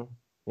virgin.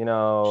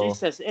 She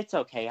says, it's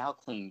okay, I'll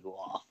clean you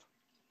off.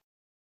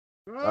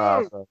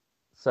 So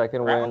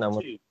second wind. Round I'm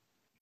 2.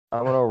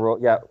 gonna roll.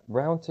 Yeah,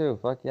 round 2.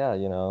 Fuck yeah,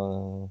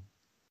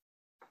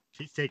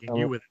 She's taking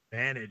you with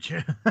advantage.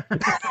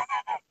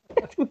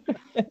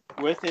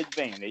 With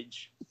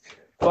advantage.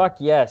 Fuck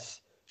yes.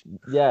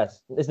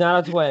 Yes. It's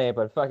not a 20,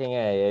 but fucking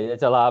A.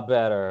 It's a lot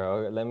better.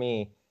 Okay, let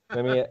me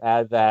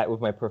add that with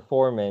my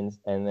performance,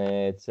 and then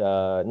it's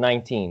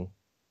 19.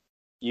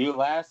 You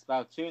last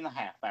about 2.5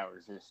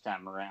 hours this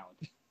time around.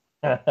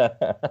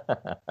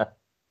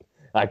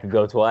 I could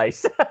go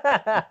twice.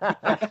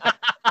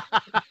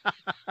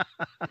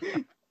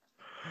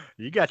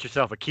 You got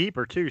yourself a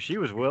keeper too. She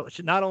was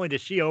not only did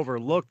she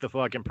overlook the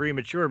fucking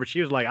premature, but she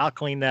was like, "I'll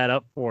clean that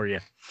up for you."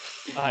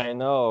 I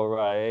know,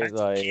 right? That's a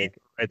Like keeper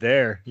right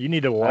there. You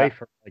need to wife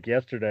her like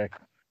yesterday.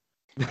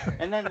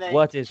 And then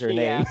What is her she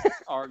name?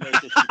 asks Argos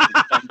if she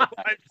can spend the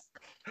night.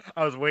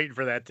 I was waiting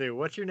for that too.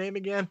 What's your name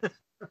again?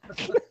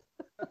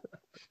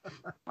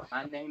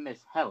 My name is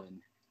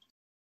Helen.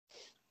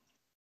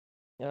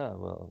 yeah,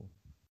 well,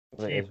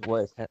 Keep-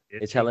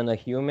 is Helen a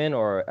human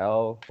or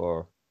elf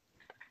or?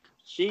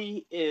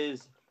 She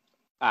is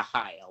a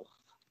high elf.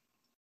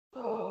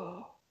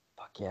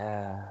 Fuck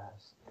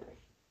yes.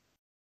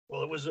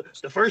 Well, it was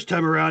the first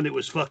time around. It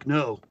was fuck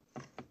no.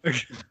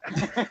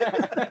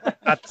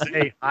 Not to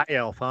say high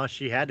elf, huh?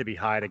 She had to be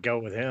high to go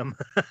with him.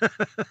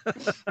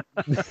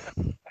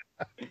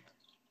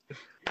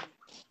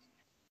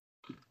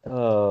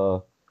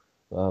 Oh,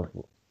 all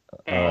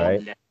right.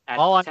 And at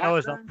All I the know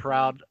is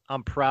tavern,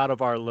 I'm proud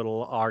of our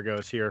little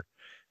Argos here.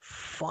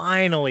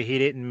 Finally, he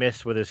didn't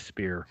miss with his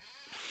spear.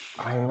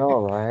 I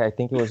know, right? I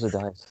think it was a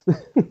dice.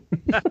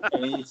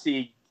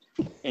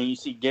 And you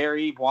see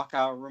Gary walk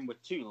out of the room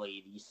with 2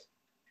 ladies.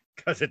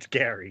 Because it's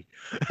Gary.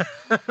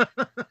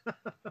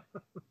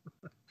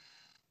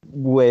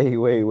 Wait.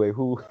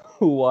 Who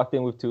walked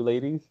in with 2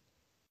 ladies?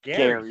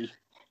 Gary.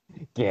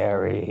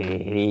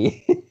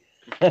 Gary.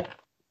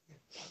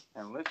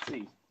 And let's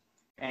see.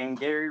 And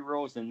Gary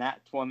rolls a nat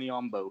 20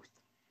 on both.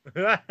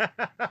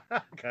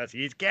 Because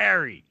he's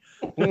Gary.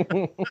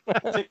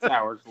 6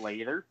 hours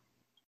later.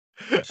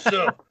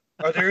 So,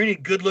 are there any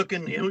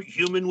good-looking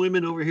human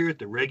women over here at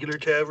the regular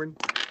tavern?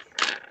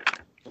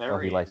 There Oh,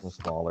 he is. likes them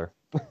smaller.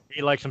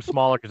 He likes them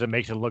smaller because it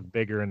makes it look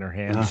bigger in their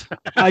hands.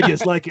 I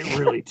just like it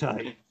really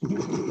tight.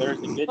 There's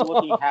a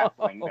good-looking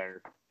halfling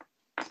there.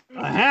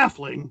 A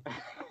halfling?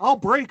 I'll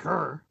break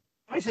her.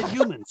 I said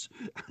humans.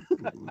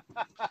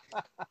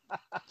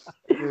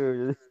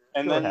 Dude,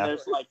 And Go then halfling.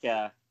 there's like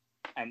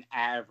an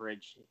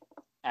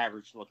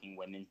average-looking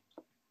women.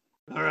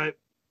 All right.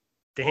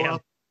 Damn.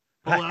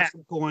 Pull out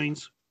some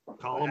coins.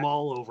 Call them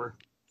all over.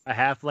 A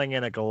halfling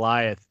and a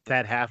Goliath.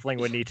 That halfling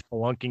would need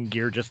spelunking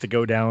gear just to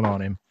go down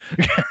on him.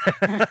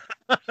 I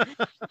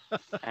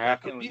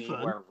reckon Could we be need fun.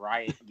 to wear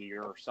riot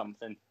gear or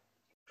something.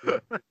 Uh,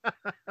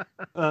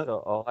 so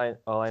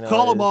all I know.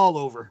 Call them all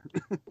over.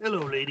 Hello,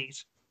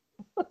 ladies.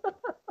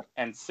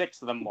 And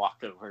 6 of them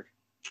walk over.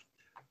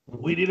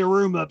 We need a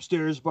room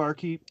upstairs,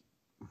 barkeep.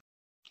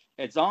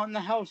 It's on the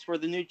house for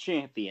the new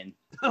champion.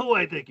 Oh,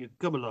 why, thank you.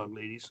 Come along,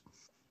 ladies.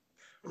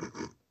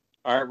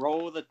 All right,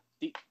 roll the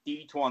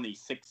D20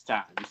 6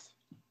 times.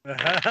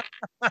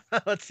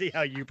 Let's see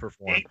how you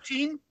perform.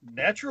 18,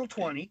 natural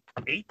 20,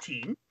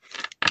 18.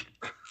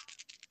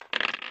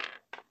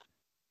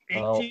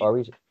 18, Oh, are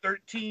we?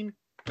 13,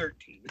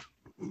 13.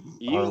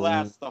 You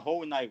last the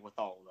whole night with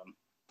all of them.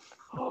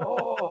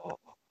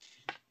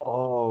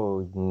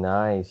 Oh,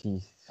 nice.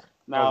 He's.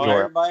 Now, Okay.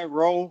 everybody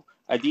roll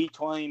a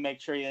D20. Make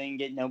sure you didn't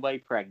get nobody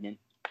pregnant.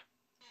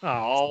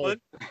 Oh, What?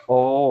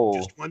 Oh,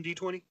 Just 1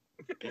 D20?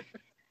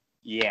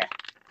 Yeah,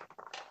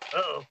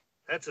 Uh-oh.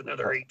 That's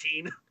another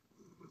 18.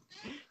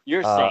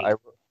 you're I, safe.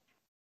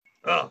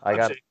 Oh, I I'm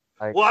got- safe.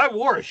 I- Well, I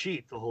wore a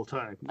sheet the whole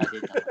time. I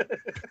did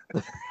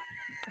not.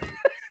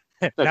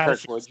 now Kirk,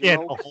 she's what'd you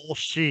getting roll? a whole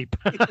sheep.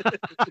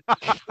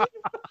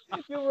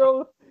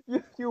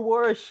 you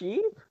wore a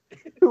sheep?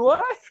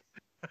 What?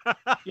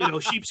 You know,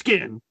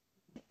 sheepskin.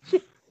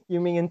 You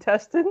mean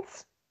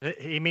intestines?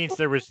 He means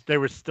there was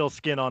still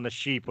skin on the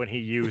sheep when he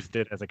used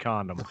it as a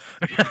condom.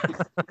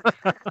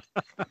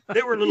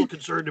 They were a little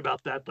concerned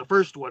about that. The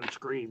first one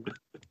screamed.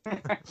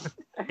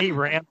 He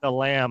ran the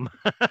lamb.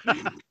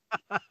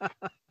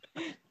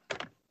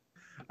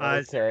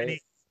 Okay.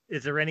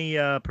 Is there any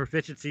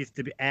proficiencies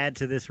to add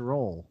to this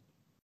roll?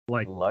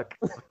 Like, Luck.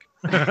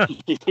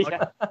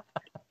 Yeah.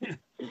 If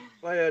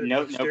I had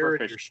No dexterity or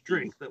proficiency.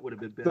 strength, that would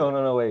have been better.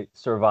 No, wait.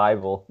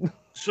 Survival.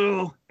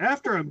 So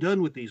after I'm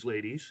done with these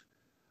ladies,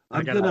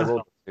 I'm gotta- I gonna.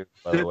 rolled a 2,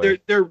 by the way.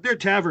 They're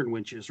tavern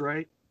wenches,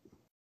 right?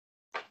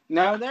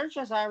 No, they're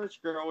just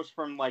average girls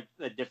from like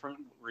the different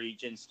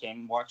regions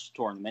came watch the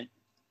tournament.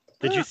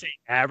 did you say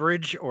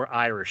average or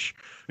Irish?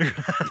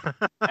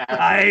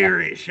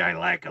 Irish. I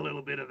like a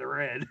little bit of the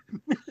red.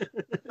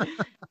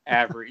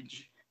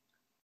 Average.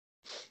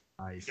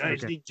 Nice.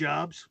 Guys Okay. need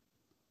jobs.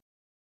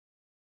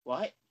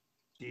 What?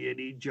 Do you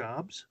need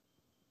jobs?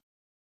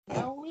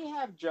 No, we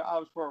have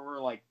jobs where we're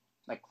like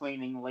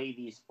cleaning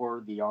ladies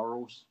for the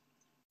Arls.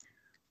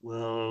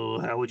 Well,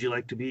 how would you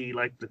like to be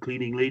like the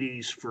cleaning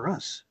ladies for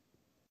us?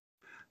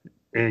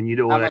 And you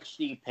know How what? much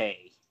do you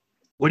pay?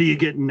 What are you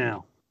getting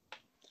now?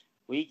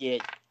 We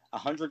get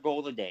 100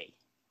 gold a day.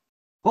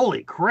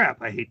 Holy crap!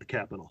 I hate the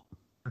capital.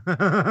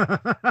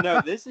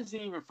 No, this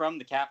isn't even from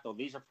the capital.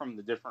 These are from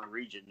the different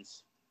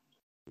regions.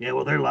 Yeah,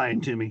 well, they're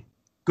lying to me.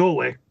 Go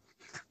away.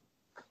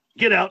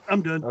 Get out.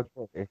 I'm done.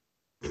 Okay.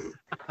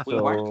 We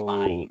weren't So-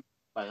 lying,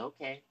 but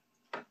okay.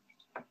 Damn.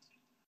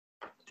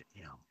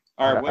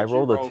 All right, I what'd you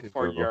rolled a roll 2.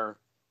 for your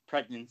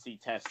pregnancy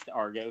test,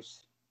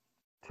 Argos?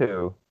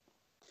 2.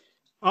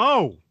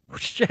 Oh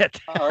shit!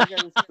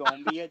 Argos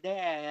gonna be a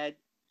dad.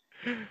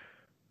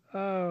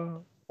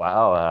 Oh.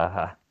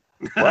 Wow.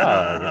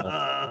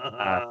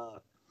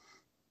 Wow.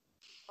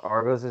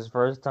 Argo's his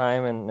first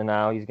time, and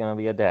now he's gonna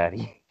be a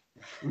daddy.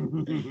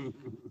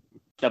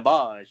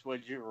 Dabaj,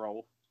 what'd you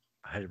roll?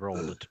 I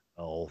rolled a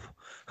 12.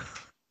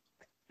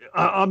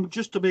 I'm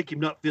just to make him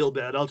not feel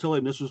bad. I'll tell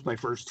him this was my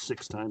first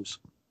 6 times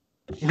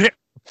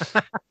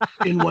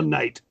in one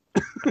night.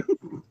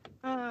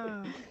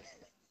 I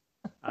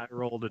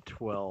rolled a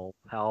 12.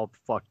 How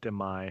fucked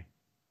am I?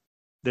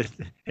 This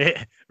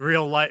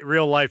real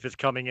life is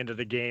coming into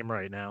the game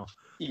right now.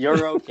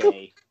 You're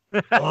okay.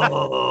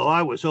 Oh,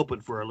 I was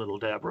hoping for a little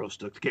Davros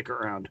to kick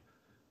around.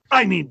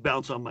 I mean,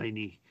 bounce on my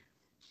knee.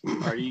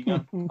 Are you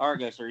gonna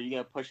Argos? Are you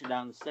gonna push her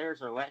down the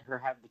stairs or let her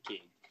have the kid?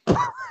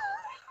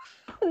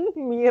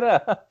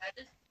 Mira, That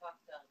is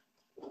fucked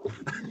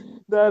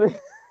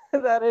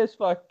up. that is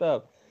fucked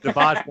up.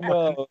 Dabaj,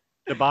 No,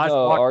 Dabaj,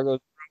 no, walks Argo's.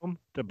 room.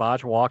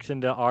 Dabaj walks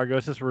into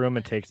Argos's room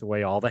and takes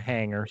away all the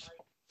hangers.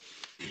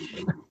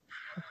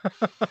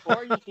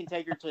 Or you can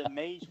take her to the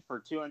mage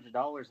for $200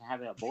 and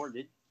have it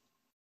aborted.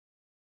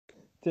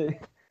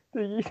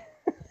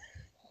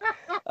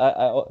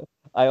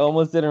 I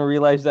almost didn't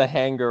realize the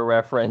hanger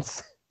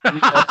reference.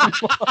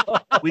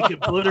 We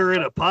could put her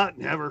in a pot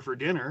and have her for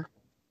dinner.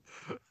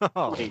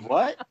 Oh, Wait,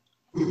 what?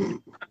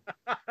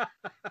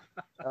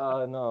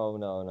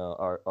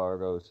 No.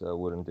 Argos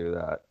wouldn't do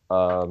that.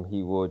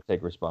 He would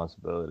take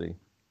responsibility.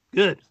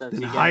 Good. So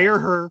Then you hire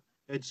her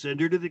and send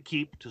her to the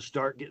keep to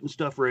start getting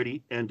stuff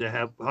ready and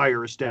to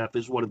hire a staff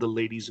as one of the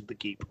ladies of the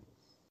keep.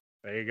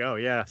 there you go.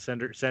 Yeah,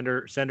 send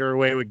her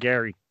away with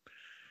Gary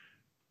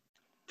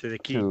to the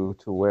keep. To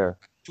where?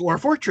 To our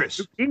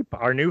fortress. Keep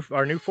our new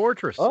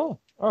fortress. Oh,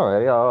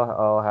 alrighty.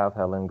 I'll have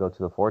Helen go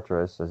to the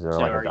fortress. Is there So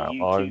like a are you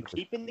dialogue? two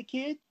keeping the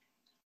kid?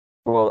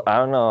 Well, I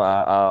don't know.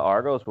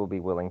 Argos will be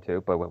willing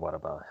to, but what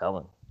about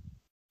Helen?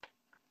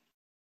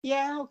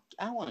 Yeah,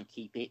 I want to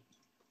keep it.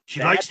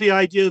 She likes the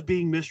idea of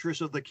being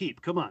mistress of the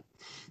keep. Come on.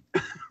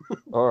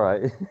 All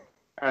right.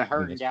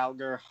 Her and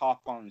Gallagher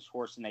hop on his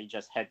horse and they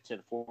just head to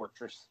the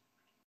fortress.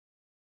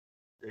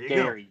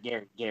 There you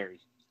go. Gary.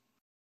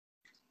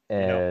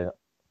 And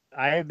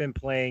I have been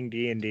playing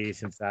D&D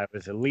since I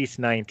was at least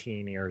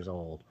 19 years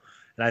old,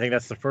 And I think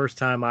that's the first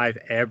time I've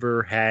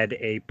ever had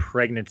a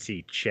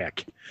pregnancy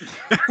check.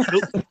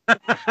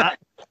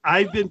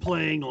 I've been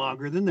playing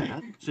longer than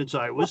that, since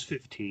I was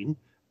 15,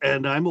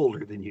 and I'm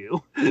older than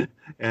you.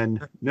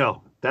 And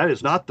no, that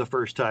is not the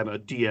first time a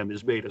DM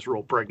has made us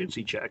roll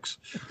pregnancy checks.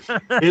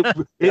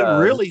 It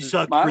really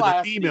sucked My for the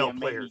last female DM made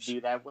me players.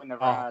 do that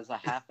whenever Oh. I was a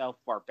half-elf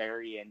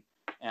barbarian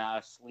and I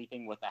was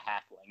sleeping with a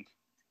halfling.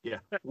 Yeah,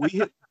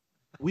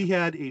 we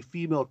had a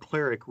female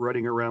cleric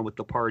running around with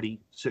the party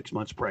 6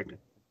 months pregnant.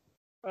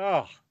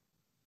 Oh.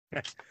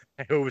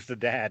 Who was the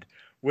dad?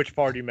 Which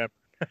party member?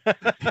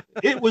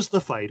 It was the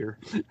fighter,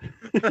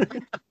 Well,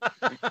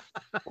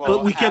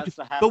 but we as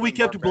the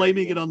halfling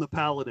blaming it barbarian- on the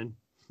paladin.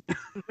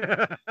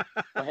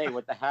 Well, hey,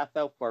 with the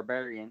half-elf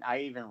barbarian, I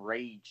even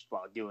raged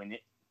while doing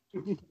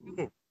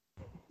it.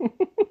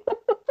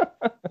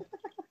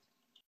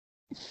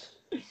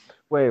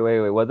 Wait.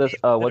 What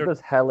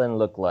does Helen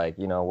look like?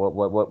 You know,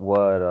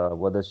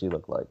 what does she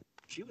look like?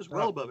 She was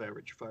well above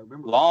average, if I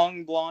remember.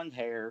 Long blonde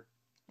hair,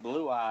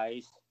 blue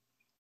eyes,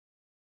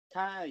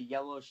 kind of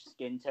yellowish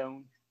skin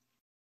tone.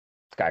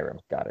 Skyrim,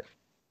 got it.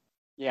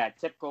 Yeah,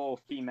 typical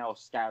female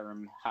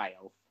Skyrim high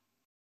elf.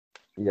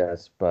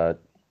 Yes,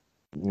 but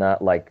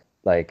not like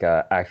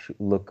actually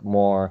look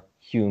more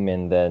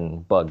human than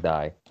Bug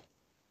Die.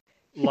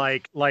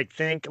 like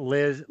think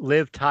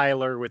Liv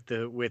Tyler with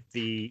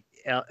the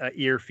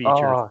ear features.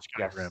 Oh,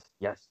 in Skyrim.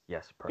 yes,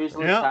 Who's perfect.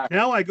 Liv Now, Tyler?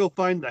 now I go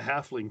find the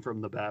halfling from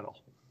the battle.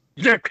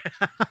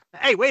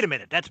 Hey, wait a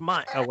minute. That's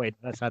mine. Oh, wait.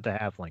 That's not the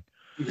halfling.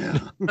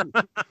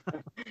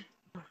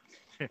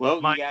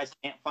 Well, Mine- you guys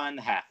can't find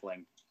the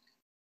halfling.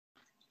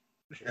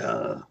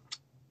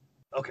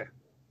 Okay,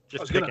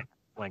 Just was pick gonna-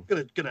 a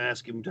halfling. gonna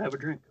ask him to have a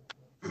drink.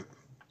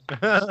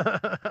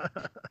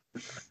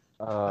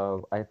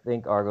 I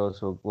think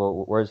Argos will.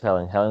 Well, where's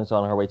Helen? Helen's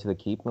on her way to the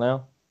keep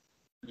now.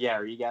 Yeah,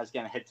 are you guys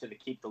gonna head to the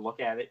keep to look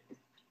at it?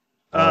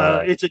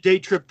 It's a day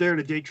trip there and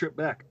a day trip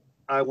back.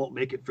 I won't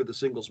make it for the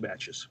singles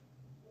matches.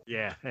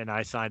 Yeah, and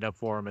I signed up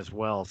for him as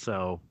well,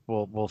 so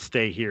we'll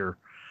stay here.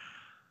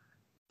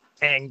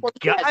 And Well,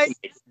 you guys guys, can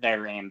get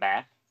there and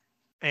back.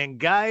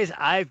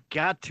 I've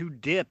got to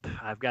dip.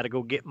 I've got to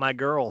go get my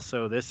girl,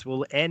 so this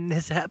will end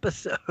this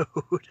episode.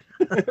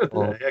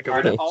 Oh, Heck of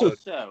And an episode.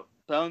 also,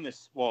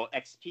 bonus,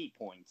 XP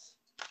points.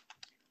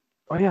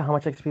 Oh yeah, how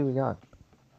much XP we got?